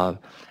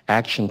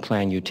action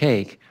plan you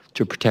take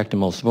to protect the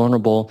most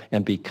vulnerable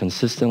and be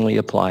consistently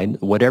applied.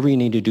 Whatever you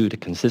need to do to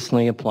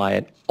consistently apply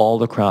it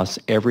all across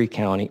every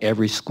county,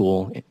 every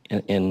school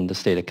in the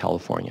state of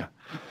California.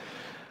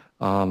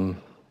 And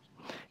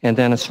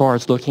then as far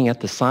as looking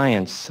at the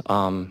science,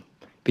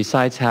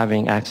 besides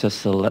having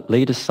access to the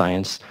latest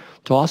science,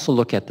 to also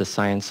look at the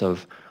science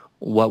of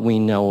what we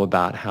know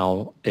about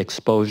how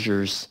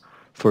exposures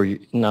for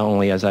not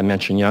only, as I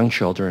mentioned, young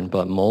children,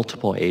 but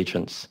multiple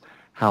agents,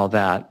 how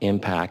that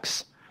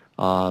impacts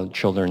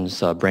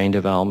children's brain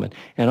development,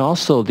 and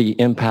also the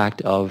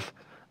impact of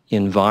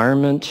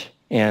environment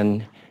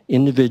and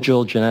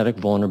individual genetic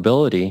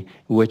vulnerability,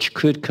 which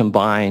could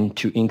combine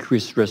to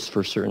increase risk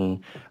for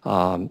certain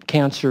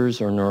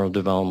cancers or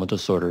neurodevelopmental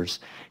disorders.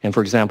 And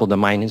for example, the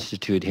Mind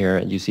Institute here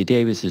at UC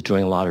Davis is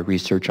doing a lot of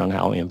research on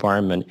how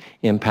environment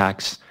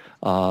impacts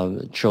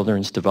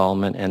children's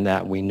development, and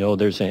that we know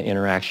there's an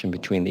interaction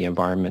between the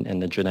environment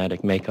and the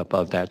genetic makeup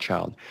of that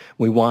child.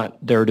 We want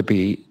there to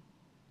be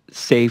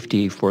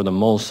safety for the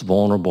most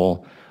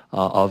vulnerable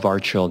of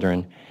our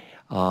children,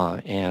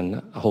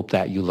 and I hope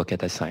that you look at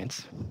the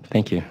science.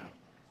 Thank you.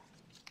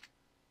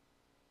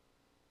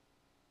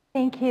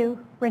 Thank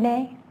you.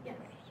 Renee?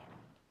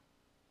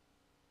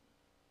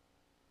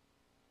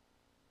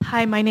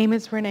 Hi, my name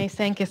is Renee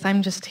Sankis.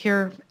 I'm just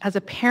here as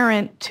a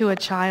parent to a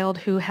child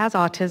who has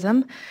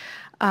autism.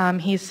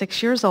 He's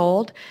 6 years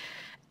old,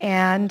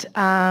 and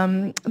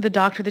the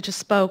doctor that just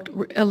spoke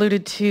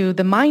alluded to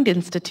the Mind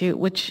Institute,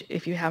 which,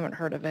 if you haven't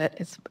heard of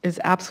it, is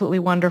absolutely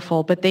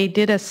wonderful. But they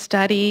did a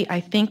study,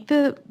 I think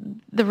the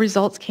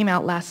results came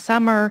out last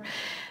summer,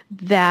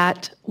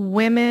 that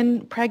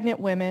women, pregnant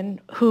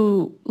women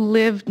who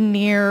lived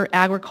near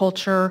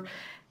agriculture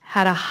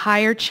had a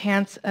higher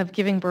chance of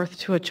giving birth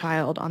to a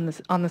child on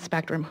the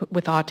spectrum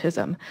with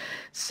autism.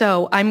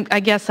 So I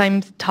guess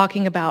I'm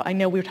talking about, I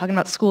know we were talking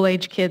about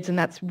school-age kids, and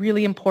that's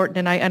really important,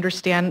 and I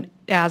understand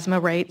asthma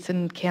rates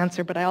and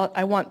cancer, but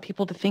I want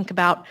people to think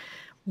about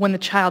when the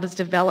child is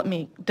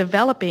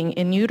developing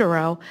in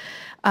utero.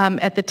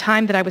 At the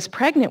time that I was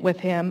pregnant with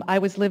him, I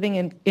was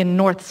living in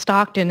North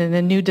Stockton in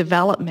a new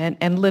development,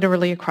 and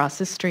literally across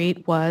the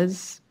street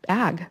was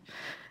ag.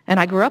 And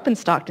I grew up in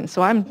Stockton,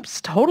 so I'm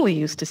totally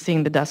used to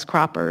seeing the dust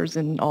croppers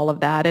and all of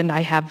that. And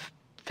I have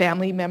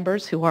family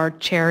members who are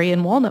cherry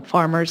and walnut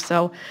farmers,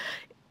 so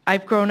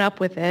I've grown up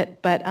with it.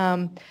 But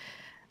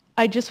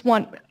I just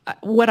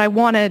what I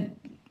want to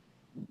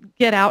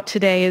get out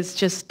today is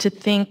just to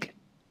think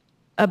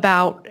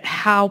about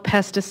how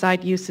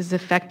pesticide use is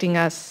affecting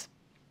us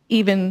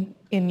even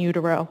in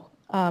utero.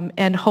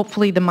 And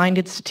hopefully the Mind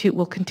Institute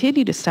will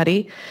continue to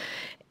study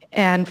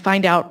and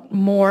find out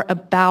more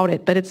about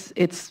it. But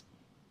it's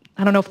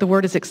I don't know if the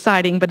word is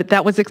exciting, but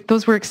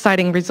those were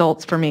exciting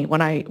results for me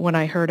when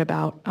I heard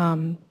about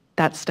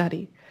that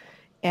study.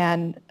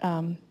 And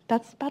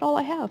that's about all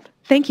I have.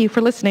 Thank you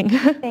for listening.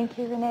 Thank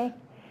you, Renee.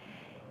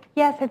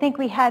 Yes, I think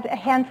we had a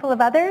handful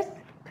of others.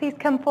 Please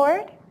come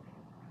forward.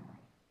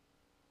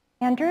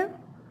 Andrew?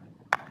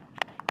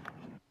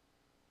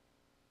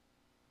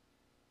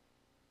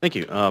 Thank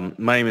you.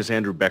 My name is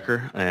Andrew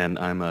Becker, and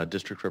I'm a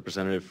district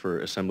representative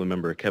for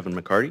Assemblymember Kevin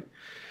McCarty.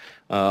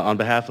 On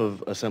behalf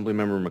of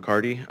Assemblymember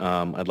McCarty,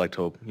 I'd like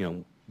to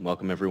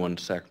welcome everyone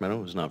to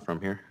Sacramento who's not from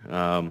here,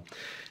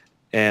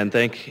 and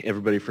thank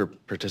everybody for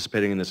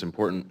participating in this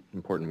important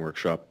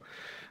workshop.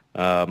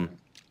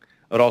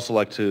 I'd also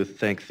like to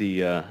thank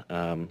the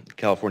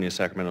California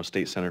Sacramento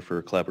State Center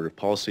for Collaborative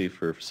Policy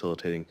for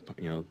facilitating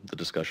the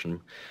discussion,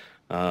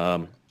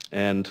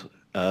 and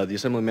the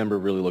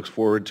Assemblymember really looks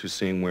forward to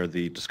seeing where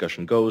the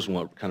discussion goes and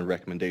what kind of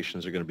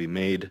recommendations are going to be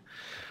made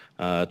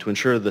to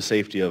ensure the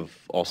safety of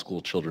all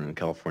school children in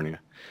California.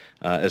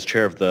 As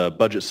chair of the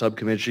Budget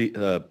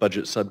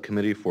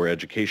Subcommittee for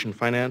Education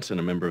Finance and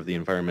a member of the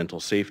Environmental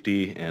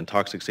Safety and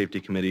Toxic Safety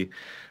Committee,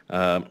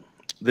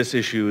 this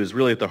issue is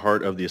really at the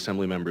heart of the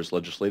Assemblymember's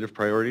legislative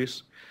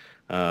priorities.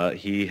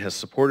 He has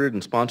supported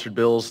and sponsored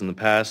bills in the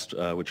past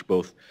which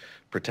both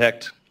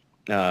protect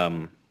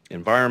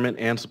environment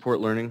and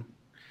support learning.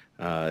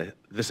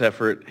 This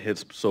effort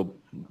hits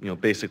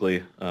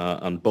basically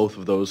on both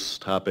of those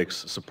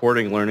topics,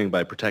 supporting learning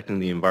by protecting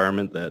the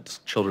environment that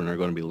children are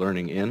going to be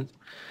learning in.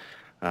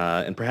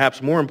 And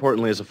perhaps more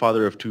importantly, as a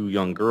father of 2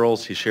 young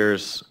girls, he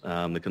shares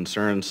the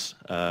concerns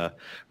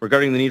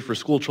regarding the need for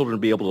school children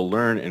to be able to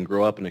learn and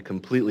grow up in a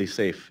completely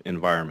safe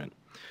environment.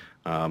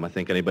 I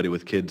think anybody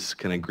with kids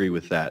can agree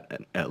with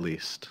that, at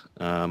least.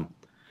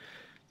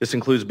 This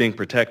includes being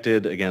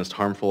protected against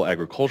harmful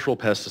agricultural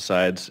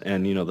pesticides,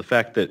 and the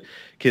fact that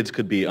kids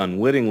could be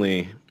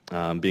unwittingly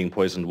being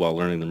poisoned while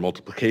learning their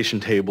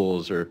multiplication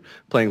tables or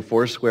playing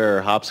Foursquare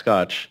or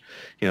hopscotch,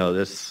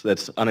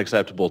 that's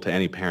unacceptable to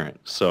any parent.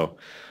 So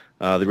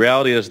the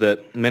reality is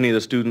that many of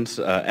the students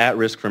at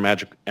risk from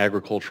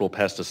agricultural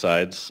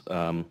pesticides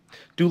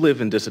do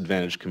live in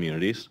disadvantaged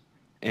communities,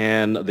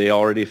 and they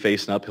already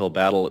face an uphill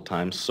battle at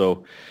times.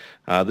 So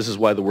this is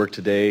why the work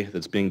today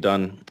that's being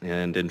done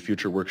and in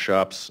future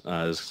workshops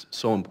is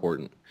so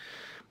important.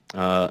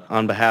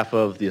 On behalf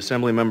of the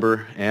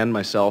Assemblymember and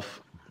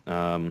myself,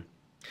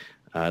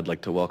 I'd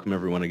like to welcome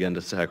everyone again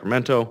to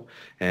Sacramento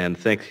and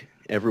thank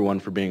everyone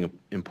for being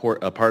a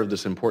part of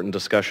this important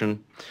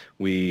discussion.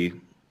 We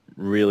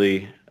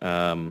really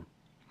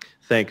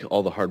thank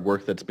all the hard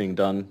work that's being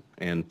done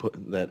and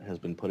that has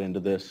been put into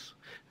this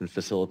and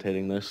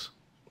facilitating this.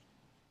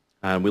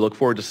 And we look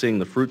forward to seeing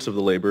the fruits of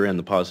the labor and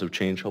the positive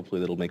change, hopefully,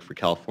 that'll make for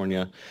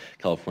California,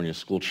 California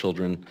school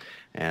children,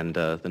 and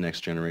the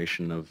next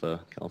generation of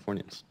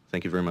Californians.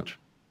 Thank you very much.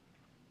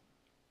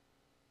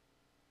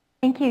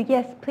 Thank you.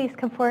 Yes, please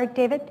come forward,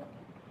 David.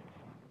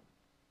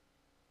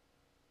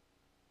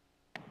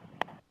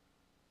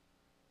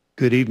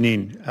 Good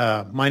evening.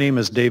 My name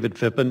is David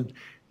Phippen,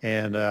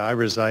 and I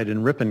reside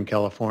in Ripon,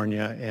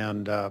 California.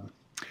 And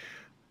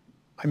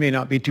I may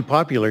not be too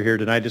popular here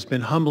tonight. It's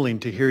been humbling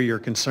to hear your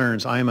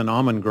concerns. I am an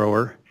almond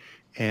grower,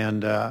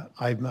 and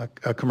I'm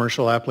a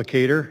commercial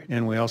applicator,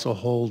 and we also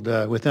hold,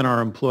 within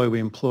our we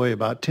employ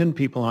about 10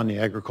 people on the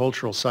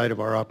agricultural side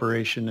of our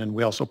operation, and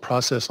we also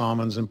process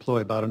almonds, employ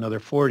about another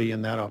 40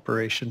 in that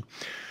operation.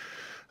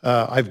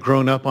 I've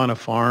grown up on a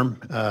farm.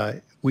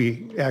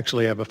 We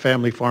actually have a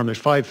family farm. There's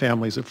 5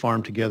 families that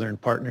farm together in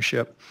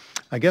partnership.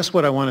 I guess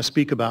what I want to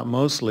speak about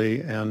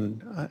mostly,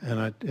 and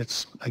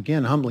it's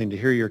again humbling to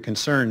hear your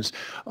concerns,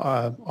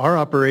 our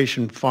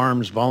operation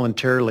farms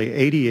voluntarily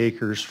 80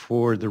 acres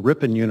for the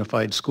Ripon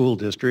Unified School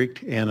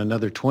District and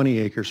another 20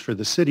 acres for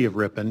the city of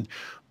Ripon,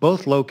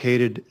 both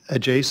located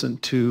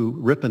adjacent to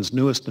Ripon's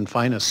newest and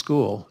finest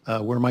school,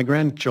 where my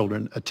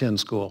grandchildren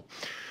attend school.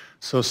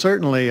 So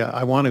certainly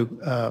I want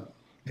to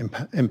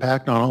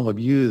impact on all of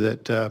you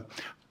that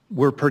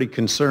we're pretty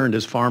concerned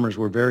as farmers.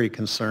 We're very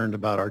concerned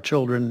about our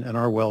children and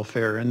our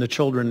welfare and the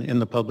children in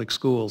the public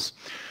schools.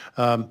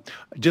 I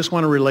just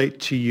want to relate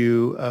to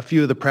you a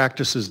few of the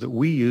practices that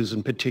we use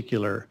in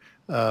particular.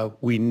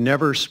 We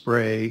never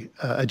spray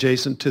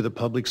adjacent to the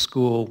public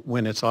school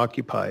when it's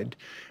occupied.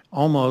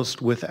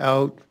 Almost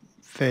without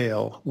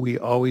fail, we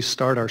always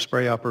start our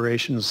spray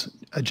operations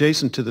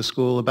adjacent to the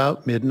school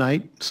about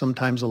midnight,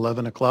 sometimes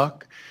 11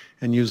 o'clock.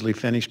 And usually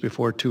finish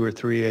before 2 or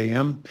 3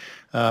 a.m.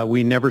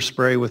 We never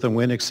spray with a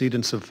wind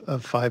exceedance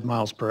of 5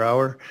 miles per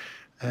hour.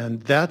 And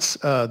that's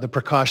the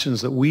precautions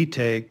that we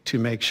take to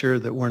make sure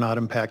that we're not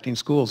impacting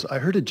schools. I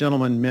heard a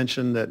gentleman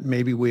mention that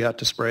maybe we ought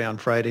to spray on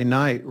Friday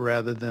night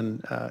rather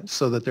than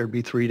so that there'd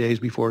be 3 days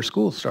before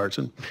school starts.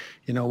 And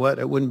you know what?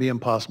 It wouldn't be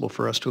impossible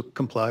for us to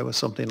comply with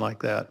something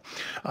like that.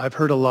 I've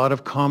heard a lot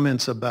of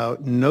comments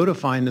about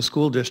notifying the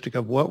school district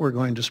of what we're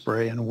going to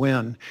spray and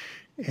when.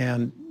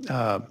 And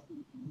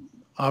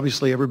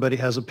obviously, everybody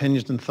has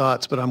opinions and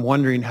thoughts, but I'm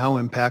wondering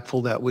how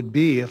impactful that would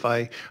be if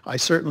I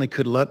certainly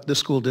could let the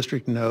school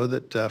district know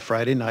that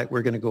Friday night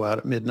we're going to go out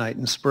at midnight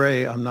and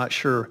spray. I'm not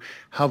sure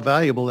how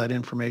valuable that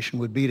information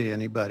would be to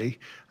anybody.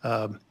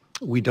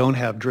 We don't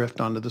have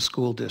drift onto the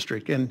school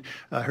district. And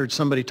I heard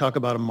somebody talk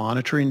about a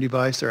monitoring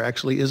device. There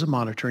actually is a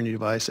monitoring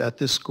device at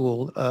this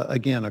school,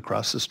 again,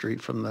 across the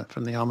street from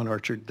the almond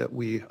orchard that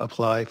we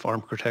apply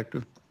farm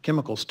protective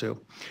chemicals to.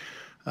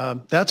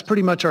 That's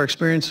pretty much our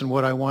experience and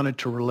what I wanted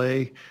to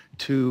relay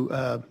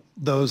to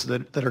those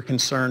that are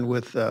concerned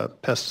with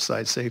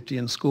pesticide safety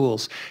in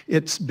schools.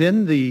 It's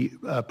been the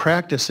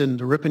practice in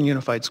the Ripon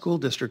Unified School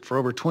District for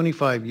over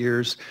 25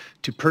 years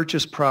to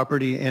purchase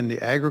property in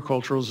the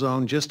agricultural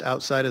zone just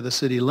outside of the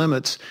city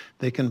limits.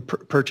 They can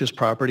purchase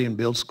property and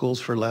build schools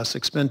for less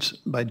expense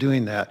by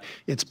doing that.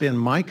 It's been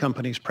my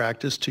company's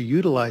practice to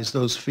utilize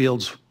those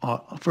fields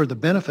for the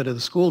benefit of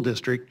the school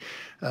district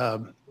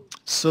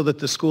so that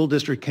the school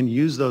district can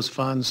use those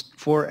funds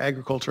for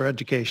agriculture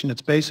education.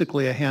 It's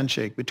basically a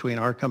handshake between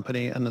our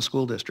company and the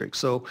school district.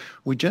 So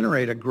we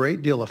generate a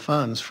great deal of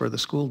funds for the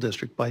school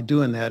district by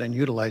doing that and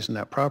utilizing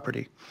that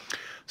property.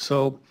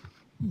 So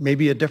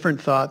maybe a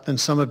different thought than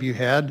some of you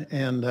had,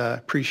 and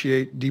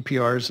appreciate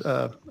DPR's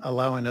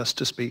allowing us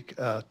to speak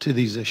to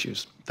these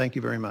issues. Thank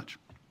you very much.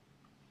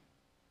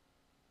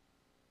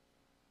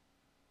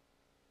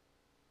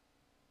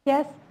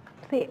 Yes,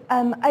 please.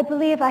 I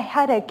believe I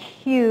had a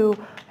cue.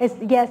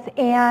 Yes,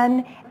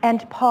 Anne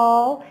and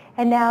Paul,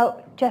 and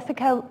now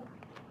Jessica.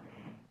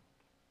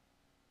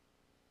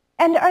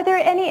 And are there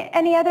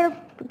any other,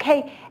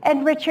 okay,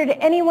 and Richard,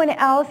 anyone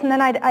else? And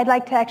then I'd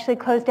like to actually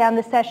close down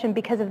the session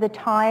because of the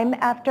time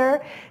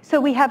after.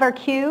 So we have our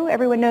cue.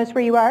 Everyone knows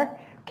where you are?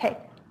 Okay.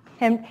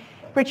 And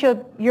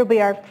Richard, you'll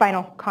be our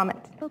final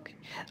comments. Okay.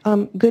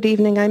 Good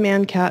evening. I'm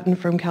Ann Catton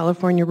from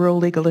California Rural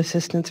Legal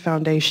Assistance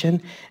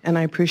Foundation, and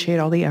I appreciate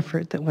all the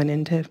effort that went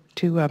into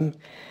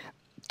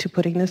to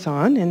putting this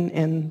on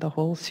and the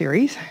whole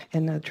series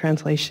and the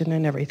translation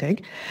and everything.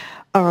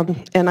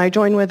 And I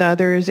join with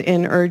others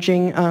in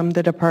urging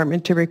the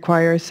department to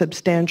require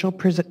substantial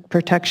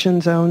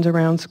protection zones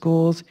around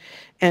schools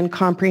and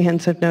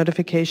comprehensive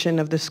notification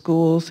of the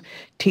schools,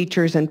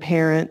 teachers, and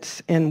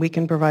parents, and we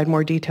can provide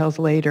more details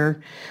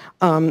later.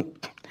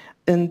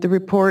 And the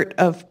report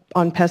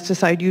on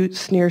pesticide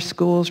use near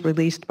schools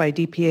released by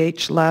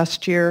DPH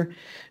last year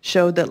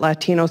showed that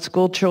Latino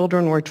school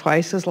children were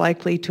twice as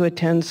likely to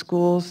attend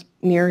schools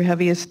near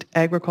heaviest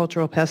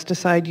agricultural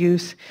pesticide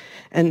use,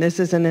 and this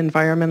is an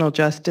environmental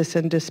justice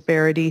and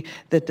disparity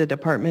that the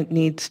department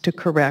needs to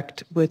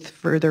correct with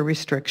further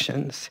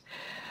restrictions.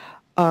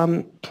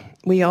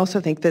 We also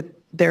think that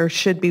there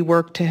should be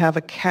work to have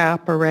a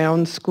cap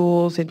around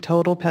schools in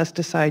total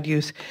pesticide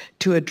use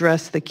to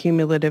address the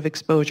cumulative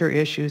exposure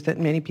issues that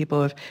many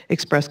people have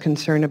expressed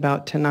concern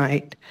about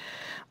tonight.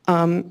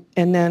 And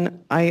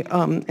then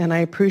I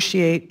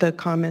appreciate the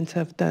comments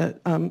of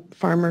the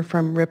farmer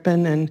from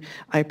Ripon, and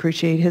I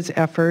appreciate his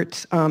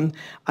efforts.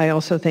 I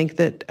also think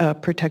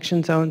that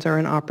protection zones are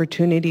an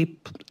opportunity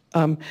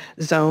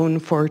zone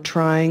for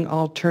trying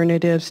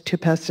alternatives to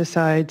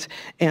pesticides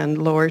and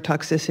lower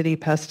toxicity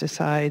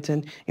pesticides.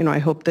 And, you know, I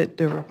hope that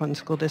the Ripon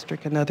School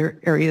District and other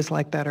areas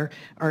like that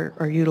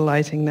are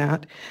utilizing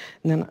that.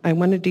 And then I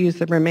wanted to use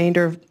the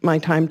remainder of my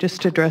time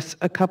just to address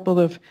a couple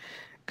of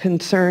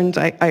concerns.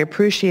 I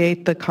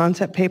appreciate the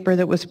concept paper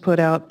that was put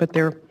out, but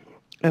there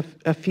are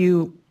a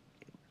few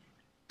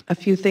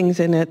things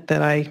in it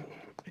that I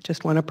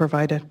just want to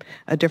provide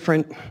a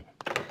different,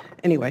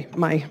 anyway,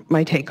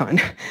 my take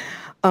on.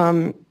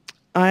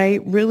 I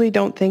really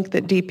don't think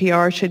that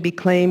DPR should be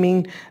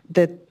claiming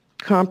that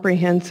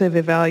comprehensive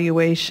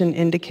evaluation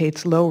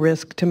indicates low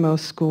risk to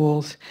most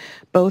schools,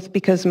 both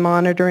because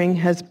monitoring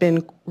has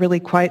been really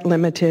quite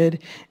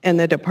limited and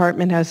the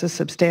department has a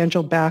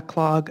substantial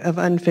backlog of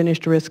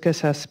unfinished risk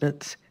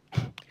assessments.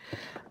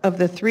 Of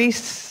the 3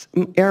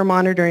 air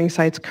monitoring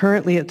sites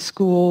currently at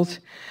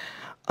schools,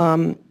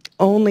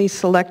 only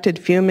selected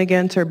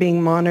fumigants are being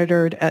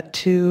monitored at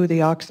 2, the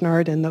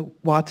Oxnard and the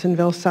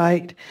Watsonville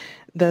site.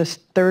 The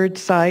 3rd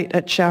site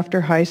at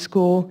Shafter High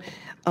School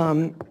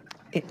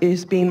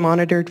is being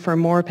monitored for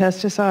more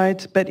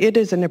pesticides, but it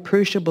is an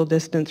appreciable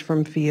distance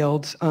from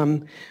fields.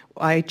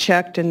 I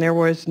checked and there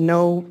was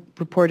no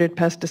reported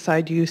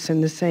pesticide use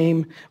in the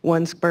same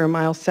 1 square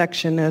mile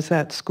section as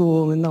that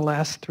school in the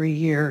last 3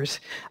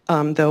 years,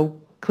 though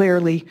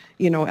clearly,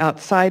 you know,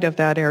 outside of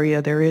that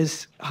area there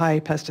is high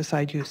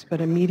pesticide use, but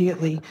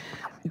immediately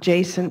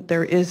adjacent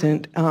there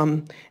isn't.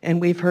 And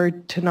we've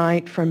heard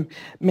tonight from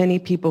many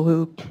people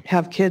who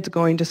have kids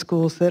going to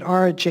schools that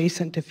are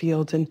adjacent to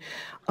fields, and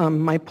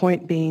my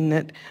point being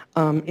that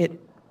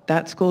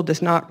that school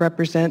does not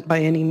represent by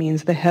any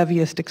means the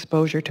heaviest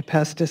exposure to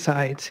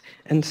pesticides,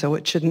 and so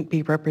it shouldn't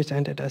be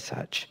represented as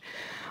such.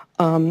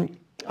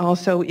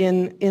 Also,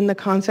 in the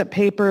concept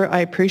paper, I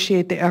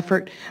appreciate the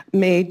effort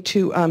made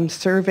to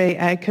survey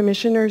ag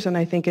commissioners, and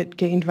I think it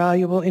gained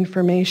valuable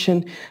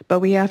information, but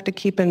we have to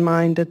keep in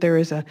mind that there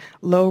is a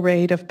low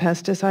rate of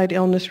pesticide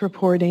illness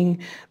reporting,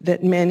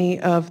 that many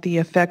of the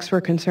effects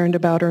we're concerned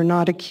about are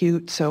not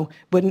acute, so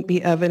wouldn't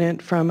be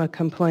evident from a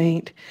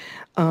complaint,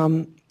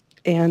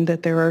 and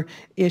that there are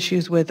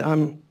issues with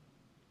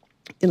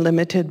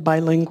limited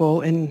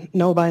bilingual and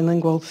no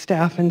bilingual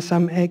staff in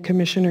some ag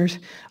commissioners'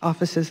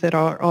 offices that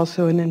are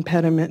also an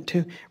impediment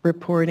to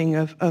reporting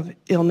of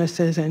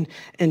illnesses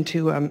and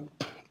to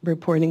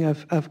reporting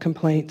of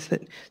complaints,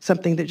 that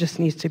something that just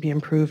needs to be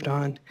improved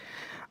on.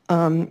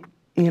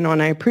 You know,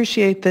 and I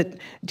appreciate that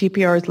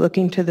DPR is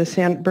looking to the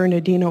San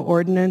Bernardino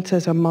ordinance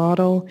as a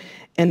model,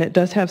 and it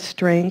does have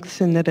strengths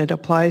in that it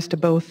applies to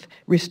both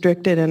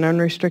restricted and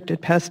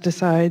unrestricted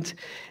pesticides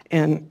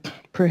and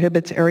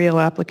prohibits aerial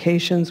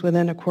applications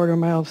within a quarter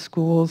mile of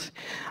schools.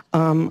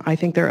 I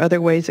think there are other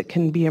ways it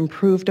can be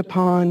improved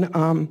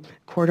upon.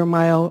 Quarter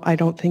mile I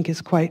don't think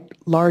is quite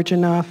large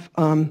enough.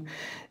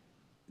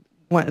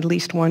 At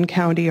least one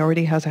county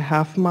already has a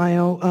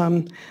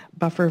half-mile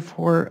buffer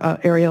for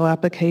aerial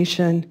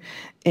application.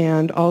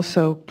 And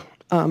also,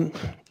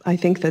 I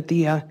think that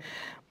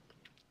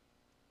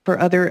for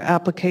other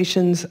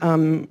applications,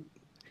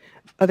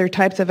 other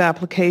types of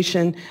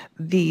application,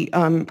 the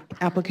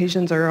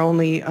applications are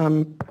only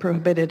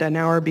prohibited an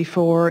hour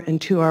before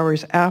and 2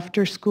 hours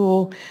after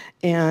school,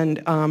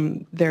 and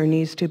there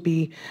needs to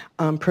be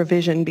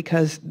provision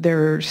because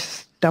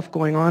there's stuff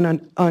going on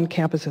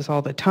campuses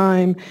all the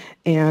time,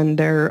 and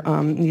there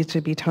needs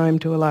to be time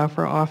to allow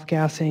for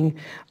off-gassing.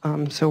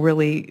 So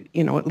really,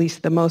 you know, at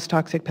least the most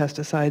toxic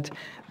pesticides,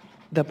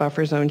 the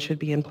buffer zone should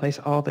be in place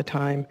all the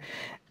time.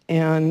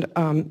 And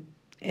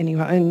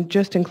anyway, and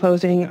just in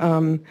closing,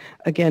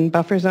 again,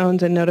 buffer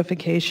zones and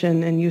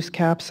notification and use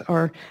caps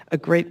are a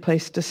great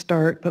place to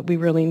start, but we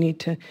really need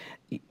to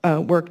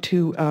work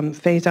to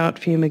phase out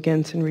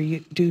fumigants and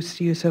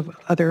reduce use of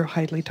other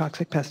highly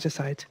toxic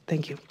pesticides.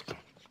 Thank you.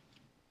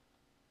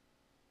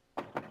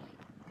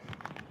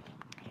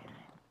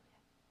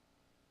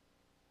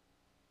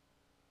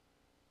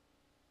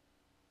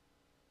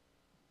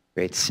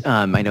 Great.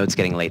 I know it's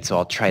getting late, so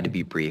I'll try to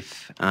be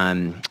brief.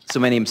 So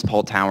my name is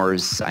Paul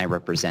Towers. I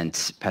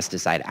represent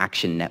Pesticide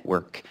Action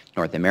Network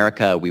North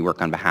America. We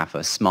work on behalf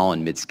of small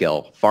and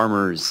mid-scale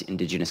farmers,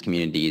 indigenous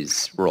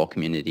communities, rural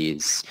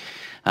communities.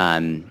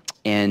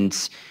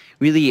 And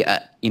really,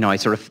 you know, I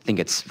sort of think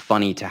it's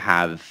funny to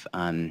have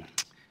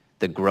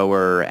the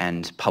grower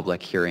and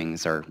public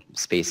hearings or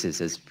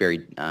spaces as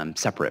very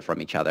separate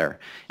from each other,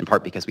 in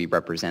part because we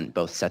represent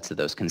both sets of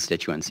those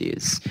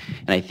constituencies.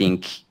 And I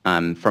think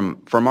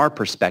from our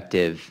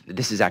perspective,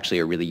 this is actually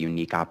a really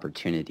unique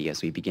opportunity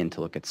as we begin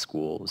to look at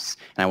schools.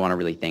 And I want to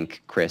really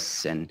thank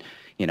Chris and,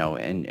 you know,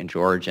 and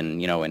George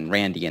and, you know, and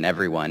Randy and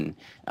everyone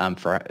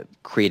for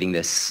creating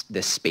this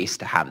space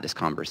to have this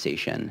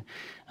conversation.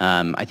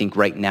 I think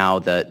right now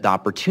the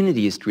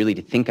opportunity is really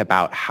to think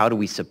about how do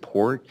we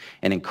support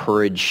and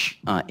encourage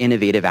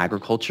innovative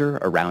agriculture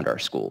around our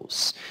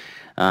schools.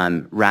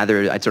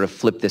 Rather, I'd sort of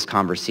flip this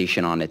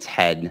conversation on its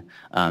head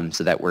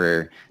so that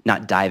we're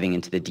not diving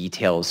into the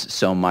details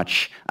so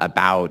much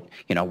about,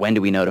 when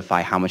do we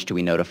notify, how much do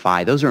we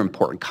notify. Those are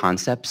important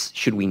concepts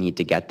should we need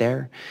to get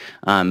there.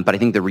 But I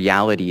think the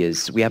reality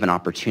is we have an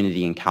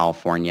opportunity in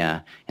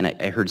California, and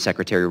I heard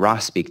Secretary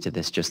Ross speak to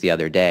this just the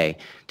other day,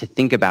 to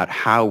think about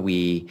how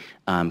we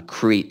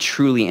create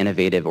truly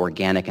innovative,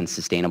 organic, and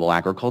sustainable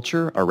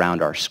agriculture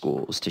around our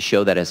schools, to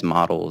show that as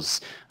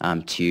models,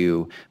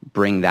 to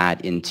bring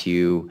that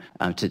into,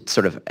 to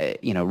sort of,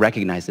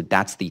 recognize that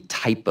that's the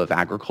type of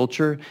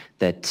agriculture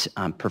that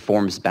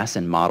performs best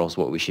and models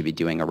what we should be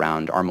doing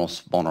around our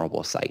most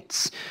vulnerable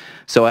sites.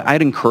 So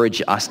I'd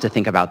encourage us to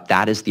think about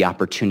that as the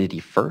opportunity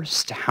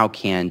first. How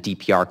can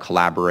DPR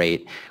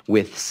collaborate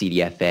with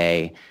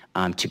CDFA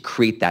to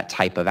create that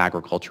type of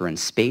agriculture in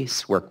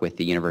space, work with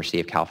the University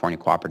of California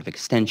Cooperative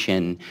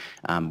Extension,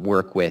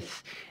 work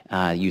with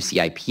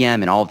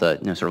UCIPM and all the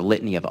sort of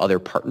litany of other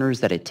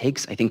partners that it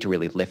takes, I think, to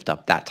really lift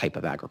up that type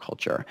of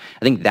agriculture.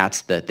 I think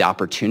that's the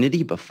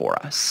opportunity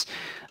before us.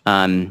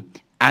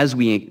 As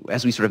we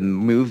sort of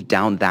move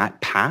down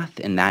that path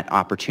and that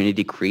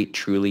opportunity to create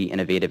truly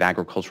innovative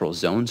agricultural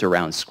zones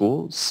around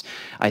schools,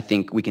 I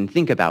think we can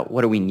think about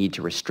what do we need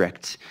to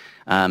restrict.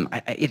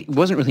 It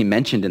wasn't really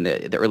mentioned in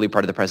the early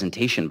part of the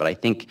presentation, but I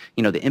think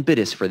the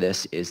impetus for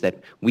this is that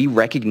we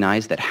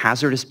recognize that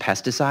hazardous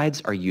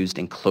pesticides are used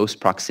in close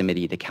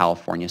proximity to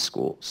California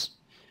schools.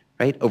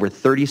 Right? Over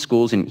 30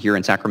 schools here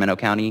in Sacramento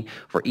County,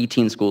 for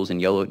 18 schools in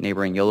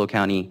neighboring Yolo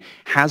County,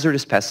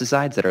 hazardous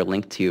pesticides that are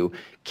linked to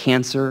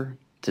cancer,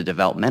 to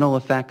developmental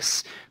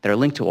effects, that are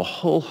linked to a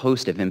whole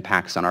host of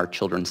impacts on our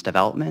children's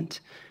development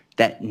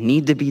that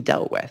need to be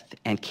dealt with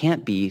and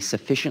can't be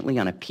sufficiently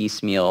on a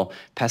piecemeal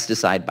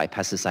pesticide by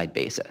pesticide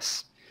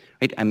basis.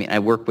 Right? I mean, I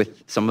work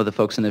with some of the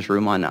folks in this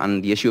room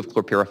on the issue of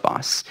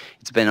chlorpyrifos.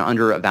 It's been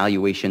under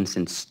evaluation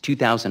since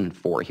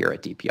 2004 here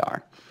at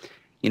DPR.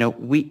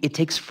 It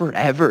takes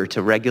forever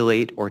to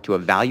regulate or to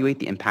evaluate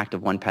the impact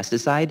of one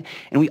pesticide,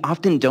 and we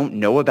often don't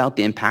know about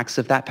the impacts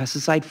of that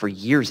pesticide for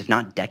years, if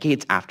not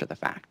decades after the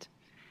fact.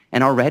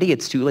 And already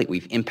it's too late.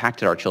 We've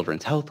impacted our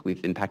children's health.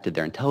 We've impacted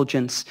their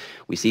intelligence.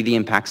 We see the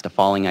impacts to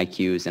falling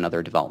IQs and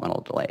other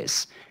developmental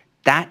delays.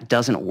 That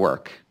doesn't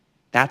work.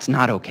 That's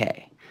not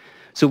okay.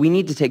 So we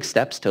need to take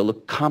steps to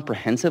look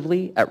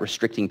comprehensively at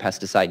restricting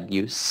pesticide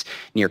use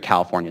near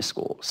California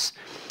schools.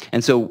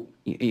 And so,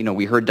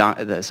 we heard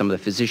some of the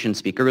physicians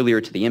speak earlier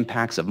to the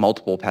impacts of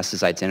multiple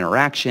pesticides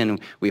interaction.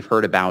 We've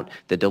heard about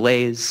the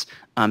delays.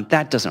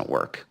 That doesn't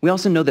work. We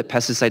also know that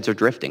pesticides are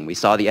drifting. We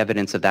saw the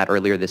evidence of that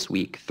earlier this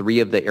week. 3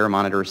 of the air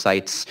monitor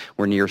sites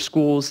were near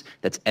schools.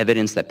 That's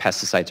evidence that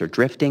pesticides are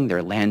drifting.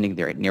 They're landing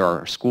near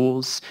our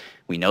schools.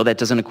 We know that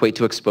doesn't equate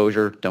to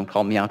exposure. Don't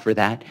call me out for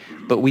that.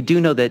 But we do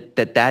know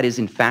that is,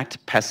 in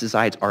fact,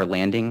 pesticides are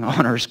landing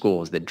on our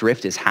schools. The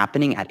drift is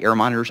happening at air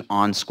monitors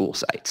on school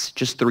sites.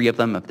 Just 3 of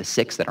them of the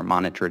 6 that are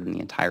monitored in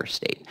the entire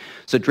state.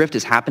 So drift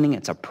is happening.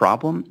 It's a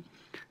problem.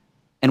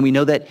 And we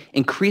know that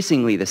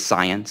increasingly the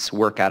science,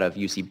 work out of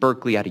UC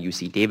Berkeley, out of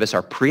UC Davis,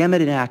 are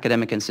preeminent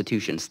academic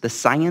institutions. The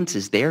science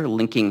is there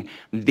linking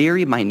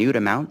very minute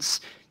amounts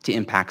to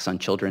impacts on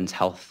children's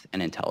health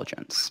and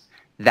intelligence.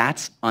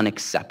 That's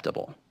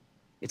unacceptable.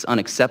 It's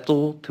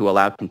unacceptable to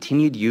allow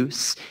continued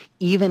use,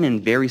 even in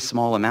very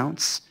small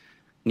amounts,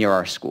 near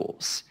our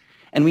schools.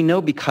 And we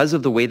know because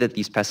of the way that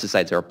these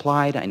pesticides are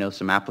applied, I know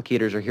some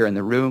applicators are here in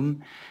the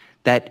room,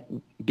 that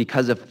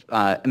because of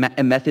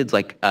methods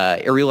like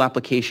aerial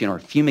application or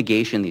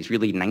fumigation, these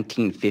really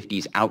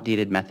 1950s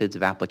outdated methods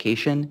of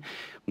application,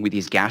 with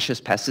these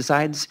gaseous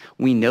pesticides,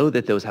 we know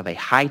that those have a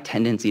high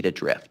tendency to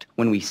drift.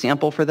 When we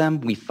sample for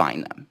them, we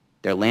find them.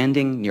 They're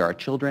landing near our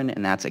children,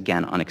 and that's,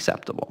 again,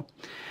 unacceptable.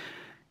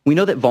 We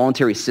know that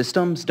voluntary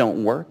systems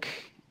don't work,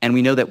 and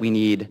we know that we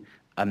need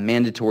a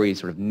mandatory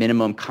sort of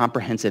minimum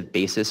comprehensive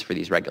basis for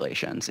these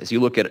regulations. As you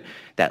look at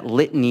that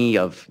litany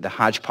of the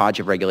hodgepodge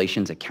of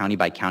regulations at county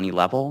by county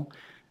level,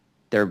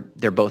 they're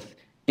both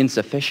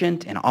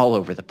insufficient and all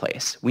over the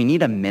place. We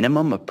need a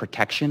minimum of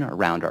protection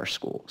around our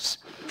schools.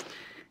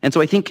 And so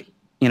I think,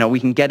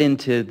 we can get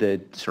into the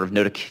sort of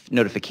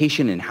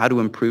notification and how to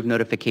improve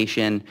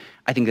notification.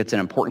 I think that's an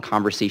important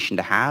conversation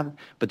to have,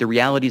 but the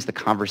reality is the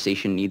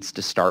conversation needs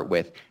to start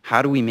with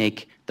how do we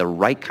make the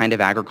right kind of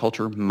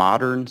agriculture,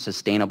 modern,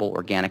 sustainable,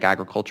 organic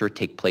agriculture,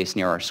 take place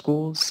near our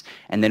schools,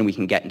 and then we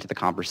can get into the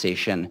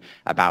conversation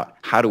about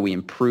how do we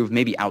improve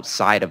maybe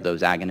outside of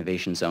those ag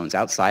innovation zones,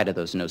 outside of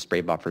those no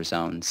spray buffer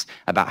zones,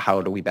 about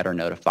how do we better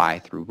notify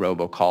through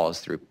robocalls,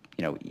 through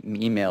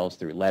emails,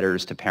 through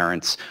letters to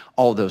parents,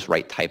 all those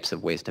right types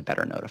of ways to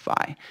better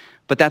notify.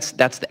 But that's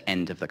the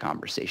end of the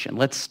conversation.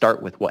 Let's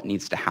start with what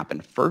needs to happen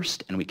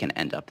first, and we can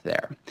end up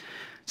there.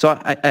 So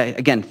I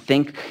again,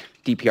 thank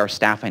DPR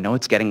staff. I know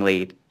it's getting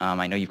late.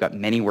 I know you've got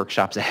many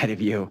workshops ahead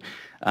of you.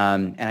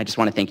 And I just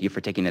want to thank you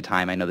for taking the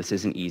time. I know this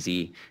isn't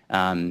easy.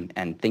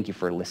 And thank you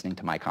for listening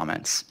to my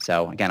comments.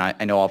 So again,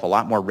 I know I'll have a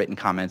lot more written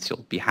comments.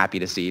 You'll be happy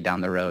to see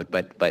down the road,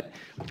 but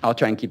I'll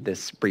try and keep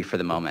this brief for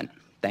the moment.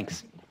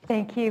 Thanks.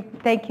 Thank you.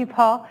 Thank you,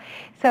 Paul.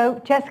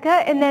 So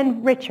Jessica and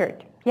then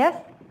Richard.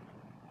 Yes?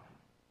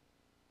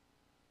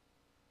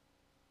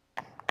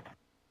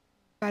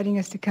 inviting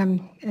us to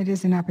come. It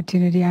is an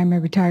opportunity. I'm a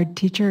retired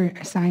teacher,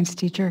 a science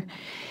teacher,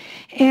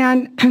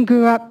 and I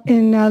grew up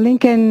in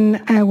Lincoln,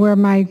 where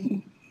my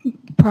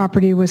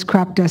property was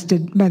crop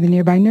dusted by the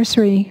nearby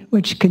nursery,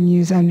 which can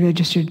use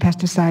unregistered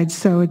pesticides.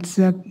 So it's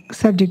a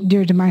subject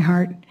dear to my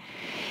heart.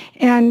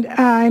 And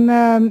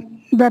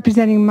I'm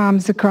representing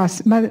Moms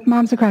Across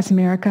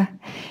America,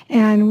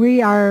 and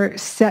we are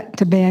set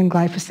to ban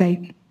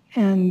glyphosate,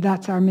 and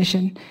that's our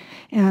mission.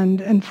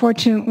 And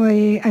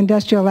unfortunately,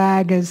 industrial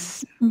ag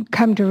has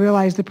come to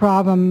realize the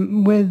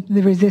problem with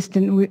the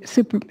resistant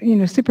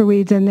super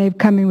weeds, and they've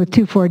come in with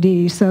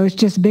 2,4-D. So it's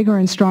just bigger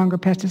and stronger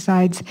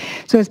pesticides.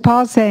 So as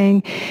Paul's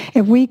saying,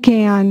 if we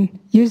can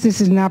use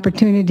this as an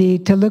opportunity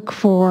to look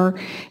for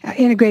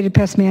integrated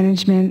pest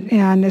management,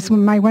 and it's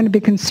my one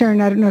big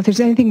concern. I don't know if there's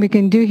anything we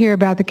can do here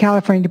about the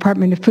California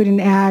Department of Food and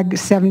Ag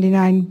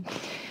 79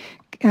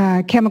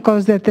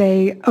 chemicals that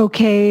they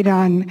okayed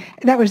on.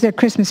 That was their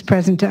Christmas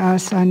present to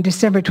us on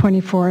December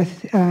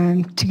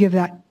 24th to give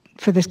that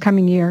for this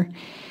coming year.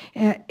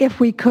 If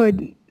we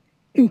could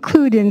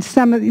include in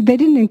some of, they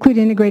didn't include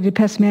integrated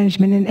pest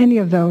management in any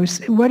of those.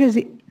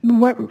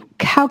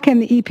 How can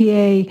the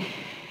EPA,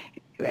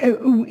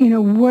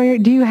 where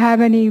do you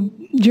have any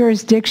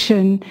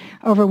jurisdiction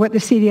over what the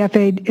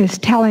CDFA is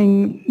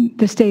telling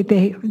the state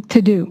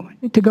to do,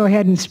 to go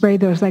ahead and spray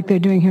those like they're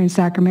doing here in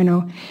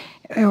Sacramento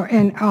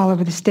and all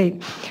over the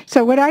state?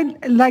 So what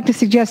I'd like to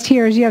suggest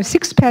here is you have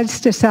 6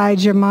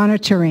 pesticides you're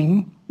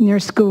monitoring in your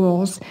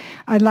schools.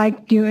 I'd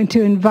like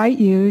to invite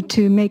you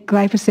to make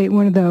glyphosate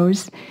one of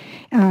those.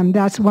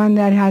 That's one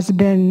that has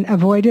been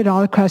avoided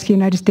all across the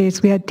United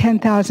States. We had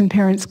 10,000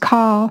 parents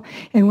call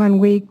in 1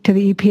 week to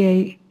the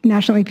EPA,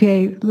 National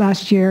EPA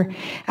last year,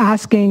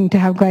 asking to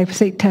have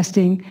glyphosate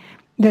testing.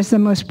 That's the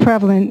most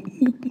prevalent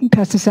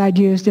pesticide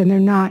used, and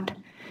they're not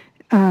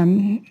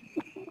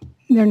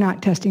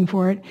testing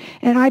for it.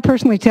 And I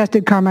personally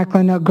tested Carmichael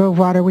and Elk Grove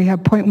water. We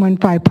have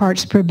 0.15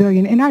 parts per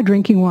billion in our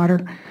drinking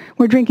water.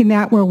 We're drinking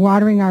that. We're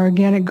watering our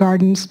organic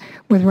gardens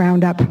with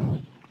Roundup,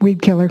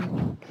 weed killer.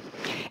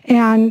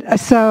 And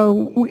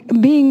so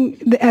being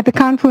at the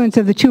confluence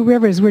of the 2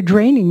 rivers, we're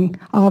draining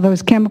all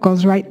those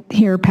chemicals right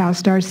here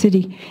past our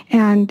city,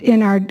 and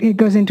it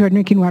goes into our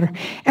drinking water.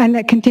 And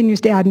that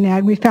continues to add and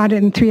add. We found it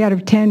in 3 out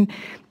of 10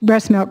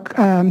 breast milk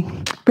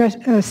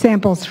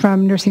samples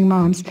from nursing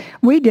moms.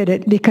 We did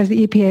it because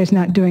the EPA is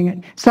not doing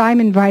it. So I'm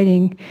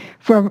inviting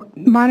for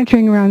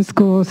monitoring around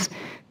schools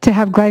to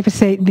have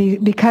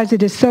glyphosate because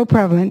it is so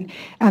prevalent,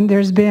 and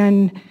there's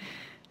been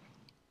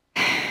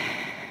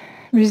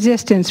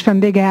resistance from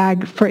big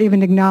ag for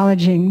even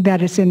acknowledging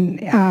that it's in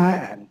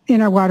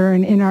our water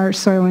and in our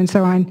soil and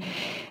so on.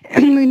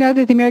 We know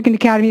that the American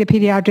Academy of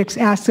Pediatrics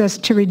asks us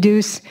to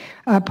reduce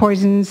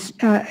poisons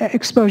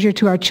exposure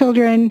to our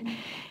children.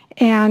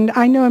 And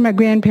I know in my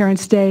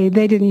grandparents' day,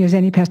 they didn't use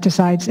any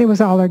pesticides. It was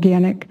all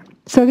organic.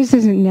 So this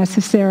isn't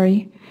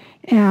necessary.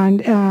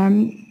 And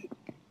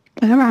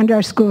around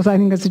our schools, I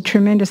think it's a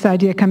tremendous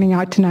idea coming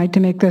out tonight to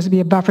make those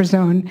be a buffer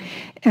zone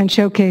and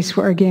showcase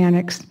for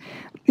organics,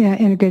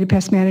 integrated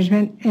pest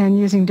management, and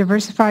using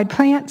diversified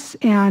plants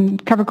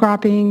and cover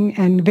cropping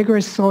and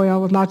vigorous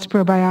soil with lots of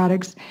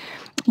probiotics,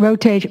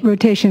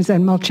 rotations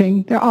and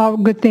mulching. They're all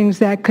good things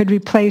that could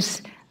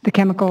replace the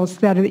chemicals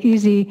that are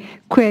easy,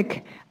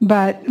 quick,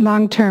 but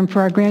long-term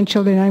for our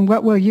grandchildren. And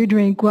what will you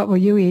drink, what will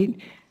you eat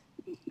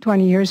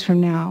 20 years from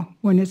now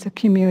when it's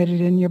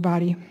accumulated in your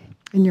body,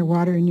 in your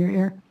water, in your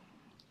air?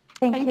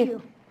 Thank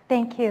you.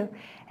 Thank you.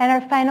 And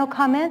our final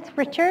comments,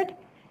 Richard?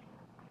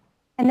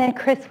 And then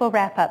Chris will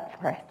wrap up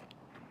for us.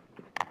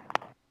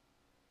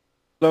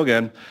 Hello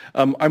again.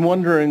 I'm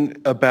wondering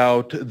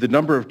about the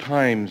number of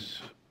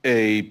times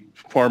a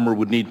farmer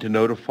would need to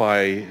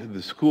notify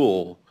the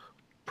school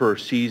per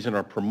season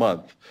or per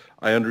month.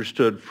 I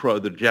understood for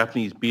the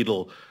Japanese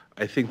beetle,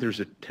 I think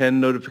there's 10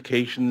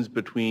 notifications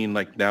between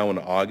like now and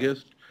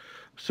August.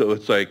 So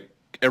it's like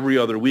every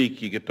other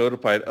week you get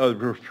notified, oh,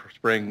 we're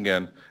spraying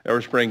again,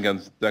 we're spraying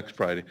again next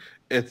Friday.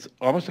 It's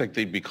almost like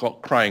they'd be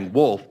crying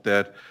wolf,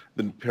 that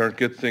the parent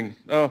gets saying,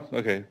 oh,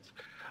 okay.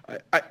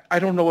 I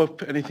don't know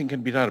if anything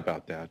can be done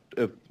about that,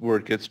 where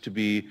it gets to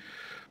be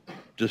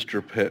just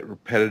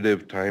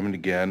repetitive time and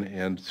again,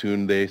 and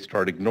soon they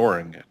start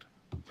ignoring it.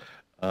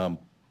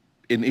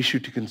 An issue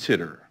to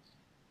consider.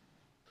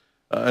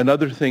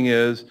 Another thing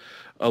is,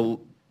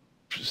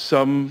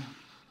 some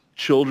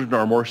children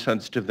are more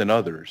sensitive than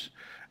others,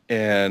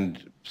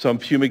 and some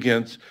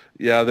fumigants,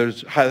 yeah,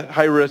 there's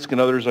high risk,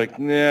 and others like,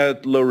 nah,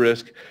 low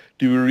risk.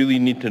 Do we really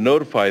need to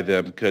notify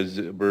them because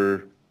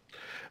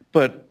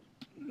but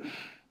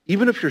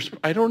even if you're,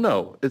 I don't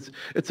know,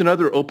 it's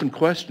another open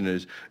question,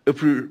 is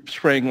if we're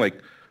spraying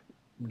like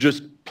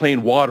just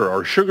plain water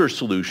or sugar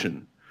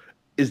solution,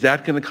 is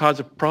that going to cause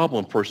a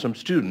problem for some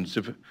students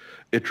if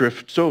it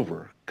drifts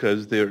over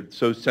because they're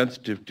so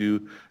sensitive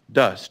to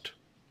dust?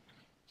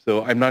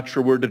 So I'm not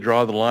sure where to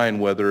draw the line,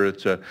 whether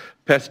it's a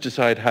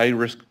pesticide, high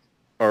risk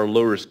or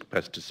low risk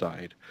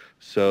pesticide.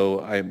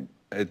 So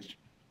it's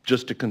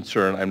just a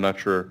concern. I'm not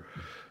sure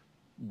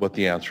what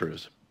the answer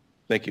is.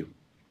 Thank you.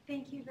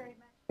 Thank you very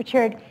much.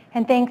 Richard,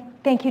 and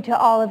thank you to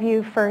all of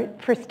you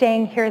for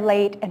staying here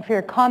late and for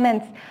your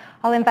comments.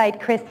 I'll invite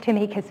Chris to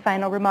make his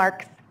final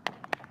remarks.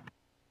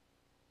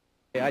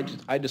 I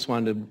just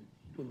wanted to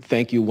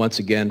thank you once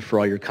again for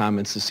all your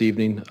comments this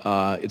evening.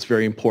 It's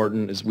very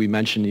important, as we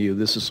mentioned to you,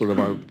 this is sort of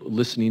our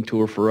listening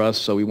tour for us,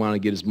 so we want to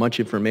get as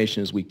much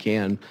information as we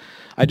can.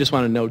 I just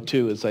want to note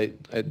too, as I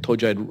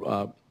told you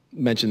I'd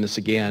mention this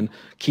again,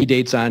 key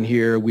dates on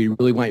here, we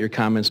really want your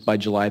comments by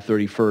July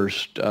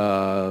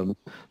 31st.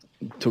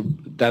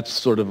 That's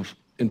sort of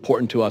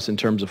important to us in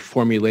terms of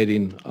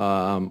formulating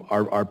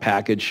our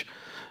package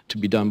to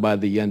be done by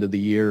the end of the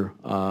year.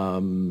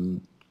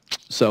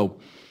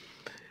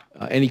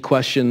 Any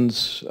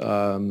questions?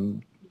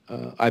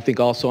 I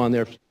think also on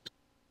there,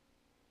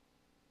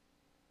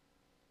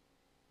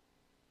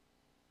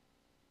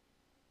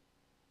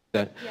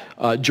 that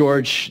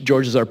George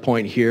is our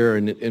point here,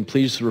 and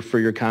please refer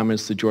your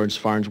comments to George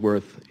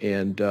Farnsworth,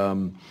 and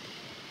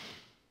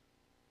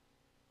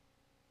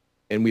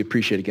we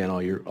appreciate again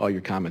all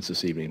your comments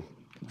this evening.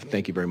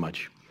 Thank you very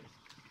much.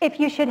 If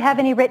you should have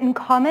any written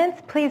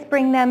comments, please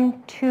bring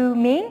them to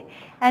me,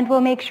 and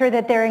we'll make sure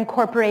that they're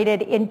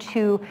incorporated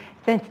into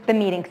the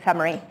meeting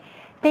summary.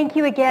 Thank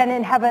you again,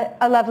 and have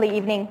a lovely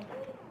evening.